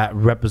that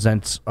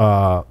represents."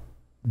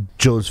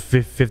 Joe's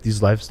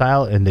 50s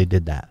lifestyle, and they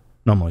did that.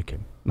 No, I'm only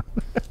kidding.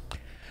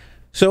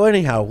 So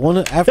anyhow,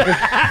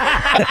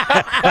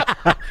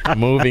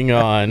 Moving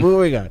on.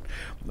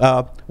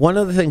 One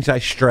of the things I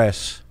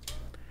stress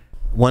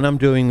when I'm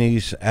doing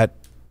these at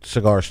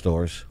cigar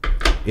stores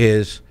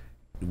is,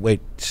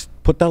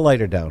 put that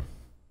lighter down.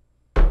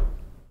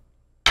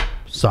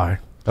 Sorry.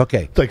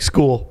 Okay. It's like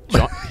school.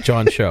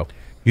 John Show.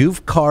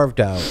 You've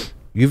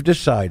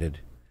decided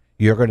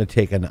you're going to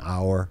take an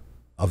hour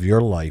of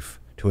your life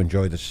to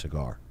enjoy the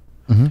cigar.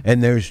 Mm-hmm.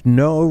 And there's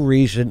no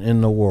reason in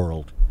the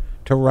world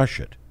to rush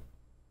it.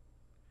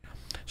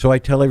 So I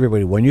tell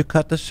everybody, when you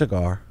cut the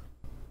cigar,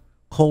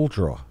 cold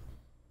draw.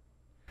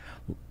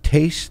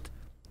 Taste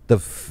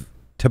the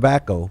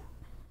tobacco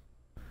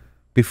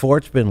before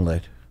it's been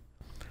lit.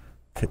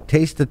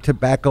 Taste the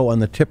tobacco on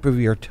the tip of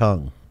your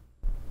tongue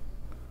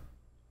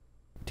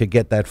to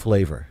get that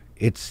flavor.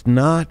 It's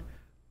not,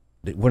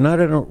 we're not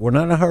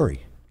in a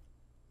hurry.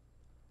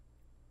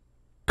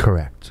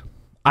 Correct.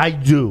 I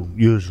do,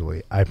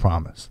 usually, I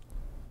promise.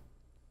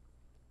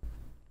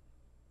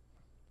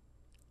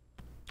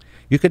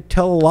 You could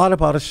tell a lot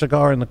about a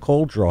cigar in the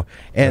cold draw.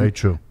 And very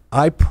true.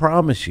 I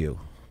promise you,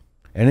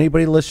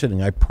 anybody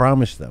listening, I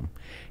promise them,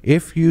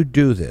 if you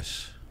do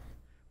this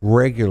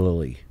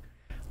regularly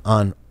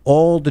on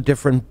all the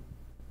different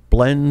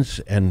blends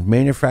and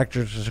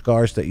manufacturers of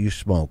cigars that you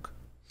smoke,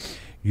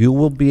 you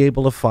will be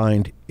able to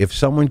find, if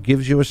someone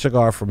gives you a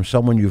cigar from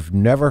someone you've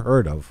never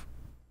heard of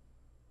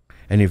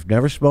and you've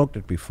never smoked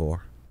it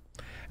before,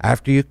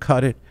 after you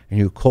cut it and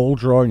you cold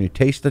draw and you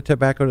taste the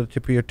tobacco to the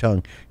tip of your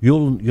tongue,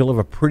 you'll have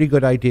a pretty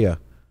good idea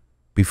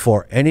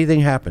before anything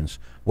happens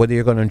whether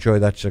you're going to enjoy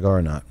that cigar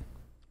or not.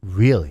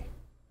 Really?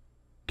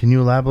 Can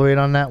you elaborate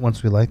on that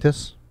once we light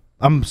this?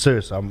 I'm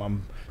serious.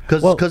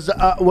 Because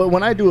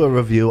when I do a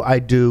review, I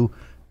do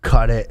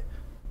cut it.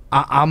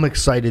 I'm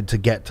excited to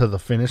get to the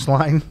finish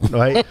line,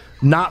 right?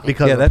 Not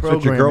because yeah, of that's what your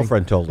programming.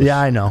 girlfriend told us.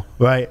 Yeah, I know,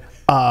 right?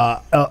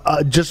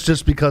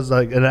 Just because,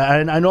 like, and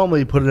I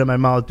normally put it in my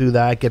mouth, do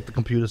that, get the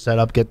computer set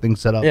up, get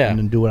things set up, and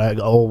then do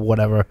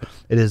whatever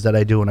it is that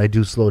I do, and I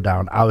do slow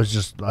down. I was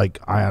just like,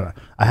 I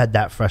had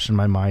that fresh in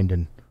my mind,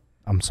 and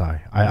I'm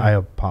sorry. I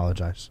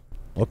apologize.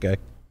 Okay.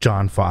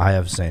 John, for I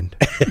have sinned.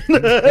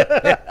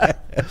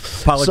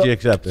 Apology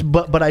accepted.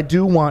 But I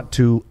do want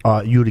to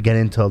you to get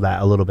into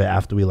that a little bit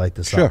after we light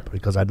this up,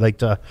 because I'd like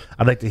to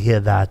hear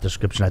that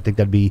description. I think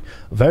that'd be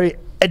very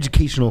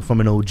educational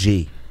from an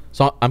OG.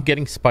 So I'm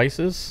getting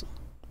spices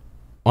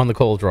on the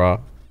cold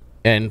draw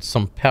and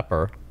some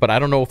pepper, but I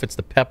don't know if it's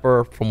the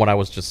pepper from what I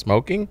was just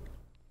smoking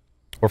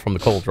or from the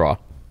cold draw.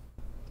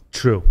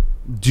 True.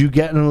 Do you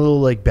get in a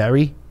little like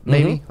berry,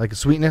 maybe like a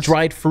sweetness?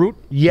 Dried fruit?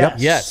 Yes.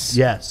 Yes.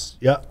 Yes.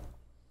 Yep.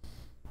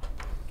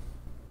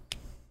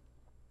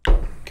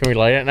 Can we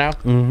light it now?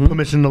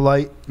 Permission to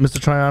light, Mr.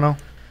 Troiano?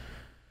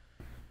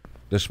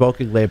 The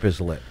smoking lamp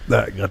is lit.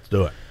 Let's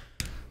do it.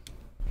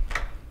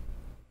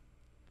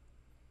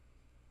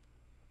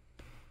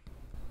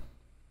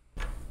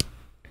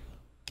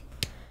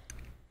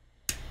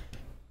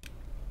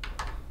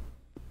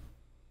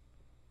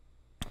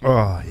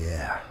 Oh,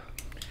 yeah.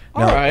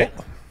 All right.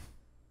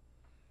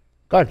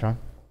 Go ahead, John.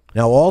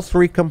 Now, all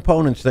three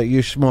components that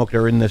you smoked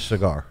are in this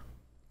cigar.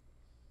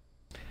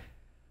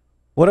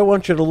 What I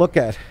want you to look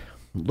at,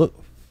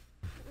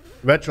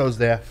 Retro's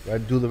there.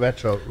 Right, do the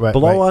retro. Right,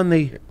 blow right. on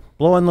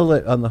the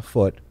lid on the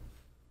foot.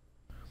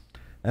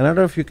 And I don't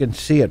know if you can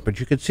see it, but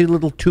you can see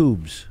little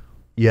tubes.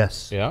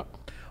 Yes. Yeah.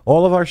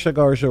 All of our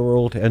cigars are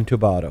rolled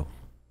entubado.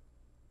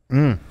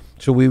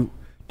 So we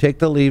take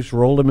the leaves,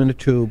 roll them in a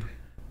tube,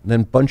 and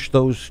then bunch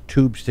those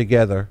tubes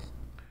together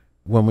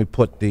when we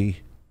put the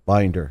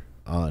binder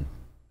on.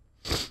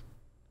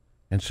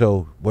 And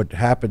so what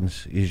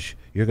happens is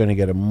you're going to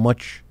get a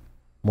much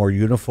more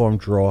uniform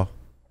draw,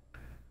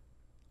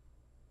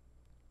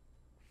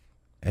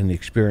 and the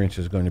experience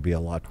is going to be a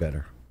lot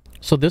better.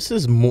 So this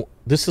is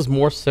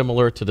more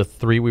similar to the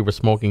three we were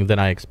smoking than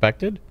I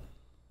expected.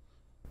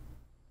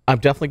 I'm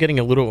definitely getting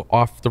a little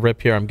off the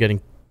rip here. I'm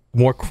getting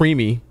more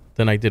creamy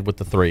than I did with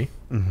the three.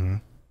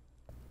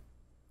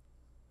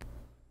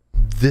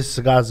 This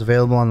cigar is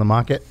available on the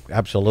market?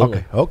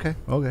 Absolutely. Okay.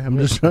 I'm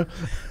just,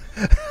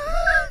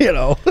 you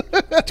know.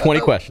 20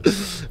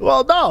 questions.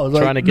 Well, no. It's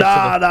Trying like, to get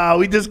nah,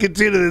 we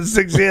discontinued it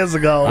 6 years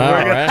ago. All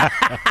right.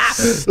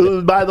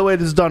 By the way,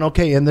 this is done.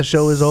 Okay, and the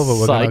show is over.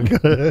 We're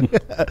gonna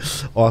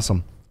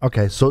awesome.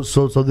 Okay, so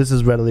this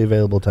is readily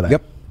available today.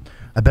 Yep.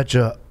 I bet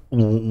you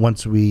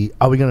once are we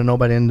going to know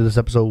by the end of this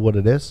episode what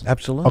it is?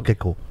 Absolutely. Okay,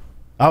 cool.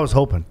 I was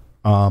hoping.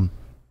 Can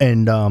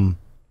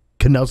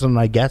Nelson and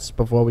I guess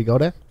before we go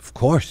there? Of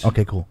course.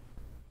 Okay, cool.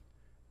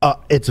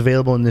 It's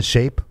available in this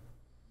shape?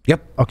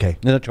 Yep. Okay.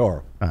 In a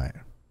Toro. All right.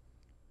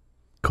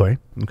 Corey?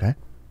 Okay.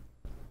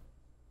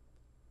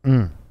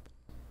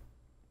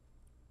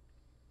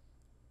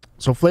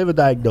 So flavor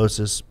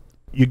diagnosis,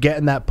 you're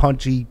getting that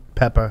punchy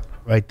pepper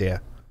right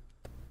there.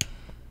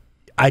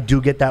 I do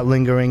get that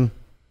lingering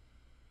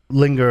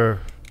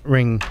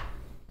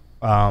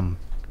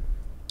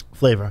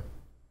flavor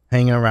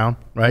hanging around,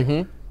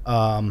 right?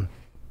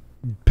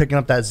 Picking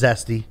up that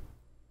zesty.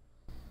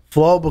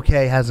 Floral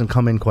bouquet hasn't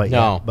come in quite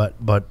yet, but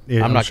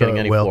I'm not sure getting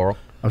it any will. floral.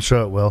 I'm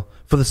sure it will.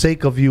 For the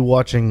sake of you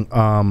watching,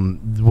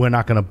 we're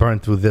not going to burn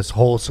through this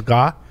whole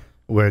cigar.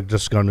 We're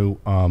just going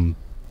to.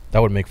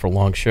 That would make for a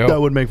long show. That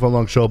would make for a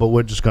long show, but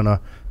we're just going to.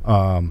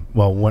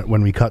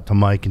 When we cut to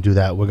Mike and do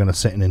that, we're going to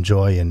sit and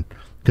enjoy and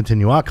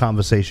continue our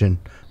conversation.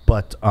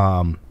 But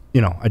I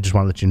just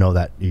want to let you know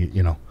that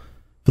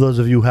for those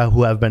of you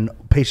who have been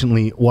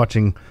patiently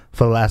watching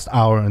for the last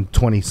hour and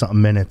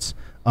 20-something minutes,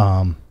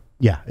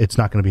 it's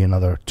not going to be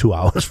another 2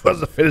 hours for us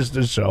to finish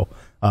this show.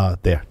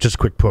 There, just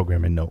quick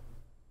programming note.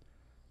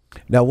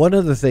 Now, one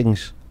of the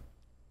things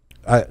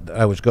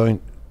I was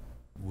going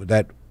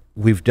that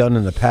we've done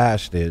in the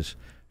past is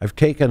I've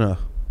taken a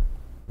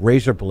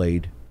razor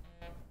blade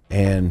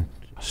and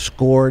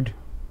scored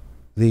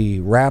the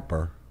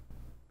wrapper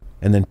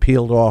and then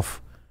peeled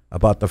off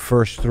about the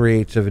first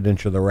 3/8 of an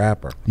inch of the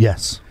wrapper.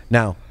 Yes.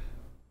 Now,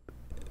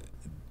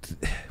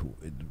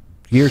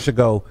 years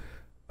ago,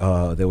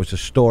 there was a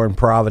store in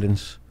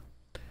Providence.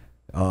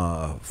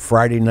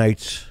 Friday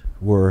nights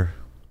were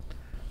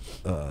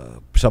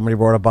somebody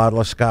brought a bottle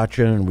of scotch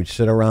in, and we'd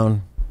sit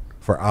around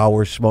for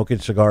hours smoking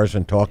cigars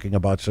and talking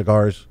about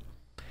cigars.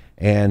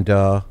 And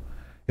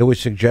it was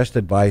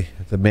suggested by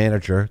the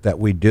manager that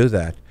we do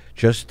that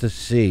just to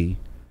see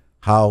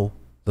how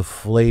the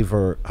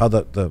flavor, how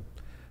the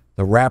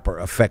the wrapper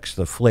affects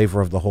the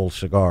flavor of the whole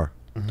cigar.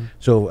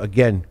 So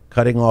again,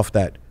 cutting off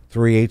that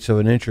 3/8 of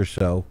an inch or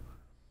so,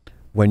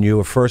 when you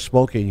were first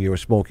smoking, you were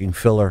smoking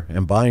filler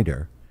and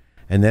binder,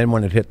 and then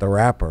when it hit the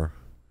wrapper,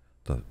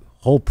 the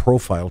whole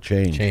profile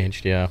changed.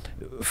 Changed, yeah.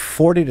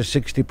 40 to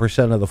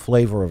 60% of the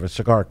flavor of a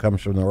cigar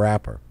comes from the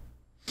wrapper.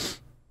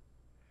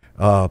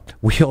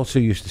 We also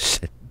used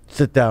to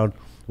sit down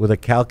with a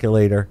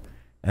calculator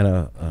and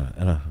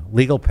a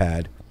legal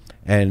pad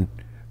and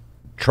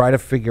try to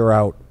figure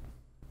out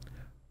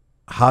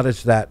how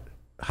does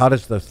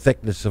the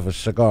thickness of a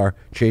cigar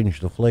change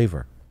the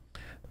flavor.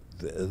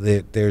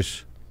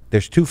 There's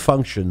two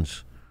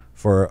functions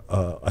for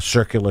a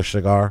circular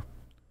cigar,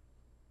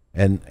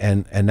 and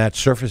that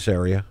surface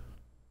area,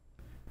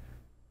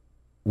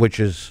 which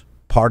is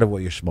part of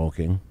what you're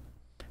smoking,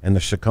 and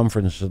the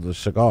circumference of the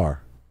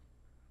cigar,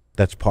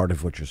 that's part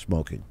of what you're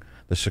smoking.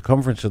 The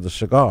circumference of the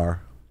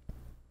cigar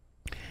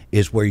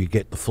is where you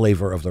get the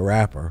flavor of the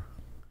wrapper.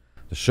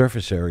 The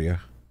surface area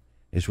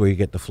is where you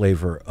get the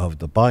flavor of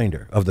the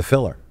binder, of the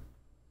filler.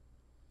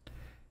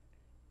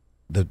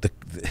 To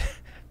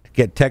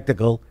get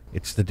technical,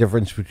 it's the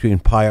difference between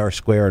pi r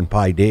square and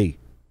pi d.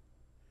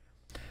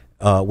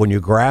 When you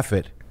graph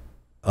it,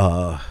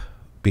 the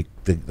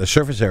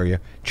surface area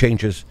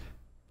changes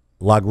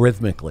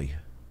logarithmically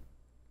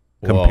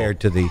compared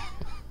to the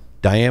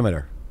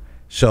diameter.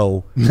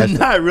 So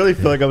I really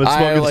feel like I'm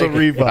smoking some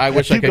reefer. I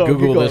wish I could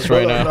Google this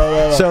right now.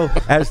 No. So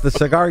as the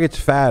cigar gets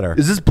fatter,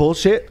 Is this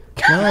bullshit?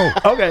 no.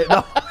 Okay, no.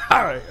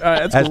 All right,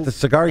 that's As cool. the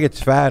cigar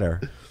gets fatter,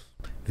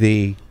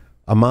 the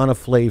amount of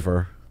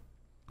flavor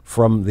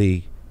from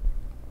the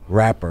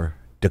wrapper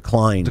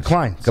declines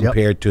Declines,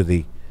 compared to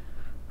the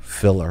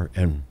filler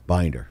and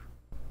binder.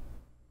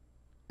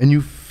 And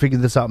you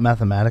figured this out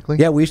mathematically?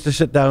 Yeah, we used to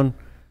sit down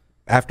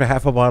after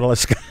half a bottle of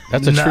scotch.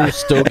 That's a true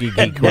stogie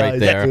geek right Nice,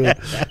 there.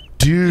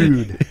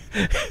 Dude.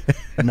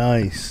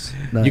 Nice.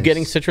 You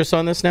getting citrus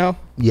on this now?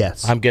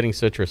 Yes. I'm getting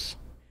citrus.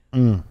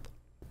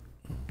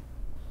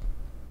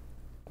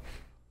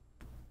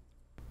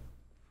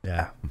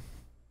 Yeah.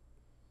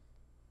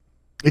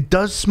 It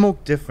does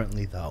smoke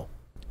differently though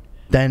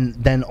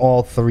than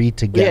all three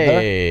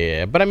together.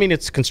 Yeah. But I mean,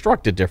 it's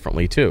constructed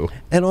differently too.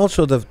 And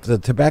also the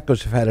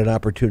tobaccos have had an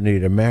opportunity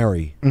to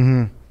marry.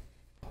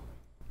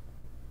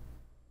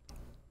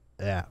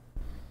 Yeah.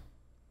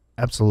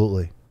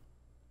 Absolutely.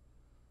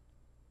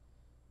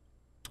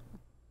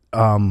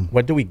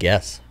 What do we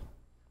guess?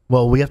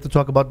 Well, we have to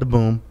talk about the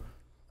boom.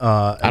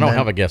 I don't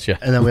have a guess yet.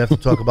 And then we have to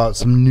talk about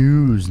some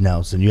news,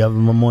 Nelson. You have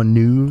more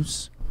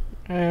news?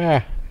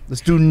 Let's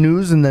do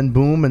news and then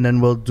boom, and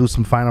then we'll do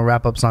some final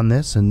wrap ups on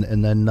this, and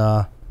then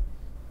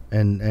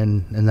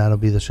and that'll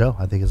be the show.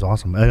 I think it's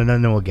awesome. And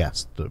then we'll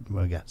guess.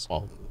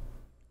 Well,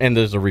 and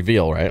there's a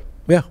reveal, right?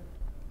 Yeah.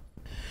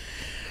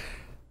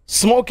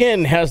 Smoke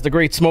In has the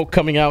Great Smoke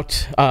coming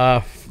out.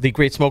 The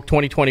Great Smoke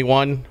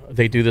 2021.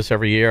 They do this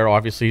every year.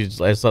 Obviously,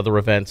 as other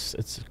events,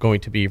 it's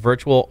going to be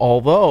virtual,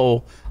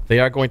 although they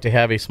are going to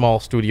have a small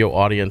studio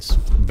audience.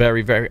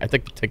 Very, very. I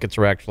think the tickets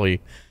are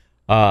actually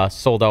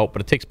sold out,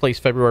 but it takes place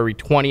February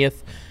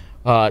 20th.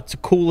 It's a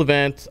cool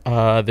event.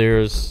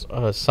 There's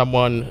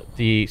someone,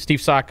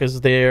 Steve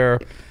Saka's there.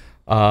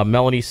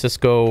 Melanie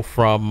Cisco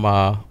from,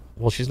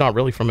 well, she's not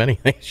really from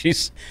anything.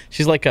 She's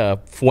like a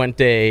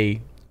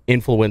Fuente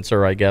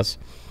influencer, I guess.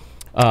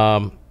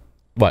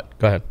 What?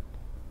 Go ahead.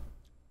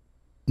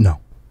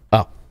 No.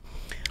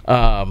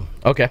 Oh.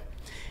 Okay.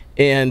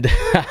 And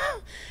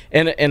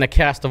and a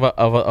cast of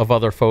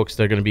other folks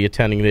that are going to be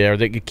attending there.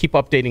 They keep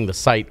updating the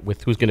site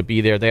with who's going to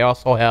be there. They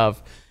also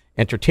have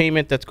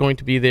entertainment that's going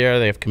to be there.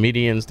 They have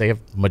comedians. They have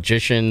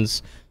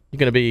magicians.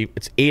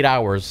 It's 8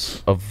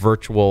 hours of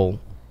virtual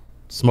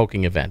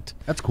smoking event.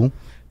 That's cool.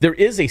 There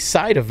is a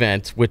side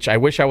event, which I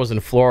wish I was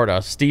in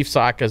Florida. Steve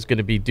Saka is going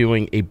to be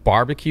doing a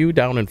barbecue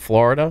down in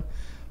Florida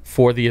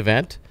for the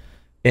event.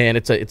 And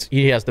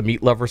he has the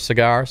Meat Lover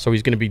cigar, so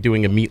he's going to be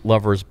doing a Meat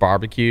Lover's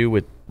barbecue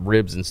with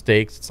ribs and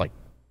steaks. It's like,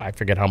 I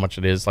forget how much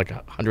it is, like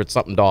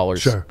 $100-something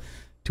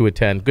to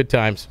attend. Good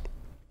times.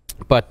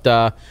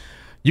 But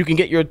you can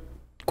get your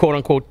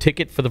quote-unquote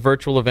ticket for the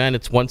virtual event.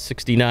 It's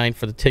 $169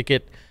 for the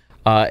ticket.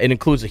 It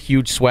includes a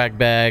huge swag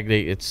bag.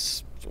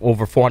 It's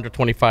over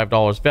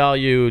 $425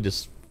 value.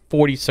 There's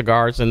 40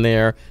 cigars in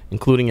there,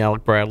 including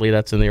Alec Bradley.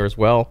 That's in there as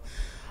well.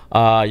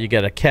 You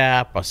get a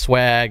cap, a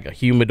swag, a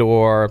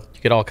humidor.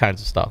 You get all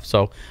kinds of stuff.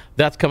 So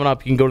that's coming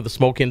up. You can go to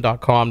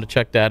thesmokein.com to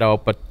check that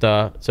out. But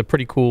it's a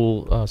pretty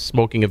cool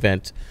smoking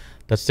event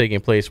that's taking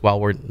place while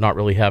we're not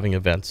really having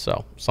events.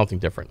 So something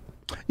different.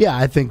 Yeah,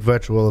 I think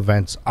virtual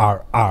events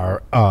are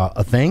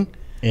a thing,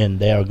 and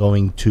they are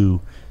going to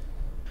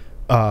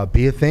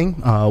be a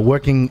thing.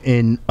 Working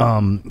in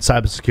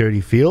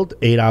cybersecurity field,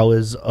 8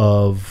 hours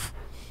of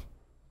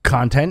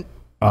content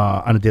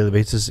on a daily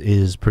basis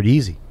is pretty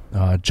easy.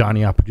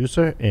 Johnny, our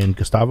producer, and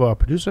Gustavo, our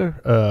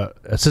producer,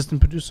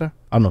 assistant producer,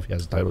 I don't know if he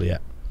has a title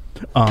yet,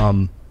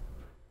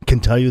 can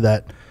tell you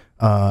that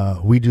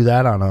we do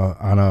that on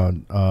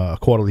a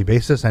quarterly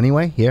basis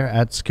anyway here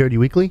at Security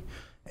Weekly,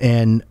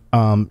 And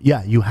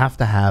yeah, you have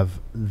to have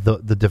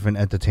the different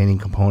entertaining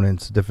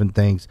components, different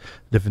things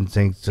to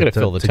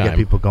get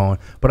people going.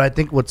 But I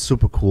think what's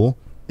super cool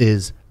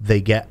is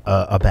they get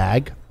a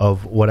bag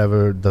of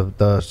whatever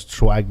the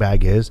swag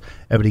bag is.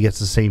 Everybody gets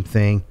the same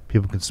thing.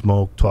 People can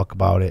smoke, talk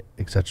about it,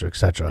 etc.,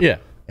 etc. Yeah.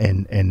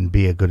 And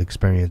be a good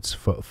experience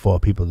for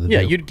people to do.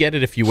 Yeah, you'd get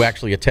it if you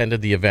actually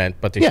attended the event,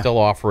 but they still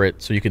offer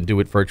it so you can do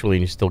it virtually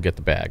and you still get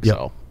the bag. Yep.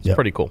 So it's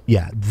pretty cool.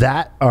 Yeah,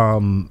 that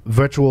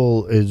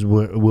virtual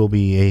will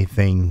be a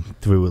thing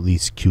through at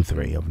least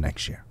Q3 of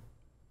next year,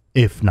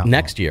 if not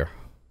next year.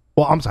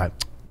 Well, I'm sorry.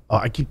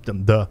 I keep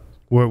them.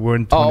 We're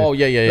in. 20,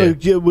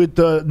 yeah. With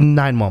the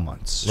 9 more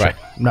months. Right.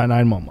 Sure.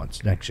 9 more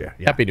months next year.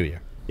 Yeah. Happy New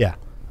Year. Yeah.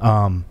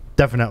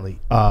 Definitely.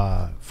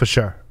 For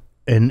sure.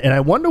 And I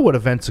wonder what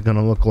events are going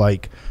to look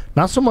like.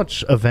 Not so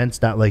much events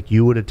that like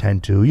you would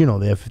attend to. You know,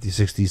 they have 50,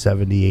 60,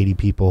 70, 80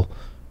 people.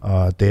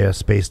 They're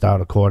spaced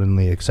out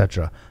accordingly,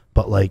 etc.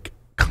 But like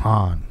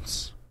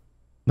cons,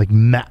 like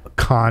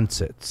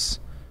concerts,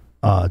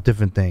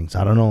 different things.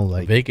 I don't know.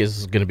 Like Vegas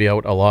is going to be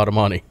out a lot of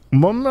money.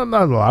 Well,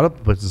 not a lot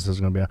of businesses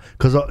are going to be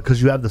out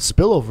because you have the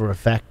spillover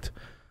effect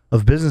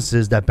of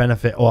businesses that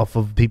benefit off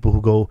of people who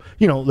go,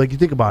 you know, like you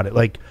think about it.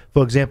 Like,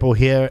 for example,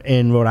 here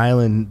in Rhode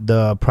Island,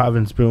 the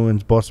Providence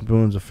Bruins, Boston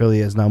Bruins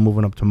affiliate is now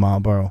moving up to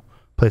Marlboro,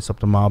 place up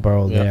to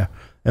Marlboro there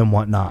and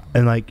whatnot.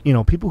 And, like, you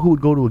know, people who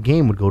would go to a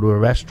game would go to a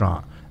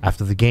restaurant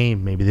after the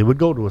game. Maybe they would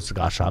go to a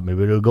cigar shop.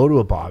 Maybe they would go to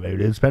a bar. Maybe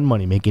they would spend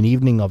money, make an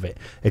evening of it,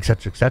 et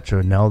cetera, et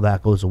cetera. And now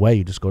that goes away.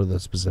 You just go to the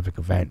specific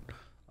event.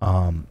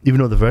 Even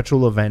though the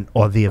virtual event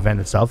or the event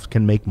itself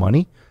can make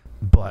money,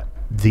 but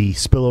the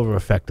spillover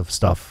effect of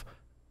stuff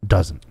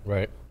doesn't.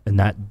 Right. And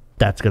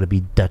that's going to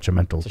be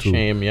detrimental to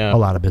a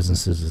lot of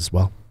businesses as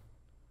well.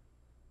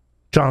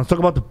 John, let's talk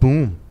about the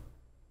boom.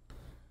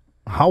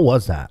 How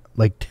was that?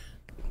 Like,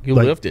 you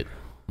lived it.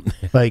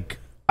 Like,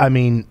 I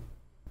mean,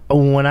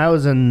 when I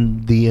was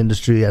in the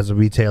industry as a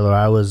retailer,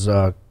 I was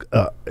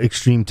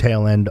extreme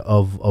tail end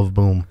of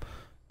boom,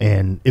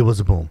 and it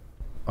was a boom.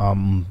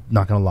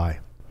 Not going to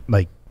lie.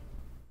 Like,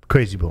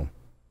 crazy boom.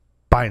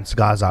 Buying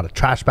cigars out of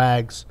trash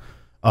bags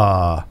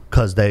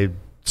because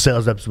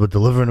sales reps were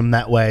delivering them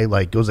that way.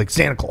 Like, it was like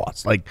Santa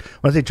Claus. Like,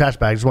 when I say trash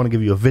bags, I just want to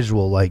give you a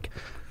visual. Like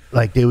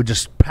they would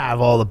just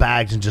have all the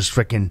bags and just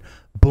freaking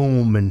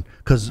boom. And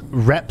because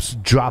reps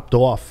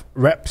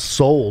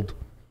sold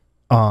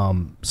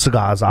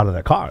cigars out of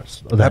their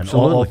cars.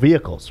 Absolutely. All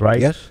vehicles, right?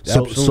 Yes,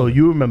 so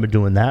you remember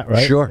doing that,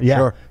 right? Sure, yeah.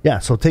 sure. Yeah,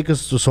 so take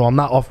us, so I'm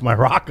not off my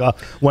rocker.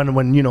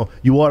 When you know,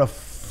 you order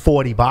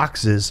 40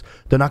 boxes,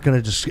 they're not going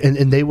to just,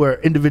 and they were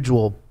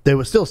individual, they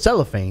were still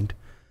cellophaned,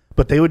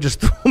 but they would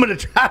just throw them in a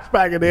trash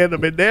bag and hand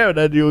them in there, and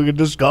then you could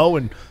just go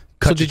and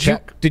cut your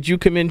check. Did you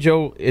come in,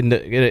 Joe?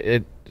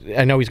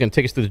 I know he's going to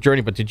take us through the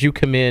journey, but did you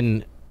come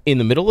in the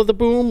middle of the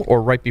boom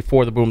or right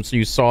before the boom, so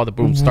you saw the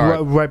boom start?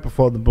 Right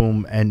before the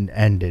boom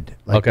ended.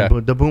 Like, okay.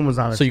 The boom was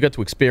on. So you got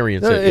to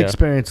experience it.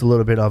 Experience a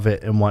little bit of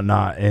it and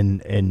whatnot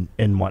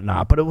and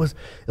whatnot. But it was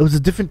a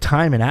different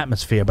time and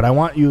atmosphere. But I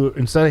want you,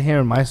 instead of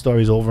hearing my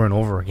stories over and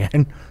over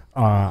again,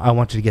 I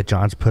want you to get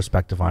John's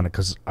perspective on it,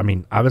 because, I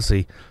mean,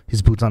 obviously,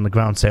 he's boots on the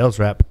ground sales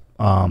rep.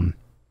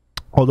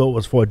 Although it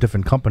was for a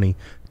different company,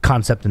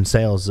 concept and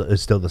sales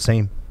is still the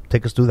same.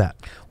 Take us through that.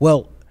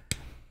 Well,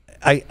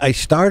 I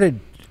started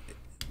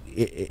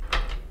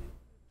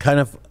kind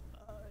of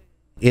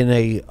in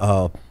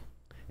a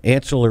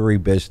ancillary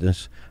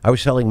business. I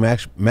was selling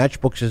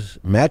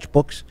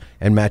matchbooks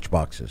and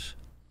matchboxes,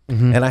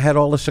 and I had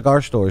all the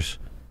cigar stores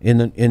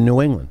in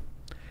New England,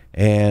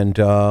 and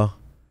a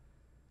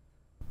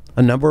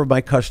number of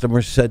my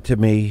customers said to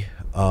me,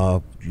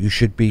 "You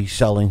should be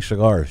selling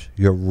cigars.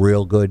 You're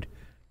real good.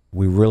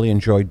 We really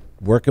enjoyed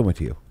working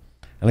with you."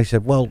 And I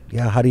said, "Well,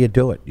 yeah. How do you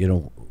do it? You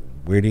know,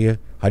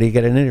 how do you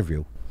get an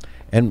interview?"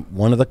 And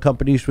one of the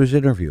companies was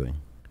interviewing,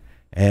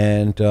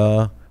 and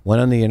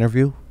went on the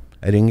interview.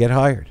 I didn't get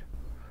hired.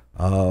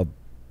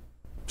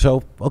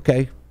 So,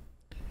 okay.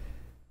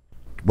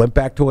 Went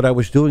back to what I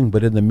was doing,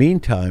 but in the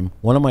meantime,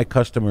 one of my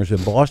customers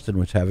in Boston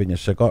was having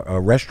a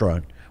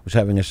restaurant was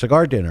having a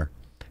cigar dinner,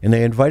 and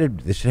they invited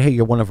me. They said, "Hey,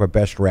 you're one of our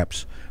best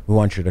reps. We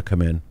want you to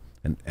come in."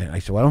 And I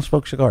said, "Well, I don't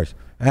smoke cigars."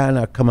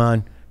 "No, come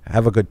on,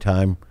 have a good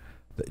time.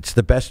 It's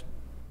the best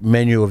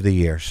menu of the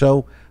year."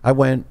 So I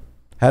went,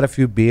 had a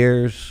few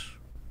beers,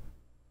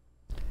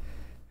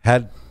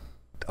 had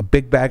a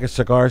big bag of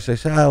cigars. I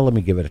said, "Let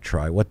me give it a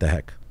try. What the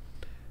heck?"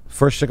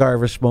 First cigar I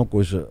ever smoked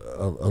was a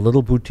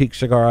little boutique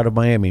cigar out of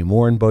Miami,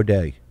 Moore and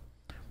Baudet,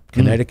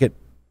 Connecticut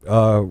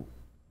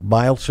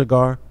mild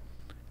cigar,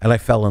 and I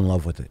fell in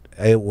love with it.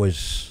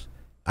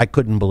 I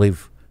couldn't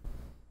believe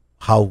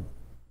how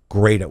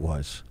great it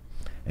was.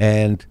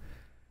 And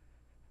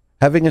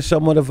having a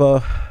somewhat of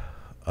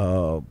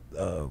a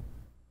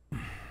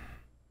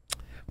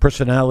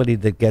personality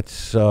that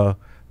gets,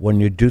 when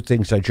you do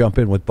things, I jump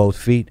in with both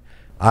feet.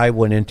 I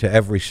went into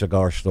every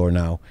cigar store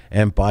now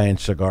and buying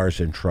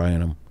cigars and trying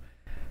them.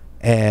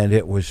 And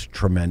it was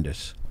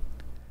tremendous.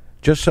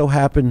 Just so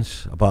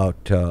happens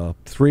about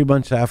 3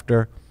 months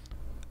after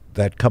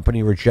that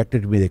company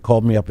rejected me, they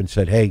called me up and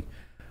said, "Hey,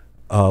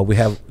 we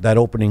have that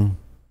opening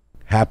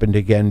happened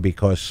again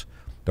because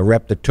the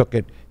rep that took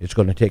it is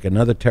going to take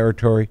another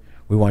territory.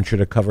 We want you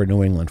to cover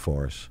New England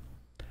for us.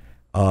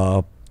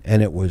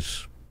 And it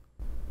was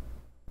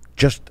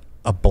just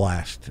a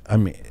blast. I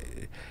mean,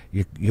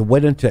 you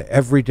went into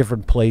every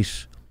different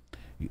place.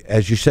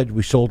 As you said,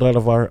 we sold out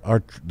of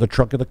the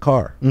trunk of the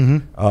car.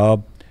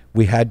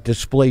 We had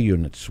display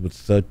units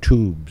with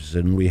tubes,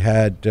 and we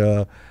had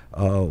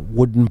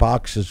wooden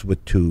boxes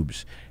with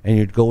tubes. And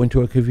you'd go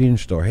into a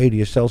convenience store. Hey, do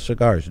you sell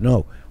cigars?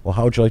 No. Well,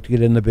 how would you like to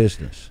get in the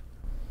business?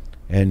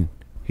 And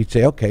he'd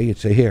say, okay. You'd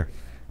say, here.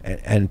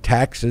 And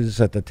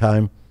taxes at the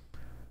time,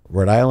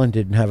 Rhode Island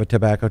didn't have a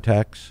tobacco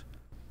tax.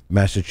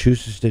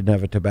 Massachusetts didn't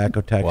have a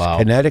tobacco tax. Wow.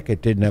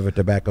 Connecticut didn't have a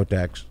tobacco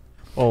tax.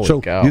 Holy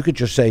so cow. you could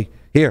just say,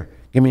 here,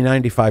 give me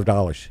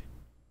 $95.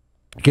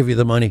 Give you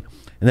the money,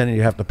 and then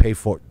you have to pay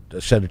for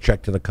it, send a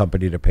check to the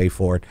company to pay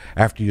for it.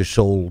 After you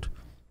sold,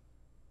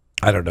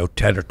 I don't know,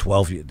 10 or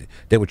 12,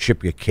 they would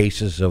ship you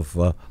cases of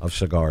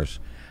cigars.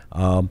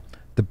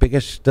 The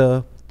biggest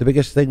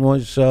thing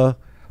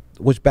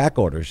was back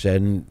orders,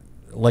 and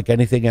like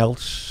anything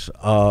else,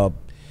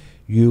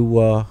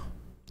 you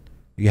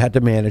had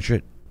to manage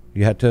it.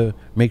 You had to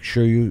make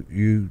sure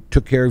you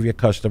took care of your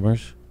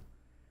customers,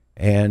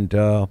 and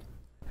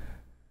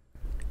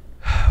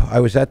I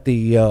was at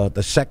the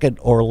second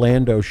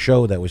Orlando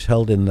show that was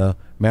held in the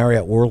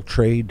Marriott World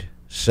Trade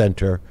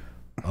Center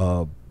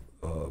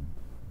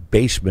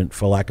basement,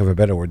 for lack of a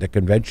better word, the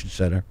convention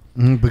center.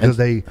 Because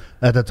they,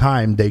 at the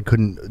time, they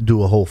couldn't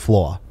do a whole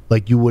floor.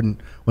 Like you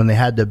wouldn't, when they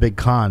had the big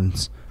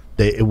cons,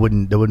 there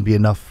wouldn't be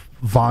enough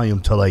volume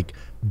to like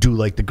do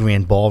like the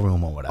grand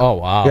ballroom or whatever. Oh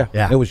wow!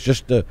 Yeah. It was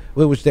just it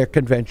was their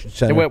convention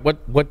center. So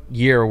what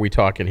year are we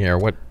talking here?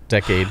 What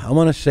decade? I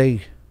want to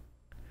say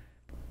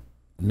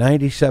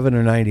 97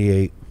 or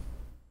 98,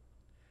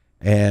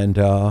 and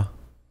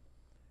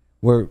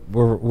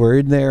we're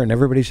in there, and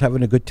everybody's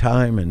having a good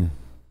time, and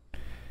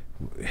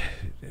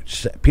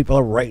people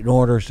are writing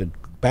orders and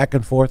back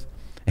and forth,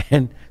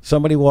 and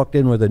somebody walked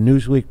in with a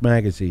Newsweek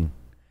magazine,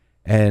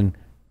 and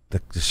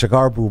the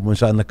cigar boom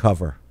was on the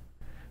cover,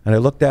 and I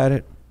looked at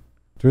it,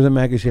 threw the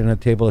magazine on the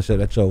table. I said,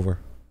 "That's over."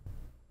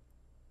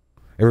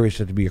 Everybody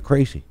said to me, "You're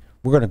crazy.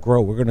 We're going to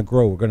grow. We're going to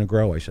grow. We're going to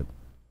grow." I said,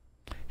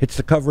 "Hits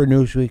the cover of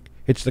Newsweek.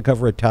 Hits the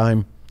cover of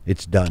Time.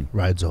 It's done.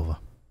 Ride's over."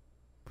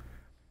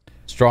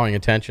 It's drawing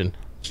attention.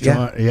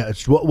 Yeah.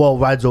 Well,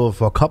 ride's over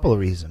for a couple of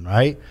reasons,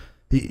 right?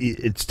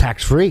 It's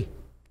tax free.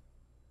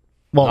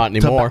 Well, not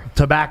anymore.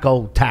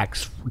 Tobacco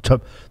tax.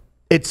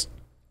 It's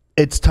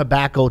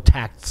tobacco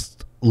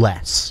taxed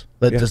less.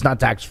 It's not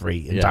tax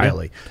free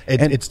entirely.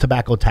 Yeah. It's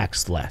tobacco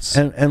taxed less.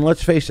 And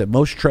let's face it,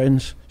 most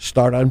trends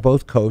start on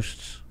both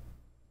coasts,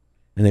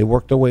 and they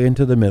work their way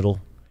into the middle.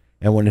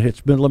 And when it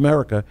hits Middle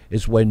America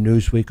is when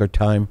Newsweek or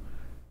Time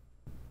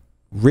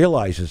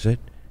realizes it,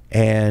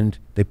 and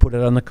they put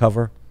it on the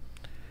cover.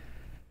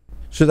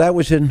 So that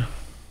was in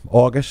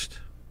August.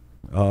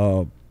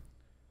 A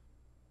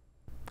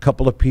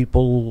couple of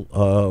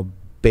people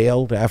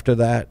bailed after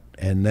that,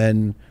 and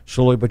then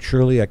slowly but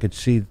surely I could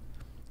see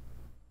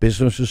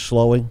business is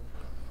slowing.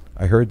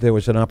 I heard there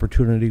was an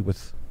opportunity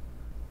with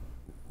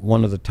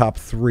one of the top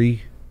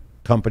 3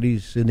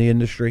 companies in the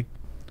industry.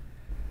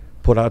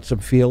 Put out some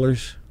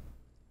feelers,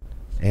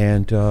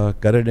 and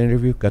got an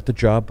interview, got the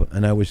job,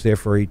 and I was there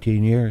for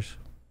 18 years.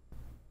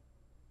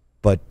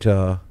 But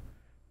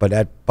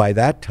by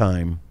that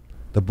time,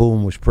 the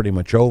boom was pretty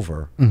much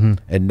over,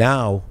 and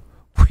now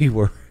we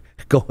were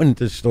going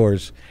to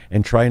stores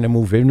and trying to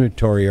move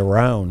inventory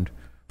around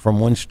from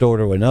one store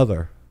to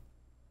another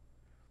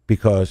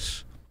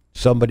because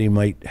somebody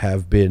might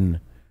have been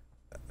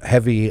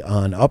heavy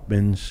on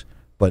Upmans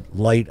but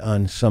light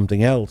on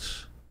something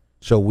else,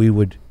 so we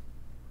would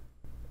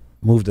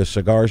move the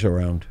cigars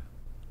around.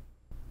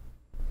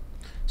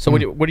 So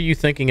what are you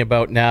thinking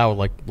about now,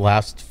 like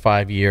last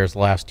 5 years,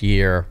 last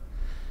year,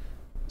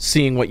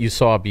 seeing what you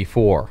saw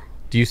before?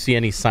 Do you see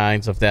any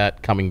signs of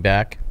that coming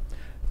back?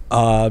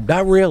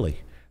 Not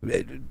really.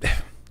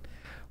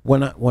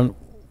 When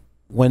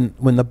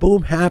the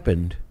boom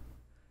happened,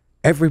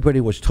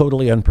 everybody was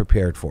totally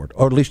unprepared for it,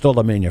 or at least all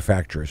the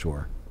manufacturers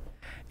were.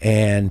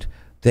 And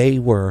they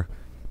were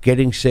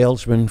getting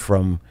salesmen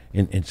from,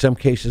 in some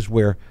cases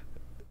where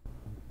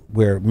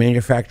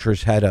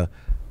manufacturers had a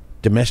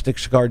domestic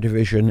cigar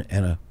division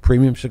and a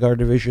premium cigar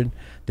division,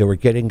 they were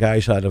getting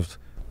guys out of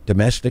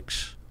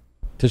domestics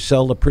to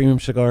sell the premium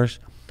cigars.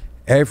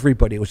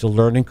 Everybody, it was a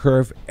learning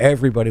curve.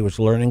 Everybody was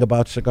learning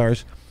about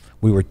cigars.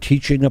 We were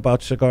teaching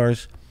about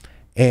cigars,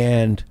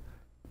 and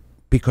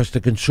because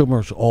the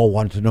consumers all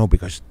wanted to know,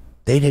 because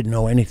they didn't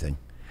know anything.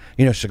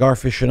 You know, Cigar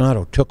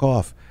Aficionado took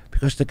off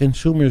because the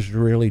consumers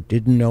really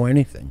didn't know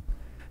anything.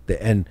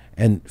 And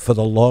for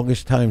the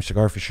longest time,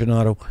 Cigar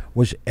Aficionado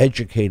was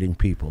educating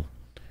people.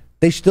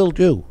 They still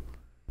do,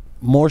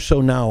 more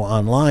so now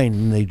online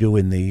than they do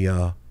in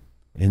the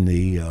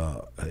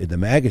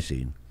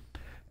magazine.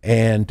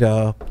 And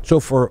so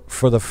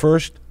for the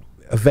first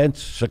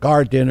events,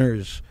 cigar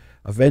dinners,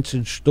 events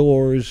in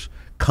stores,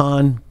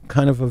 kind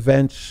of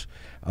events,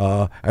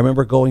 I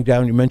remember going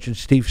down, you mentioned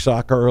Steve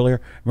Saka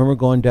earlier. I remember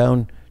going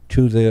down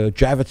to the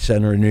Javits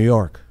Center in New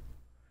York,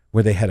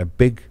 where they had a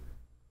big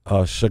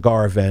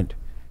cigar event,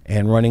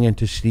 and running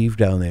into Steve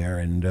down there,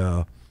 and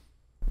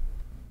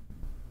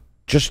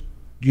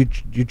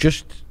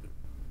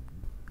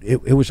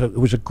it was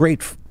a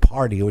great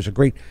party. It was a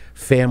great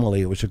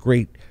family. It was a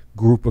great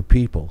group of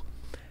people,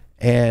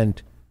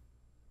 and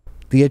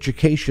the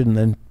education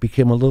then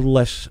became a little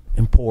less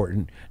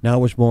important. Now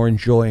it was more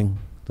enjoying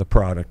the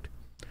product,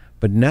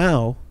 but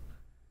now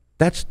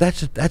that's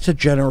a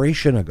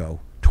generation ago.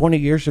 20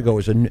 years ago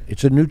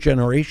it's a new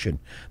generation.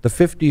 The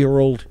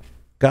 50-year-old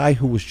guy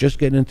who was just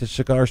getting into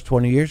cigars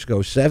 20 years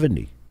ago is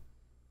 70.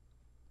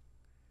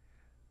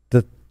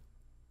 The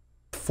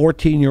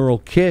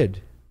 14-year-old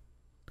kid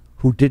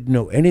who didn't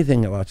know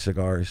anything about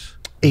cigars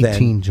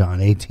 18, John,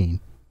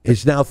 18.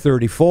 Is now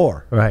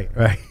 34. Right.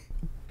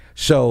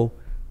 So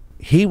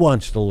he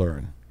wants to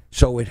learn.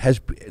 So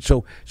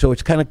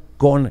it's kind of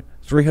gone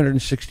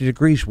 360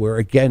 degrees, where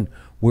again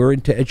we're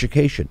into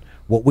education.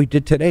 What we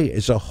did today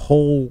is a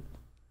whole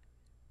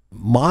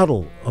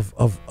model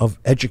of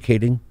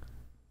educating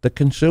the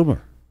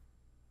consumer.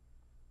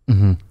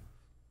 Mm-hmm.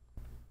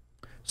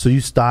 So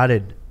you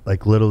started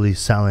like literally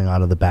selling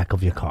out of the back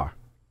of your car.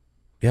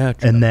 Yeah.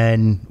 And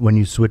then when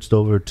you switched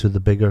over to the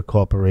bigger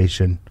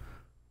corporation,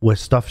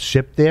 was stuff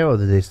shipped there, or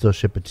did they still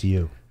ship it to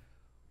you?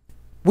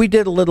 We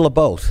did a little of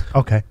both.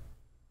 Okay.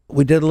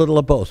 We did a little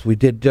of both. We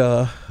did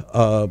the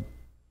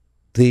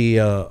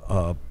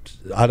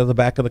out of the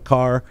back of the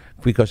car,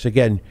 because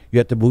again, you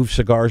had to move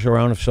cigars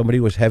around. If somebody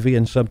was heavy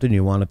in something,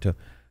 you wanted to,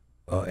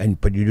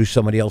 but you knew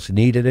somebody else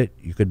needed it,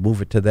 you could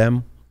move it to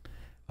them.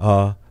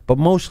 But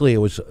mostly it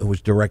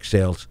was direct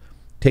sales.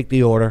 Take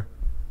the order,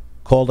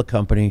 call the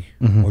company,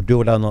 or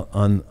do it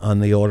on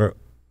the order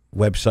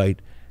website,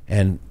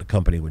 and the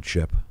company would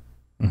ship.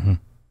 Mm-hmm.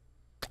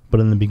 But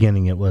in the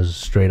beginning, it was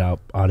straight out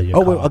of your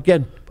car. Well,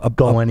 again,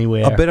 go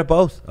anywhere. A bit of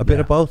both. A bit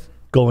of both.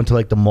 Go into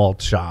like the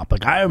malt shop.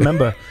 Like I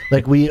remember,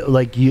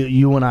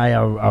 you and I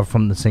are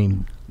from the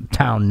same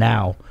town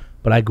now,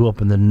 but I grew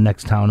up in the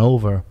next town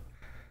over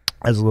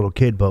as a little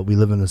kid. But we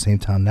live in the same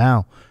town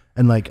now,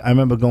 and like I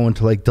remember going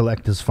to like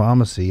Delecta's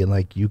Pharmacy, and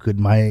like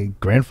my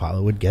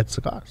grandfather would get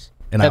cigars,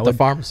 and at the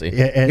pharmacy,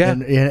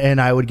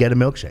 and I would get a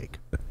milkshake,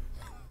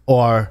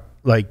 or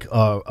like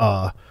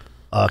a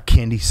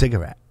candy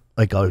cigarette.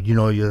 Like,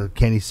 your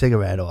candy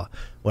cigarette or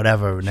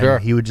whatever. And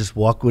then he would just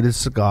walk with his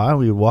cigar.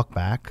 We would walk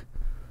back,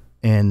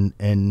 and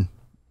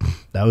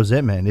that was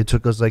it, man. It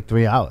took us like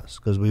 3 hours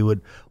because we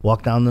would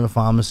walk down to the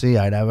pharmacy.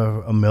 I'd have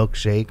a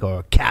milkshake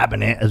or a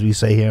cabinet, as we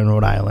say here in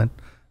Rhode Island,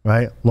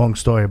 right? Long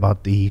story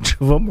about each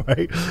of them,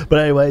 right? But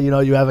anyway,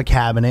 you have a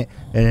cabinet,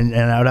 and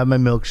I would have my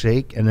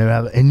milkshake,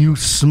 and you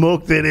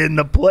smoked it in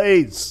the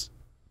place.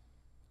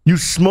 You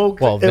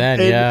smoked. Well, then,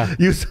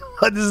 this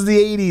is the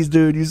 80s,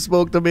 dude. You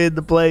smoked them in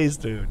the place,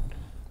 dude.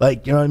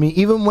 Like, you know what I mean?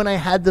 Even when I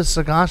had the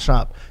cigar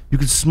shop, you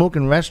could smoke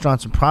in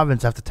restaurants in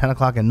Providence after 10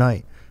 o'clock at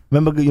night.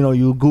 Remember,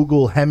 you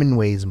Google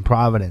Hemingway's in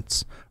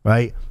Providence,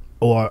 right?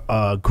 Or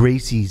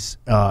Gracie's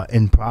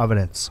in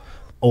Providence.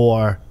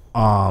 Or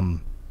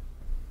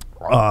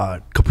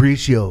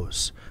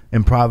Capriccio's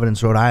in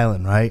Providence, Rhode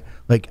Island, right?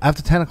 Like,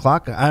 after 10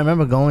 o'clock, I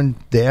remember going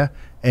there,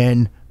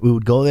 and we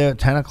would go there at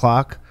 10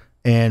 o'clock,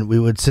 and we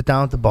would sit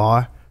down at the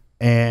bar,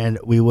 and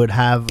we would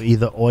have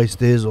either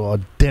oysters or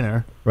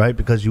dinner, right?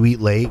 Because you eat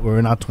late. We're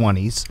in our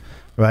 20s,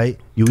 right?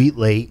 You eat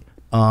late.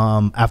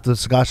 After the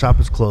cigar shop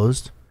was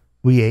closed,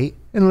 we ate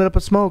and lit up a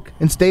smoke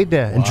and stayed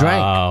there and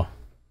drank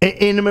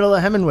in the middle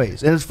of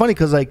Hemingway's. And it's funny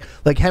because like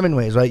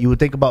Hemingway's, right? You would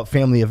think about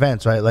family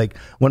events, right? Like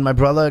when my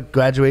brother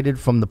graduated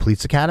from the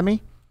police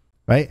academy,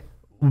 right?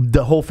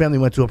 The whole family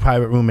went to a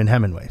private room in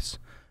Hemingway's.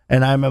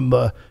 And I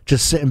remember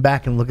just sitting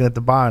back and looking at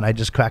the bar, and I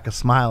just crack a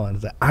smile.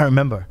 And I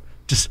remember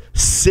just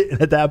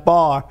sitting at that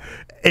bar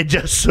and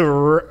just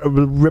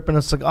ripping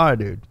a cigar,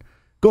 dude.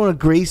 Going to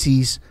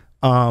Gracie's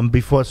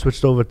before I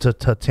switched over to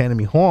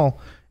Tanami Hall,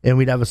 and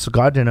we'd have a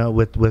cigar dinner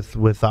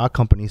with our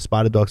company,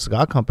 Spotted Dog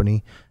Cigar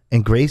Company,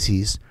 and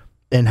Gracie's,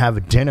 and have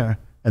a dinner,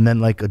 and then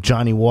like a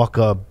Johnny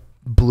Walker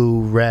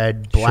blue,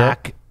 red,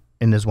 black,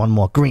 and there's one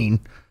more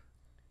green.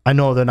 I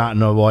know they're not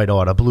in a right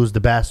order. Blue's the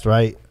best,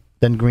 right?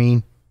 Then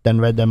green, then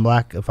red, then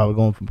black. If I were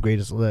going from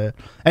greatest to there.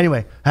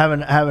 Anyway,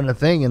 having a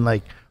thing and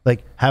like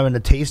having a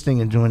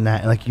tasting and doing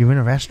that, and like you're in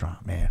a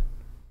restaurant, man,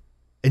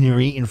 and you're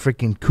eating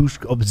freaking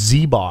Cusco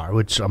Z-Bar,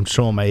 which I'm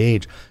showing my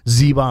age.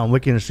 Z-Bar on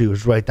Wickenden Street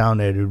was right down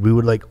there, dude. We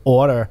would like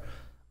order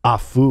our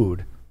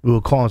food. We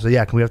would call and say,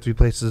 "Yeah, can we have 3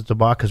 places at the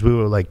bar?" Because we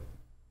were like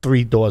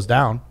 3 doors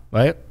down,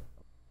 right?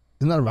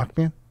 Isn't that a rock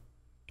band?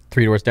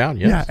 3 doors down,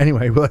 yes. Yeah.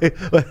 Anyway, right.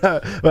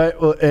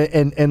 Well,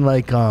 and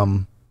like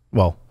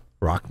well,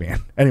 rock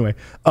band. Anyway,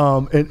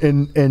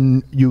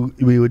 and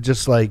we would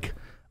just like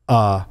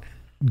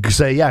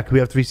say, yeah, can we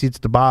have 3 seats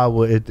at the bar?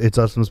 Well, it's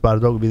us and the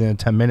Spotted Dog. We'll be there in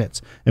 10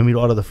 minutes, and we'd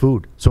order the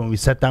food. So when we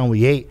sat down,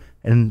 we ate,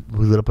 and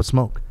we lit up a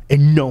smoke,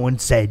 and no one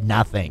said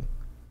nothing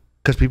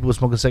because people were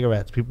smoking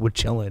cigarettes. People were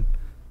chilling.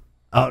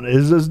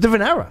 It was a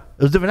different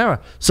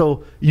era.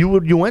 So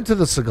you went to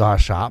the cigar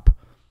shop,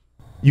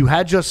 you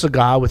had your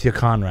cigar with your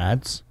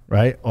comrades,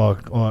 right?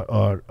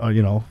 Or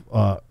you know,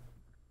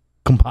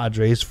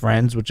 compadres,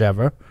 friends,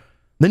 whichever.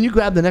 Then you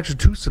grabbed an extra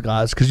 2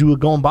 cigars because you were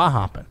going bar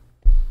hopping.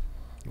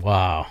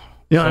 Wow.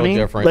 You know so what I mean?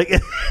 Different. Like,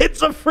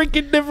 it's a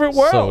freaking different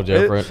world. So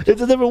different.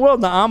 It's a different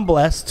world. Now, I'm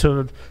blessed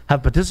to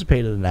have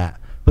participated in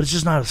that, but it's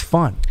just not as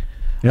fun.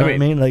 You know what I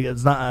mean? Like,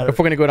 it's not. If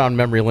we're going to go down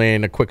memory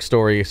lane, a quick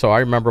story. So I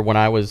remember when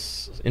I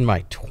was in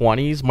my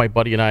 20s, my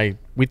buddy and I,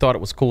 we thought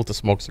it was cool to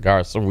smoke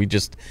cigars. So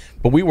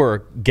but we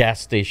were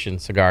gas station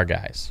cigar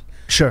guys.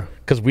 Sure.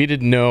 Because we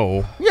didn't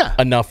know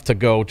enough to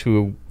go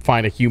to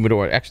find a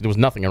humidor. Actually, there was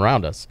nothing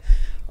around us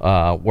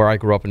where I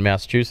grew up in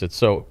Massachusetts.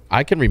 So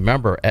I can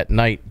remember at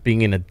night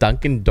being in a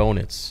Dunkin'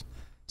 Donuts,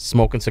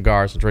 smoking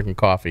cigars and drinking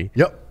coffee.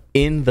 Yep.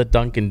 In the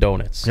Dunkin'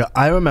 Donuts. Yeah,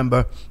 I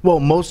remember. Well,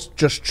 most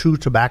just true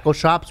tobacco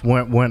shops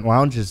weren't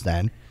lounges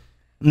then,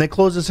 and they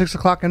closed at 6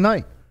 o'clock at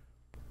night.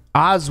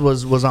 Oz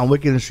was on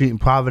Wicked Street in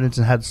Providence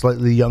and had a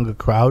slightly younger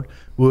crowd.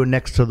 We were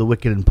next to the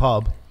Wicked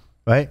pub,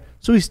 right?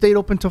 So we stayed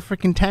open till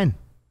freaking 10.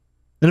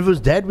 And if it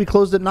was dead, we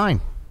closed at 9.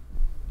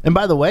 And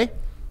by the way,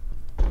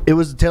 it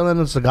was the tail end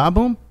of the cigar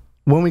boom.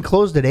 When we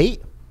closed at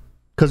 8,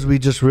 because we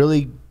just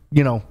really,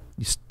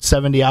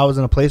 70 hours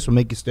in a place will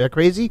make you stare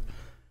crazy,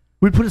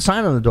 we'd put a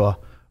sign on the door.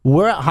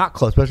 We're at Hot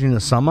Club, especially in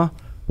the summer.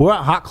 We're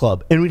at Hot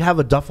Club, and we'd have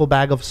a duffel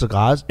bag of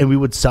cigars, and we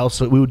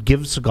would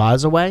give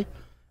cigars away,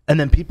 and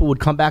then people would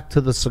come back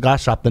to the cigar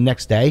shop the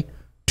next day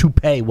to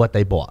pay what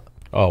they bought.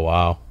 Oh,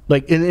 wow.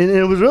 Like, and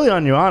it was really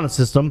on your honor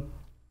system,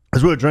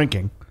 because we were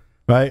drinking.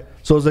 Right,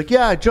 so it was like,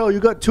 yeah, Joe, you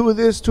got 2 of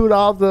this, 2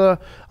 of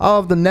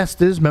the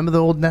Nesters. Remember the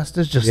old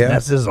Nesters? Just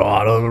Nesters, those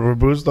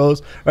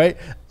Robustos, right?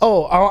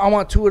 Oh, I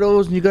want 2 of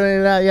those, and you got any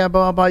of that? Yeah,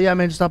 blah, blah, blah. Yeah,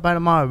 man, just stop by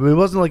tomorrow. But it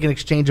wasn't like an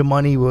exchange of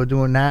money. We were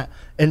doing that,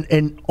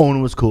 and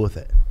Owen was cool with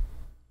it.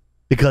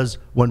 Because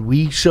when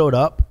we showed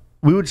up,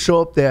 we would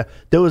show up there.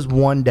 There was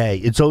one day.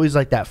 It's always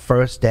like that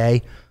first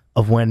day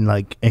of when,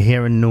 like,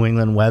 here in New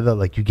England weather,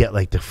 like, you get,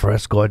 like, the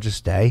first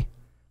gorgeous day.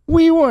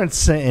 We weren't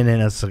sitting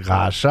in a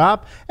cigar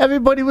shop.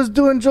 Everybody was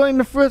enjoying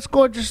the first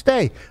gorgeous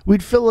day.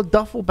 We'd fill a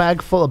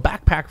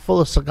backpack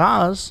full of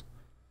cigars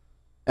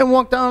and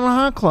walk down to the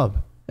Hot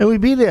Club. And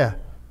we'd be there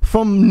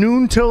from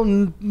noon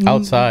till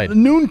outside.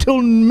 Noon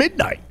till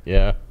midnight.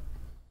 Yeah.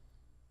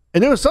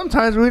 And there was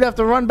sometimes we'd have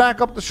to run back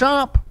up the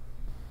shop.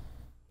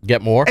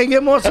 Get more? And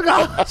get more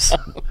cigars.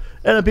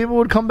 And then people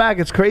would come back.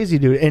 It's crazy,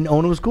 dude. And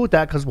Ona was cool with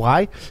that. Because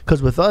why?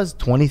 Because with us,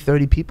 20,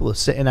 30 people are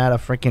sitting at a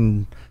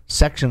freaking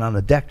section on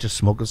the deck just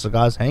smoking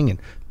cigars, hanging.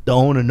 The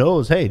owner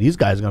knows, hey, these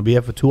guys are going to be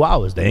here for 2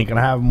 hours. They ain't going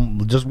to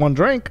have just one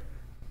drink.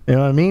 You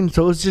know what I mean?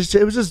 So it was just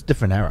a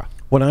different era.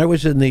 When I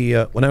was in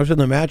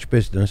the match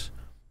business,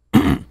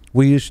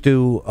 we used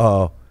to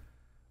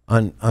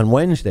on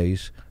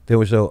Wednesdays there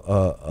was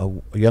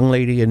a young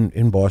lady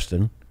in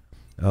Boston.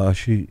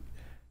 She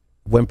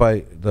went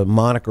by the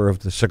moniker of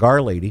the Cigar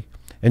Lady,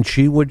 and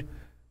she would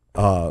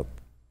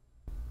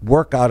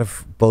work out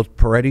of both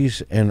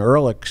Peretti's and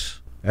Ehrlich's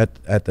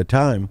at the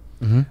time,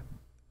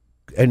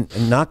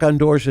 and knock on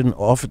doors in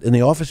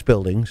the office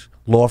buildings,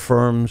 law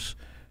firms,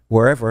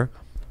 wherever,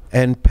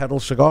 and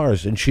peddle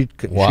cigars. And she'd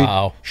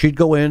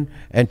go in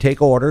and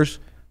take orders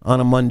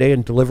on a Monday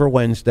and deliver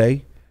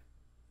Wednesday.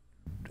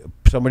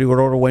 Somebody would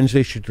order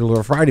Wednesday, she'd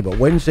deliver Friday. But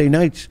Wednesday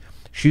nights,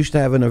 she used to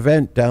have an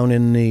event down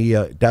in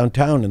the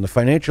downtown in the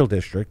financial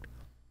district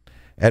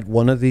at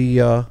one of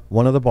the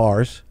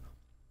bars,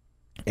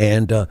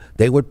 and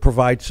they would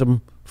provide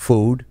some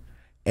food.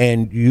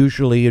 And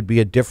usually it'd be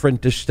a different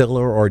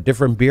distiller or a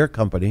different beer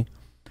company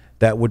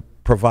that would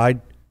provide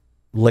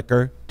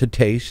liquor to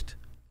taste.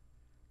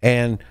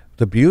 And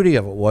the beauty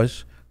of it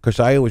was, because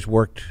I always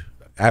worked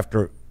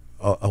after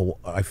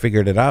I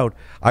figured it out,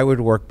 I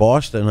would work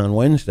Boston on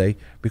Wednesday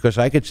because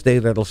I could stay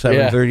there till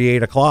 7:30,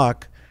 8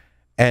 o'clock,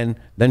 and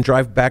then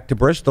drive back to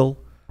Bristol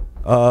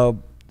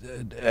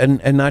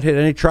and not hit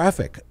any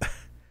traffic.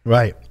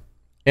 Right.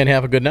 And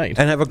have a good night.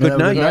 And have a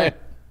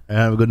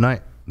good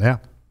night. Yeah.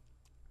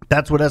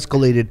 That's what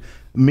escalated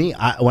me.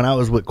 When I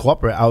was with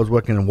corporate, I was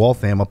working in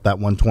Waltham up that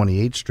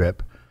 128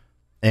 strip,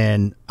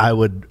 and I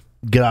would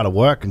get out of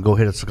work and go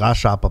hit a cigar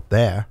shop up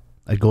there.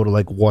 I'd go to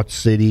like Watch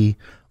City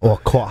or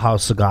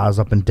Courthouse Cigars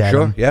up in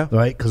Dedham. Sure, yeah.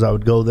 Right? Because I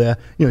would go there.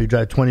 You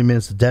drive 20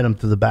 minutes to Dedham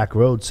through the back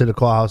road, sit at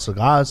Courthouse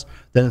Cigars,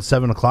 then at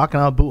 7 o'clock,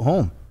 and I'll boot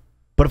home.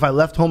 But if I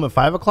left home at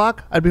 5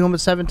 o'clock, I'd be home at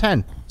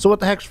 7:10. So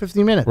what the heck's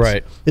 50 minutes?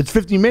 Right. It's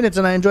 50 minutes,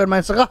 and I enjoyed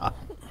my cigar.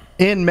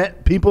 And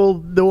met people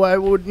who I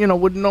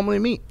wouldn't normally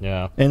meet.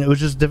 Yeah. And it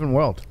was just a different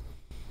world.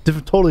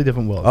 Totally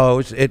different world.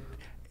 Oh,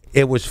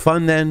 it was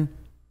fun then,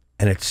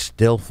 and it's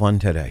still fun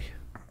today.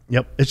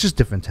 Yep. It's just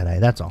different today.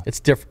 That's all. It's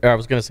different. I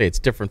was going to say it's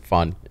different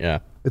fun. Yeah.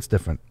 It's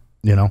different,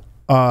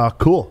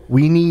 Cool.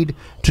 We need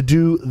to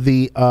do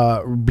the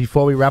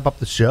before we wrap up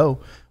the show,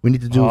 we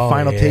need to do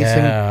final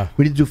tasting.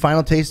 We need to do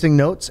final tasting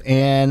notes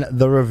and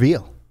the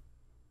reveal.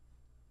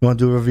 You want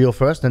to do a reveal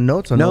first and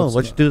notes? Or no, notes?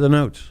 Let's do the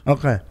notes.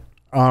 Okay.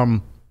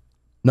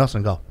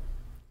 Nelson, go.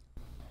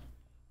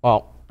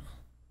 Well,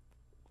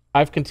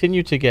 I've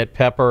continued to get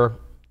pepper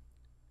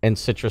and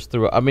citrus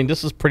through. I mean,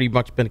 this has pretty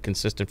much been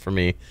consistent for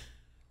me.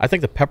 I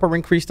think the pepper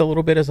increased a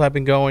little bit as I've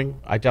been going.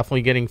 I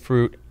definitely getting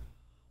fruit.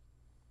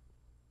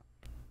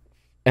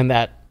 And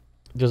that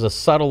there's a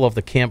subtle of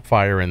the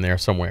campfire in there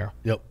somewhere.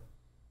 Yep.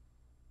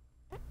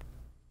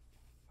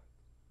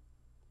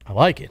 I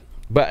like it.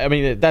 But I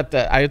mean, that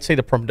I would say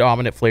the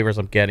predominant flavors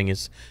I'm getting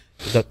is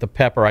the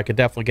pepper. I could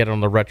definitely get it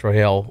on the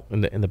retrohale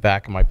in the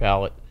back of my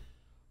palate.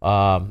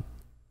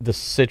 The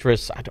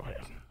citrus,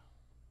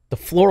 the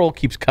floral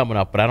keeps coming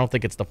up, but I don't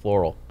think it's the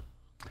floral.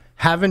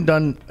 Haven't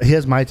done.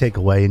 Here's my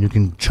takeaway, and you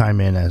can chime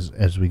in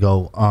as we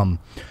go.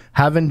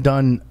 Haven't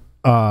done.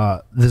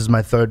 This is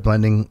my third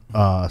blending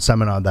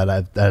seminar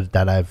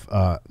that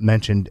I've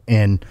mentioned,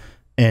 and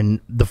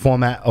the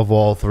format of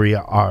all three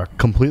are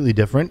completely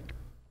different.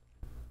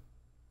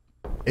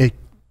 It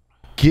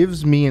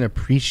gives me an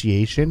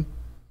appreciation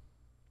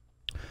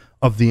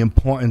of the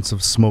importance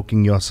of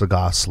smoking your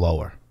cigar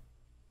slower,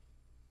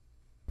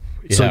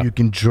 so you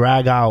can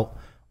drag out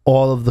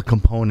all of the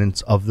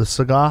components of the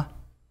cigar.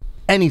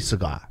 Any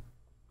cigar,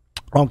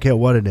 I don't care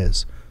what it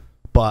is,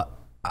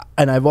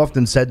 and I've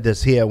often said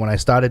this here when I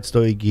started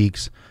Stogie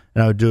Geeks,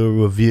 and I would do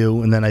a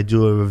review, and then I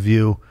do a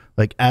review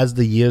like as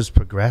the years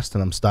progressed,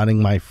 and I'm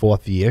starting my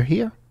 4th year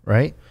here,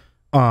 right?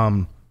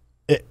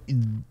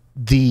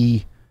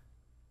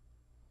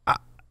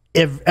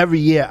 Every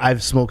year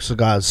I've smoked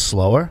cigars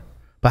slower,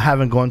 but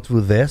having gone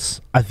through this,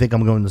 I think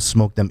I'm going to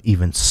smoke them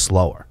even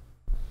slower.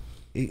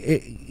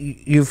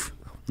 You've,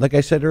 like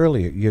I said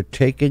earlier,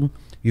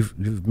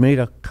 you've made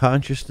a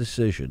conscious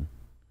decision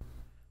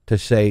to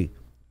say,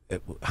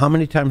 how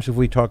many times have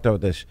we talked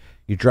about this?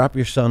 You drop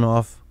your son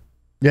off.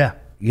 Yeah.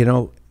 You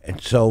know,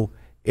 and so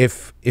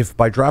if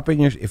by dropping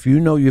if you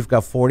know you've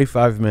got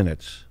 45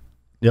 minutes.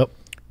 Yep.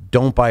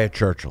 Don't buy a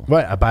Churchill.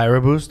 Right. I buy a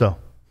Robusto.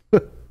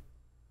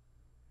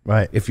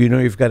 Right. If you know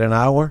you've got an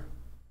hour,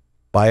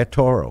 buy a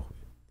Toro.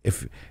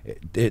 If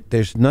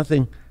there's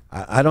nothing,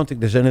 I don't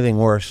think there's anything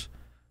worse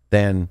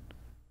than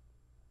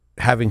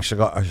having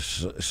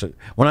cigars.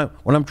 When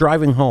I'm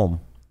driving home,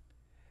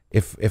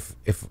 if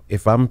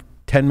I'm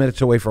 10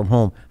 minutes away from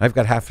home, I've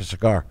got half a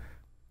cigar.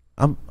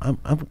 I'm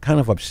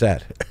kind of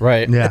upset.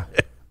 Right. Yeah.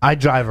 I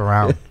drive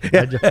around.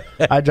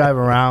 I drive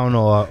around,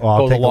 or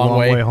I'll take a long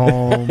way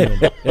home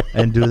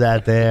and do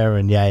that there.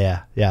 And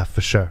yeah, for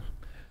sure.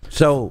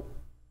 So,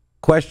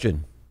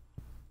 question.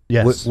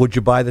 Yes. Would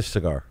you buy this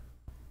cigar?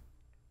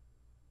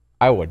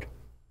 I would.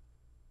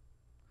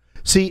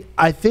 See,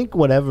 I think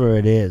whatever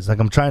it is, like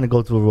I'm trying to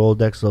go through a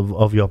Rolodex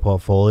of your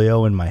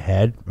portfolio in my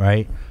head,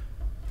 right?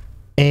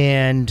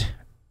 And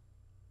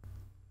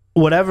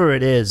whatever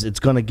it is, it's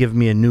going to give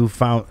me a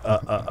newfound,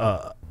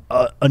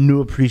 a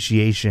new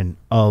appreciation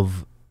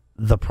of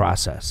the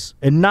process,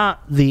 and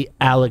not the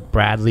Alec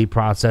Bradley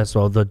process,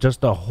 or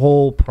just the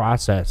whole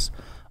process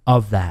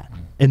of that,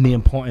 and the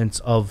importance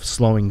of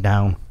slowing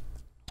down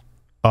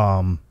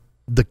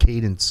the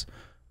cadence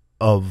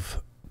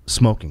of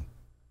smoking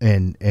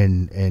and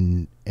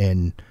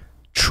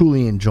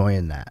truly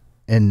enjoying that.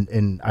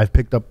 And I've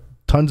picked up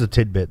tons of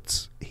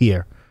tidbits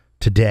here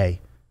today,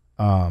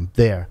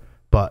 there.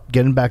 But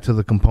getting back to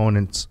the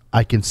components,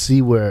 I can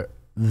see where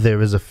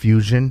there is a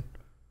fusion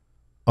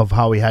of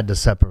how we had the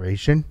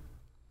separation.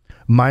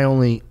 My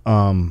only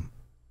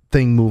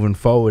thing moving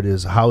forward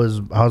is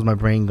how's my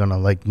brain gonna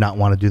like not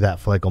want to do that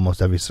for like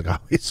almost every cigar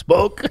we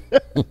smoke?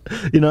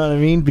 You know what I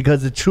mean?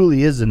 Because it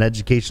truly is an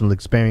educational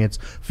experience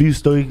for you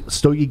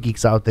Stogie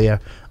geeks out there.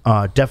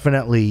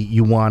 Definitely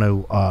you want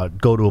to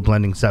go to a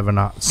blending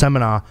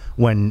seminar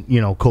when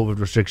COVID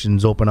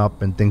restrictions open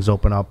up and things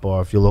open up,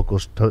 or if your local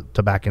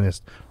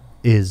tobacconist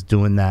is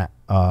doing that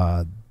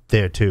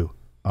there too.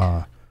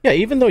 Yeah,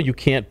 even though you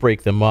can't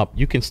break them up,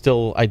 you can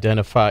still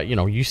identify,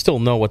 you still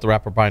know what the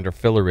wrapper binder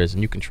filler is,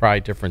 and you can try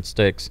different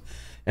sticks.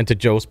 And to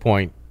Joe's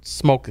point,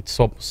 smoke it.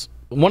 So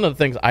one of the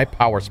things I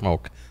power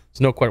smoke,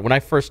 there's no question. When I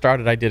first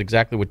started, I did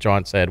exactly what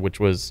John said, which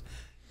was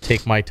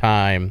take my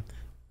time,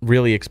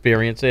 really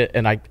experience it.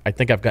 And I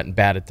think I've gotten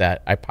bad at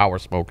that. I power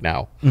smoke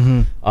now.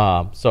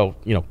 Mm-hmm. So,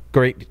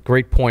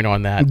 great point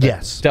on that.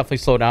 Yes. Definitely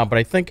slow down. But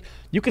I think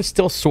you can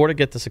still sort of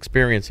get this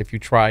experience if you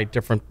try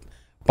different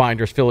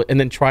binders, fill it, and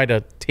then try to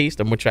taste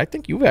them, which I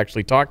think you've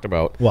actually talked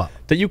about. What?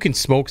 That you can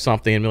smoke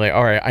something and be like,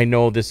 all right, I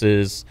know this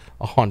is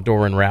a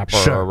Honduran wrapper.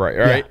 Sure.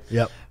 Right?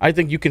 Yeah. Yep. I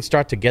think you can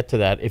start to get to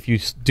that if you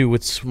do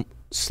it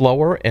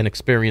slower and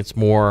experience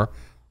more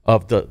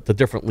of the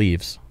different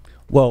leaves.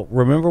 Well,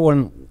 remember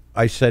when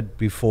I said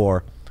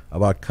before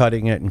about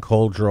cutting it and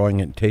cold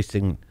drawing it and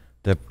tasting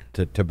the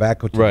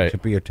tobacco to the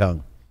tip of your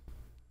tongue?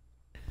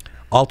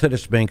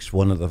 Altadis makes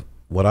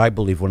what I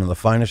believe one of the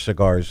finest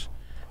cigars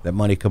that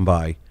money can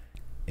buy,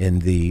 in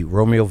the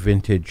Romeo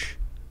Vintage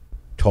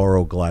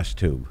Toro glass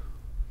tube.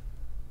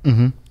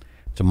 Mm-hmm.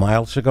 It's a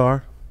mild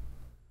cigar.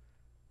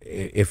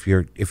 If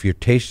your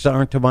tastes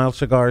aren't to mild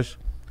cigars,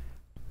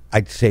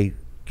 I'd say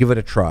give it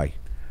a try.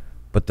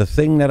 But the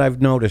thing that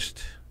I've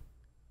noticed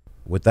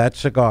with that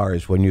cigar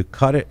is when you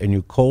cut it and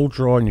you cold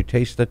draw and you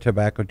taste the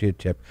tobacco to your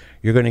tip,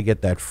 you're going to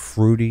get that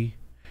fruity.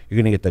 You're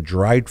going to get the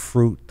dried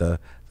fruit, the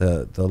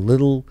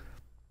little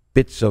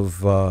bits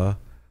of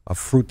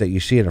fruit that you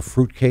see in a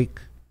fruit cake.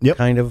 Yep.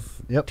 Kind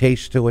of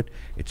taste to it.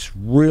 It's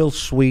real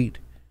sweet,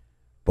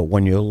 but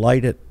when you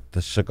light it,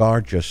 the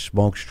cigar just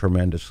smokes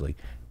tremendously.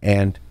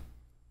 And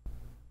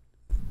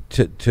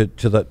to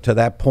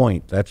that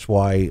point, that's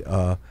why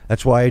I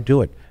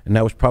do it. And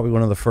that was probably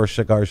one of the first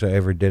cigars I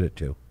ever did it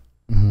to.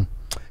 Mm-hmm.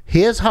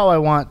 Here's how I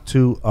want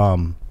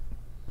to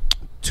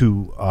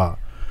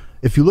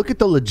if you look at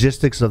the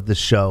logistics of the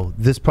show,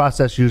 this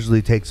process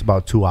usually takes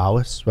about 2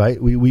 hours,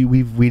 right?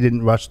 We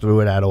didn't rush through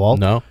it at all.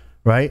 No.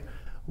 Right?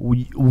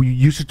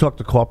 You should talk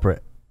to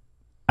corporate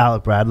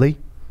Alec Bradley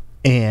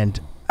and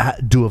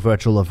do a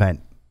virtual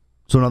event.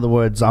 So in other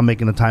words, I'm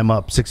making the time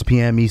up 6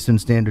 p.m. Eastern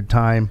Standard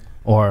Time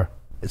or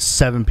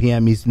 7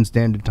 p.m. Eastern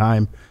Standard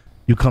Time.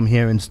 You come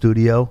here in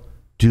studio,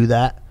 do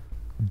that,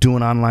 do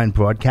an online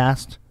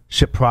broadcast,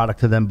 ship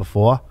product to them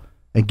before,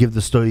 and give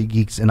the Stogie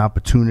Geeks an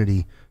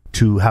opportunity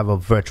to have a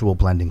virtual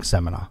blending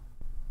seminar.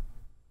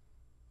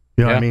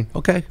 You know what I mean?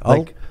 Okay.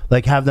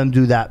 Like have them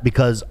do that,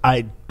 because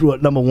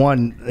number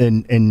one,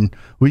 and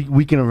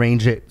we can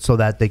arrange it so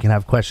that they can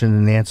have questions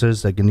and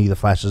answers. They can either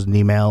flash us an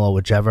email or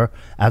whichever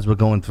as we're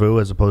going through,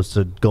 as opposed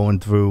to going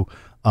through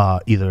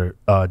either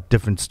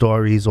different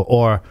stories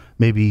or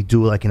maybe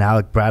do like an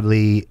Alec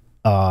Bradley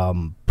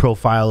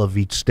profile of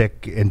each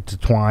stick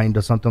intertwined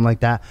or something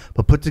like that.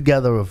 But put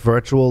together a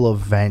virtual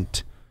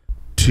event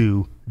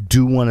to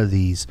do one of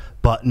these,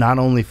 but not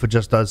only for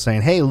just us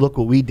saying, hey, look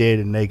what we did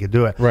and they could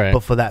do it, right,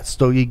 but for that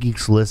Stogie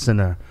Geeks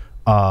listener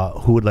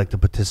who would like to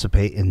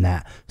participate in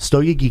that.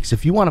 Stogie Geeks,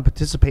 if you want to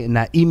participate in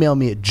that, email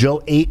me at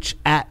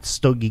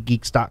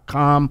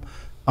joeh@stogiegeeks.com,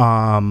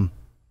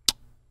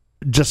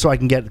 just so I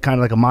can get kind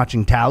of like a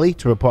marching tally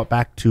to report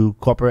back to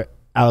corporate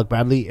Alec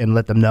Bradley and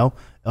let them know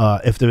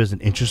if there is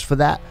an interest for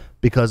that,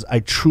 because I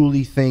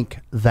truly think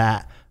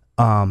that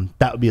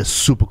that would be a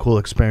super cool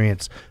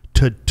experience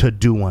to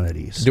do one of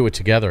these. Do it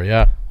together,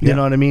 yeah. You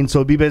know what I mean? So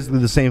it'd be basically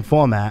the same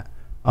format.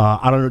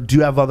 I don't know. Do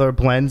you have other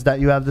blends that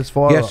you have this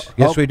for? Yes,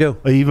 yes, we do.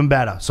 Even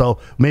better. So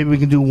maybe we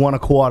can do 1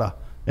 1/4,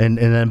 and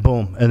then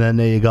boom, and then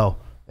there you go,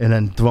 and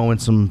then throw in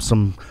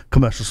some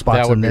commercial spots.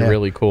 That would in be there.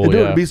 really cool. Dude,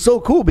 yeah, it'd be so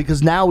cool,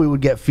 because now we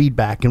would get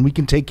feedback, and we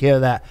can take care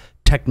of that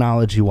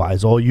technology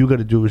wise. All you got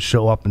to do is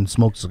show up and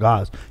smoke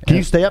cigars. Can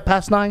you stay up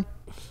past 9?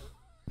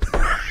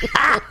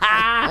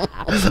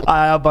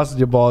 I busted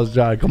your balls,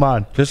 John. Come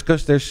on. Just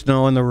because there's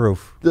snow on the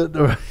roof. You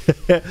know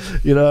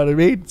what I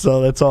mean?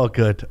 So that's all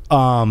good.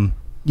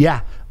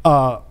 Yeah.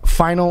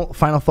 Final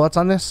thoughts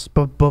on this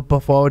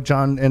before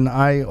John and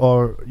I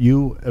or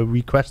you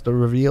request a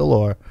reveal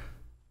or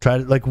try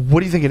to, like, what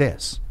do you think it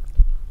is?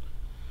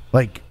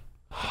 Like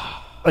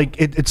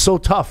it's so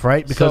tough,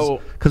 right?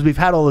 Because we've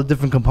had all the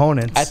different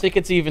components. I think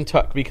it's even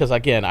tough because,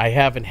 again, I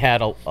haven't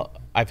had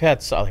I've had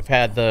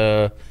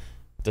the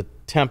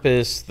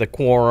Tempest, the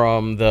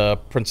Quorum, the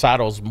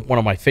Prinsado's one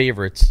of my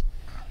favorites.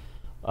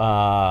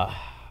 I'm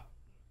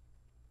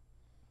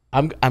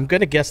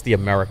gonna guess the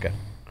America.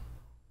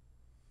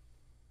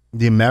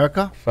 The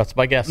America? That's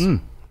my guess.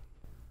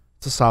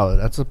 It's a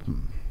solid.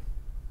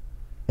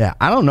 Yeah.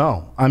 I don't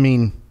know. I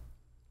mean,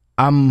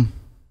 I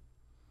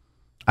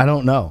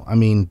don't know. I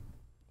mean,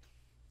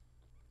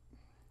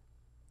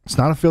 it's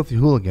not a filthy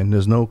hooligan.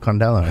 There's no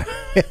Condella in it.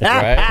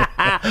 Right?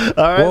 All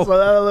right, so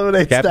that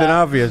eliminates Captain that.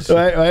 Obvious.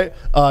 Right.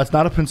 It's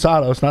not a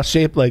Pensado. It's not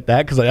shaped like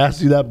that, because I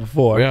asked you that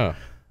before. Yeah.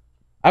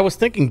 I was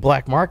thinking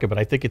black market, but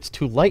I think it's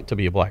too light to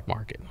be a black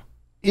market.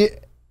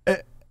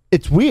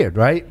 It's weird,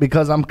 right?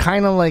 Because I'm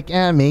kind of like,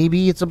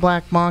 maybe it's a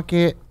black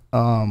market.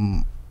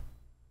 I'm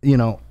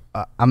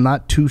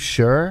not too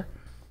sure,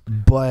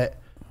 but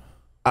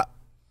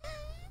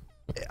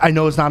I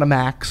know it's not a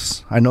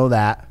Max. I know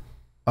that.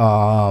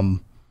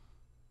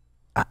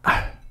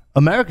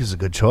 America's a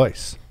good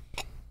choice.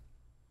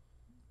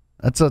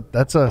 That's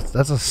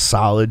a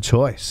solid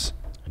choice.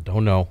 I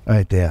don't know.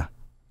 Right there.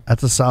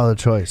 That's a solid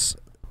choice.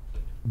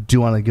 Do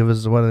you want to give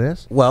us what it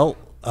is? Well,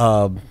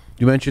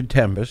 you mentioned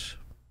Tempest.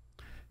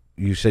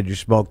 You said you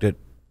smoked it.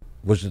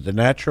 Was it the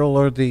natural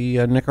or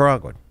the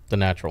Nicaraguan? The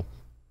natural.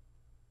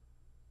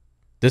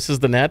 This is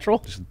the natural?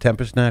 This is the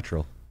Tempest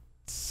Natural.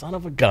 Son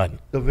of a gun.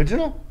 The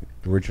original?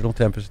 The original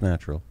Tempest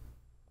Natural.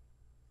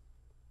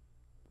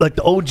 Like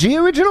the OG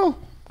original?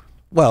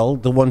 Well,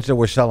 the ones that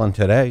we're selling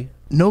today.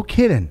 No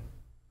kidding.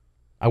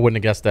 I wouldn't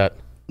have guessed that.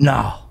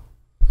 No.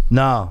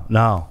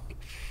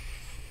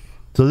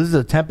 So this is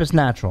a Tempest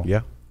Natural.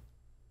 Yeah.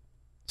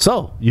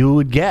 So you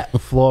would get a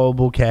floral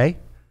bouquet,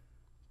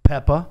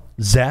 pepper,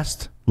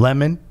 zest,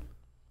 lemon,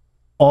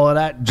 all of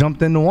that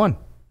jumped into one.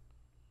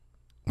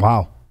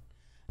 Wow.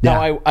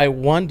 Now I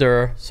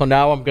wonder, so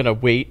now I'm going to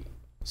wait,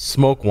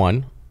 smoke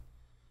one,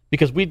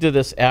 because we did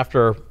this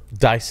after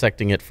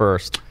dissecting it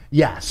first.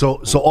 Yeah,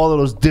 so all of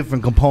those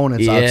different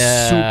components are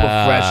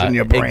super fresh in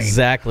your brain.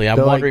 Exactly. I'm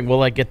wondering,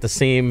 will I get the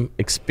same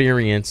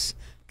experience?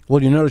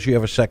 Well, you notice you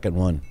have a second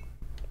one.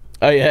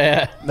 Oh,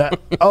 yeah.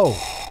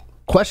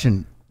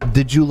 Question.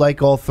 Did you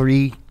like all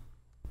three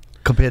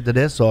compared to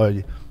this? Or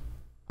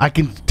I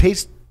can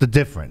taste the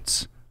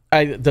difference.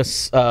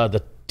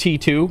 The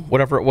T2,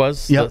 whatever it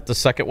was, the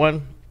second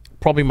one,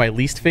 probably my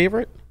least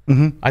favorite.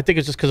 I think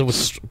it's just because it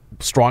was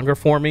stronger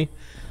for me.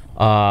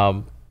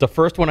 The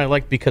first one I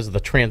liked because of the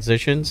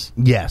transitions.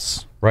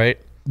 Yes. Right?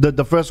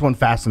 The first one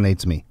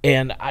fascinates me.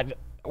 And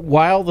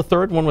while the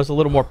third one was a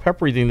little more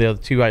peppery than the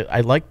other two,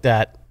 I like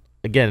that.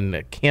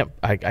 Again,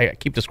 I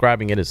keep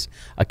describing it as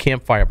a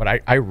campfire, but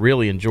I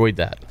really enjoyed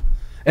that.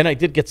 And I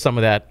did get some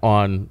of that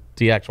on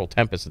the actual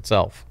Tempest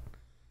itself.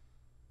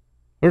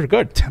 It was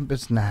good.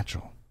 Tempest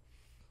Natural.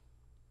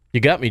 You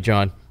got me,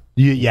 John.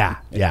 Yeah.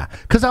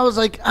 Because I was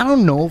like, I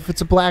don't know if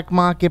it's a black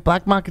market.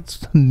 Black market's,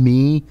 to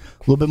me, a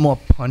little bit more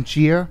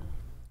punchier,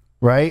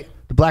 right?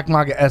 The black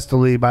market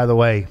Esteli, by the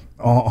way,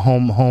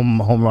 home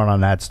run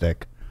on that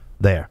stick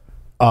there.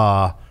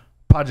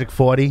 Project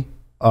 40,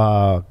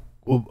 home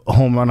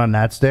run on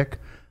that stick.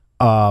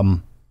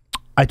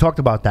 I talked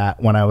about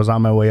that when I was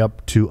on my way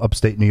up to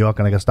upstate New York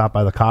and I got stopped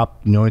by the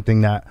cop. The only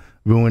thing that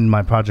ruined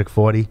my Project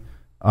 40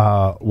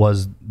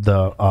 was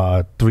the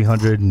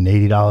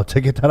 $380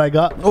 ticket that I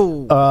got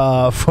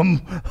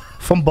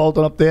from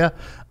Bolton up there.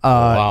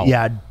 Wow.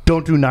 Yeah,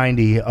 don't do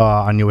 90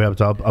 on your way up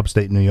to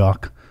upstate New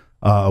York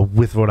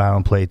with Rhode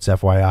Island plates,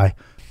 FYI.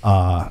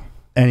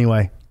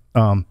 Anyway,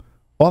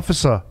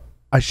 officer,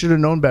 I should have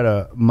known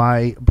better.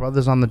 My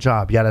brother's on the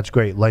job. Yeah, that's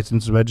great.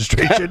 License and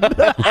registration.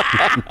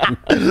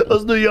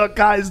 Those New York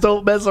guys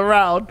don't mess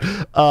around.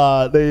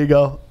 There you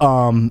go.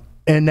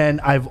 And then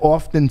I've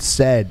often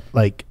said,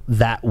 like,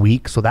 that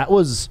week. So that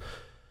was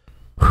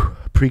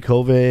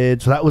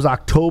pre-COVID. So that was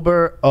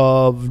October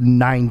of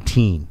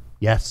 19.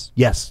 Yes,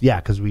 yeah,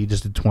 because we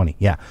just did 20.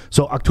 Yeah.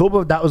 So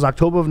that was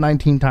October of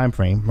 19 time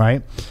frame,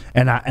 right?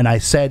 And I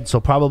said, so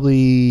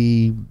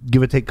probably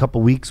give or take a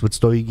couple weeks with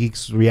Stogie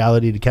Geeks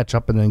Reality to catch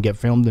up and then get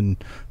filmed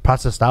and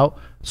processed out.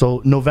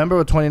 So November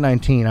of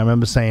 2019, I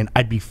remember saying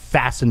I'd be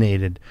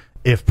fascinated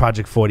if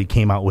Project 40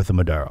 came out with a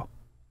Maduro.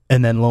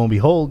 And then lo and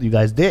behold, you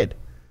guys did.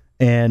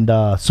 And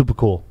super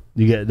cool.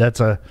 That's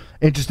a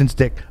interesting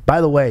stick. By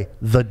the way,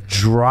 the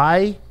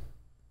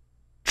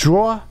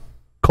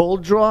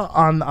cold draw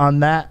on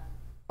that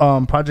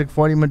Project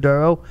 40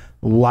 Maduro,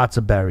 lots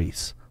of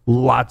berries,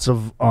 lots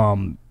of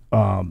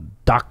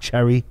dark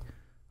cherry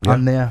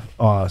on there.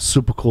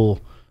 Super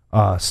cool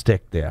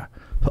stick there.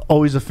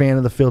 Always a fan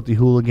of the Filthy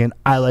Hooligan.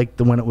 I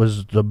liked when it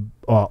was the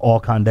all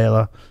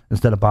Candela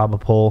instead of Barber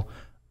Pole.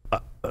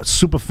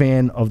 Super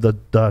fan of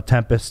the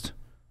Tempest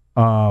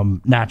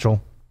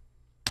Natural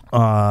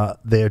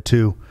there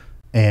too,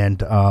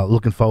 and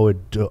looking forward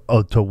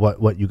to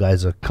what you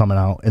guys are coming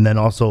out, and then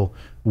also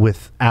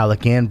with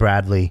Alec and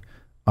Bradley.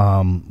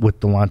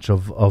 With the launch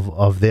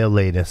of their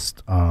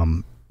latest,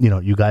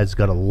 you guys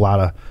got a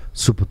lot of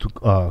super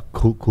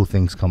cool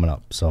things coming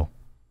up. So,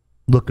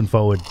 looking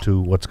forward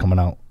to what's coming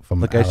out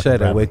from. Like Alec I said,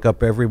 Bradley. I wake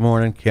up every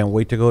morning, can't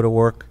wait to go to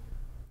work.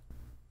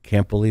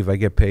 Can't believe I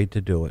get paid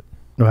to do it.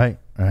 Right.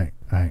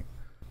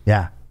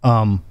 Yeah.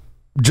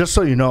 Just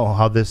so you know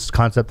how this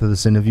concept of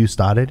this interview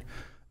started,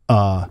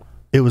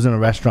 it was in a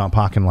restaurant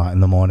parking lot in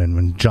the morning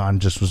when John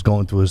just was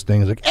going through his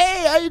things like,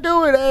 hey, how you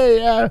doing? Hey,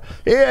 yeah,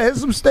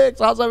 here's some sticks.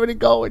 How's everything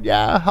going?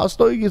 Yeah, how's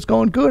Stogie? It's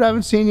going good. I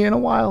haven't seen you in a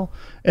while.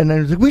 And then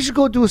he was like, we should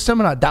go do a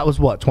seminar. That was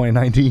what,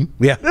 2019?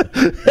 Yeah.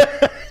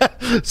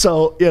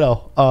 So,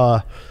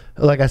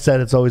 like I said,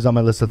 it's always on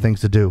my list of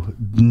things to do.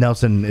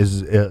 Nelson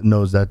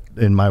knows that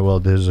in my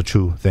world there's a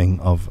true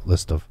thing of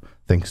list of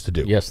things to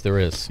do. Yes, there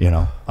is.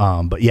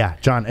 But yeah,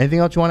 John, anything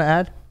else you want to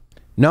add?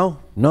 No,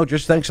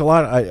 just thanks a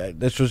lot.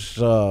 This was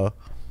a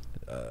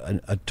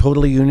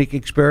totally unique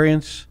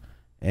experience,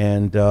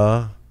 and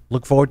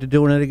look forward to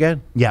doing it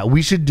again. Yeah,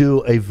 we should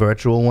do a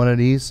virtual one of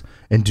these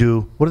and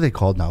do, what are they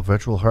called now?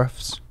 Virtual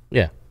herfs?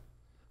 Yeah.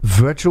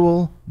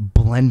 Virtual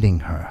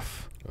blending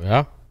herf.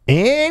 Yeah.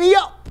 And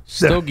yup.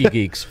 Stogie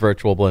Geeks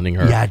virtual blending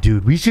herf. Yeah,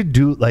 dude, we should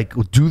do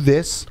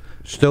this.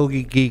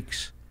 Stogie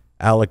Geeks,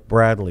 Alec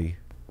Bradley,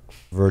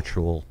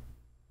 virtual.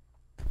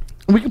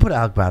 We can put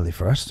Alec Bradley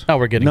first. Oh,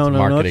 we're getting to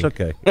marketing. No, it's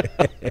okay.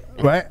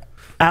 Right?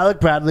 Alec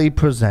Bradley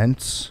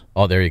presents.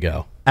 Oh, there you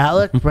go.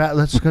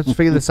 Let's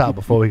figure this out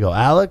before we go.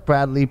 Alec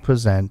Bradley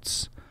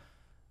presents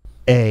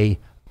a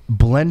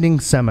blending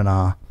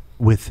seminar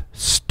with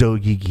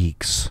Stogie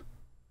Geeks.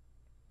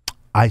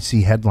 I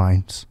see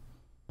headlines.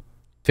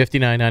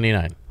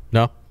 $59.99.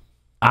 No?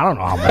 I don't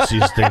know how much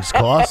these things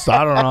cost.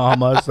 I don't know how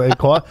much they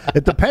cost.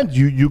 It depends.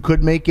 You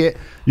could make it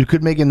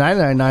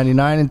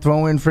 $99.99 and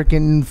throw in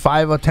freaking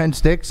 5 or 10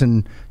 sticks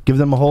and give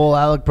them a whole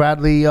Alec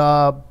Bradley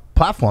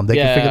platform. They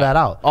can figure that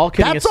out.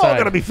 That's all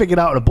going to be figured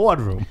out in a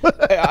boardroom.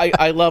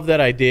 I love that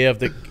idea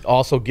of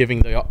also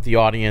giving the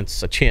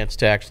audience a chance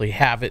to actually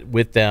have it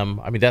with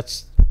them. I mean,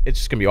 it's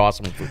just going to be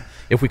awesome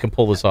if we can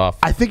pull this off.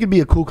 I think it'd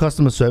be a cool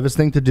customer service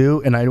thing to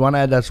do, and I want to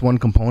add that's one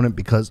component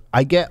because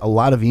I get a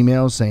lot of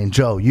emails saying,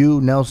 Joe, you,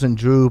 Nelson,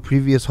 Drew,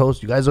 previous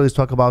host, you guys always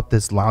talk about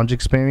this lounge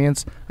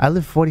experience. I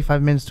live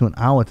 45 minutes to an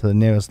hour to the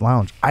nearest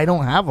lounge. I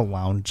don't have a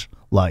lounge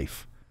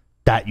life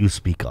that you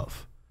speak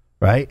of,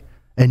 right?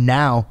 And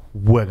now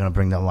we're going to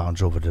bring that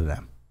lounge over to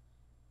them.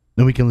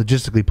 Then we can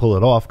logistically pull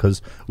it off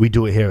because we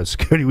do it here at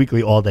Security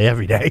Weekly all day,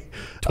 every day.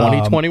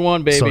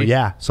 2021, baby.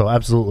 So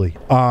absolutely.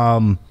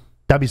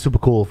 That'd be super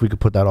cool if we could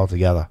put that all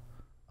together.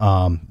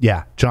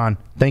 yeah, John,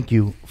 thank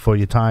you for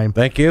your time.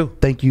 Thank you.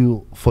 Thank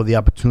you for the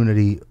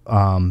opportunity.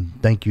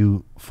 Thank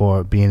you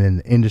for being in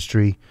the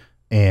industry.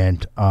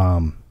 And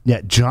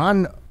yeah,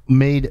 John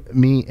made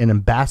me an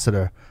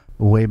ambassador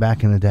way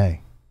back in the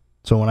day.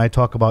 So when I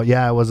talk about,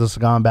 yeah, I was a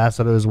cigar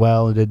ambassador as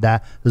well and did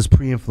that, this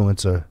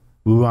pre-influencer.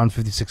 We were on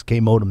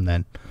 56K modem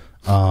then,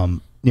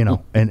 you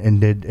know,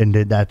 and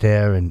did that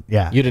there. And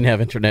yeah, You didn't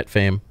have internet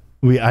fame.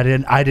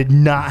 I did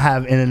not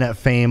have internet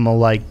fame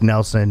like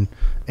Nelson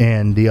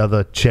and the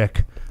other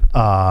chick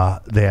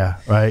there,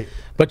 right?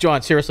 But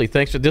John, seriously,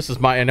 thanks for this. Is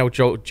my, I know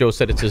Joe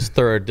said it's his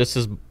third. This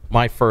is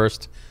my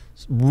first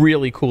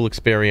really cool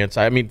experience.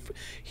 I mean,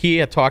 he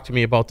had talked to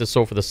me about this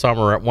over the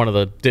summer at one of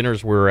the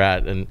dinners we were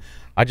at, and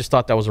I just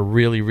thought that was a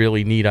really,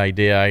 really neat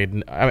idea.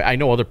 I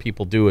know other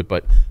people do it,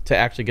 but to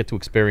actually get to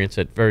experience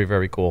it, very,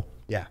 very cool.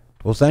 Yeah.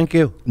 Well, thank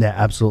you. Yeah,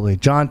 absolutely.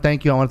 John,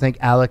 thank you. I want to thank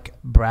Alec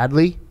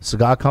Bradley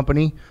Cigar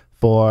Company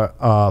for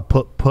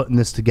putting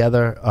this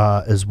together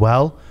as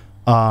well.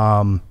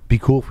 Be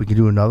cool if we could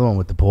do another one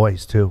with the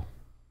boys too.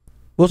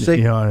 We'll see.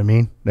 You know what I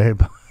mean?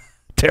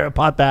 Tear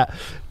apart that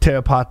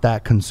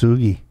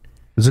Kintsugi.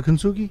 Is it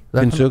Kintsugi?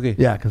 Kintsugi.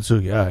 Yeah,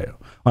 Kintsugi. All right. I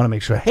want to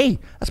make sure. Hey,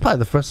 that's probably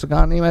the first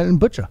cigar name I didn't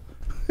butcher.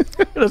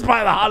 That's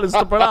probably the hardest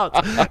to pronounce.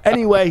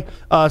 Anyway,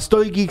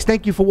 Stogie Geeks,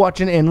 thank you for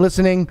watching and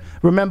listening.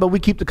 Remember, we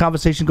keep the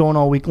conversation going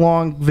all week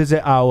long.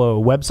 Visit our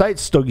website,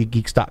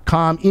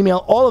 stogiegeeks.com.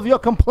 Email all of your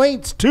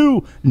complaints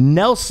to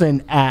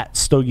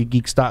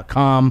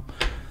nelson@stogiegeeks.com.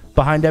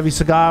 Behind every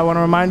cigar, I want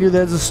to remind you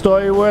there's a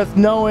story worth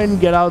knowing.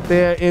 Get out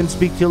there and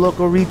speak to your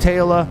local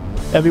retailer.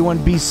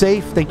 Everyone be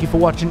safe. Thank you for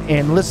watching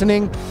and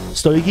listening.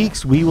 Stogie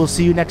Geeks, we will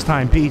see you next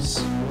time.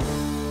 Peace.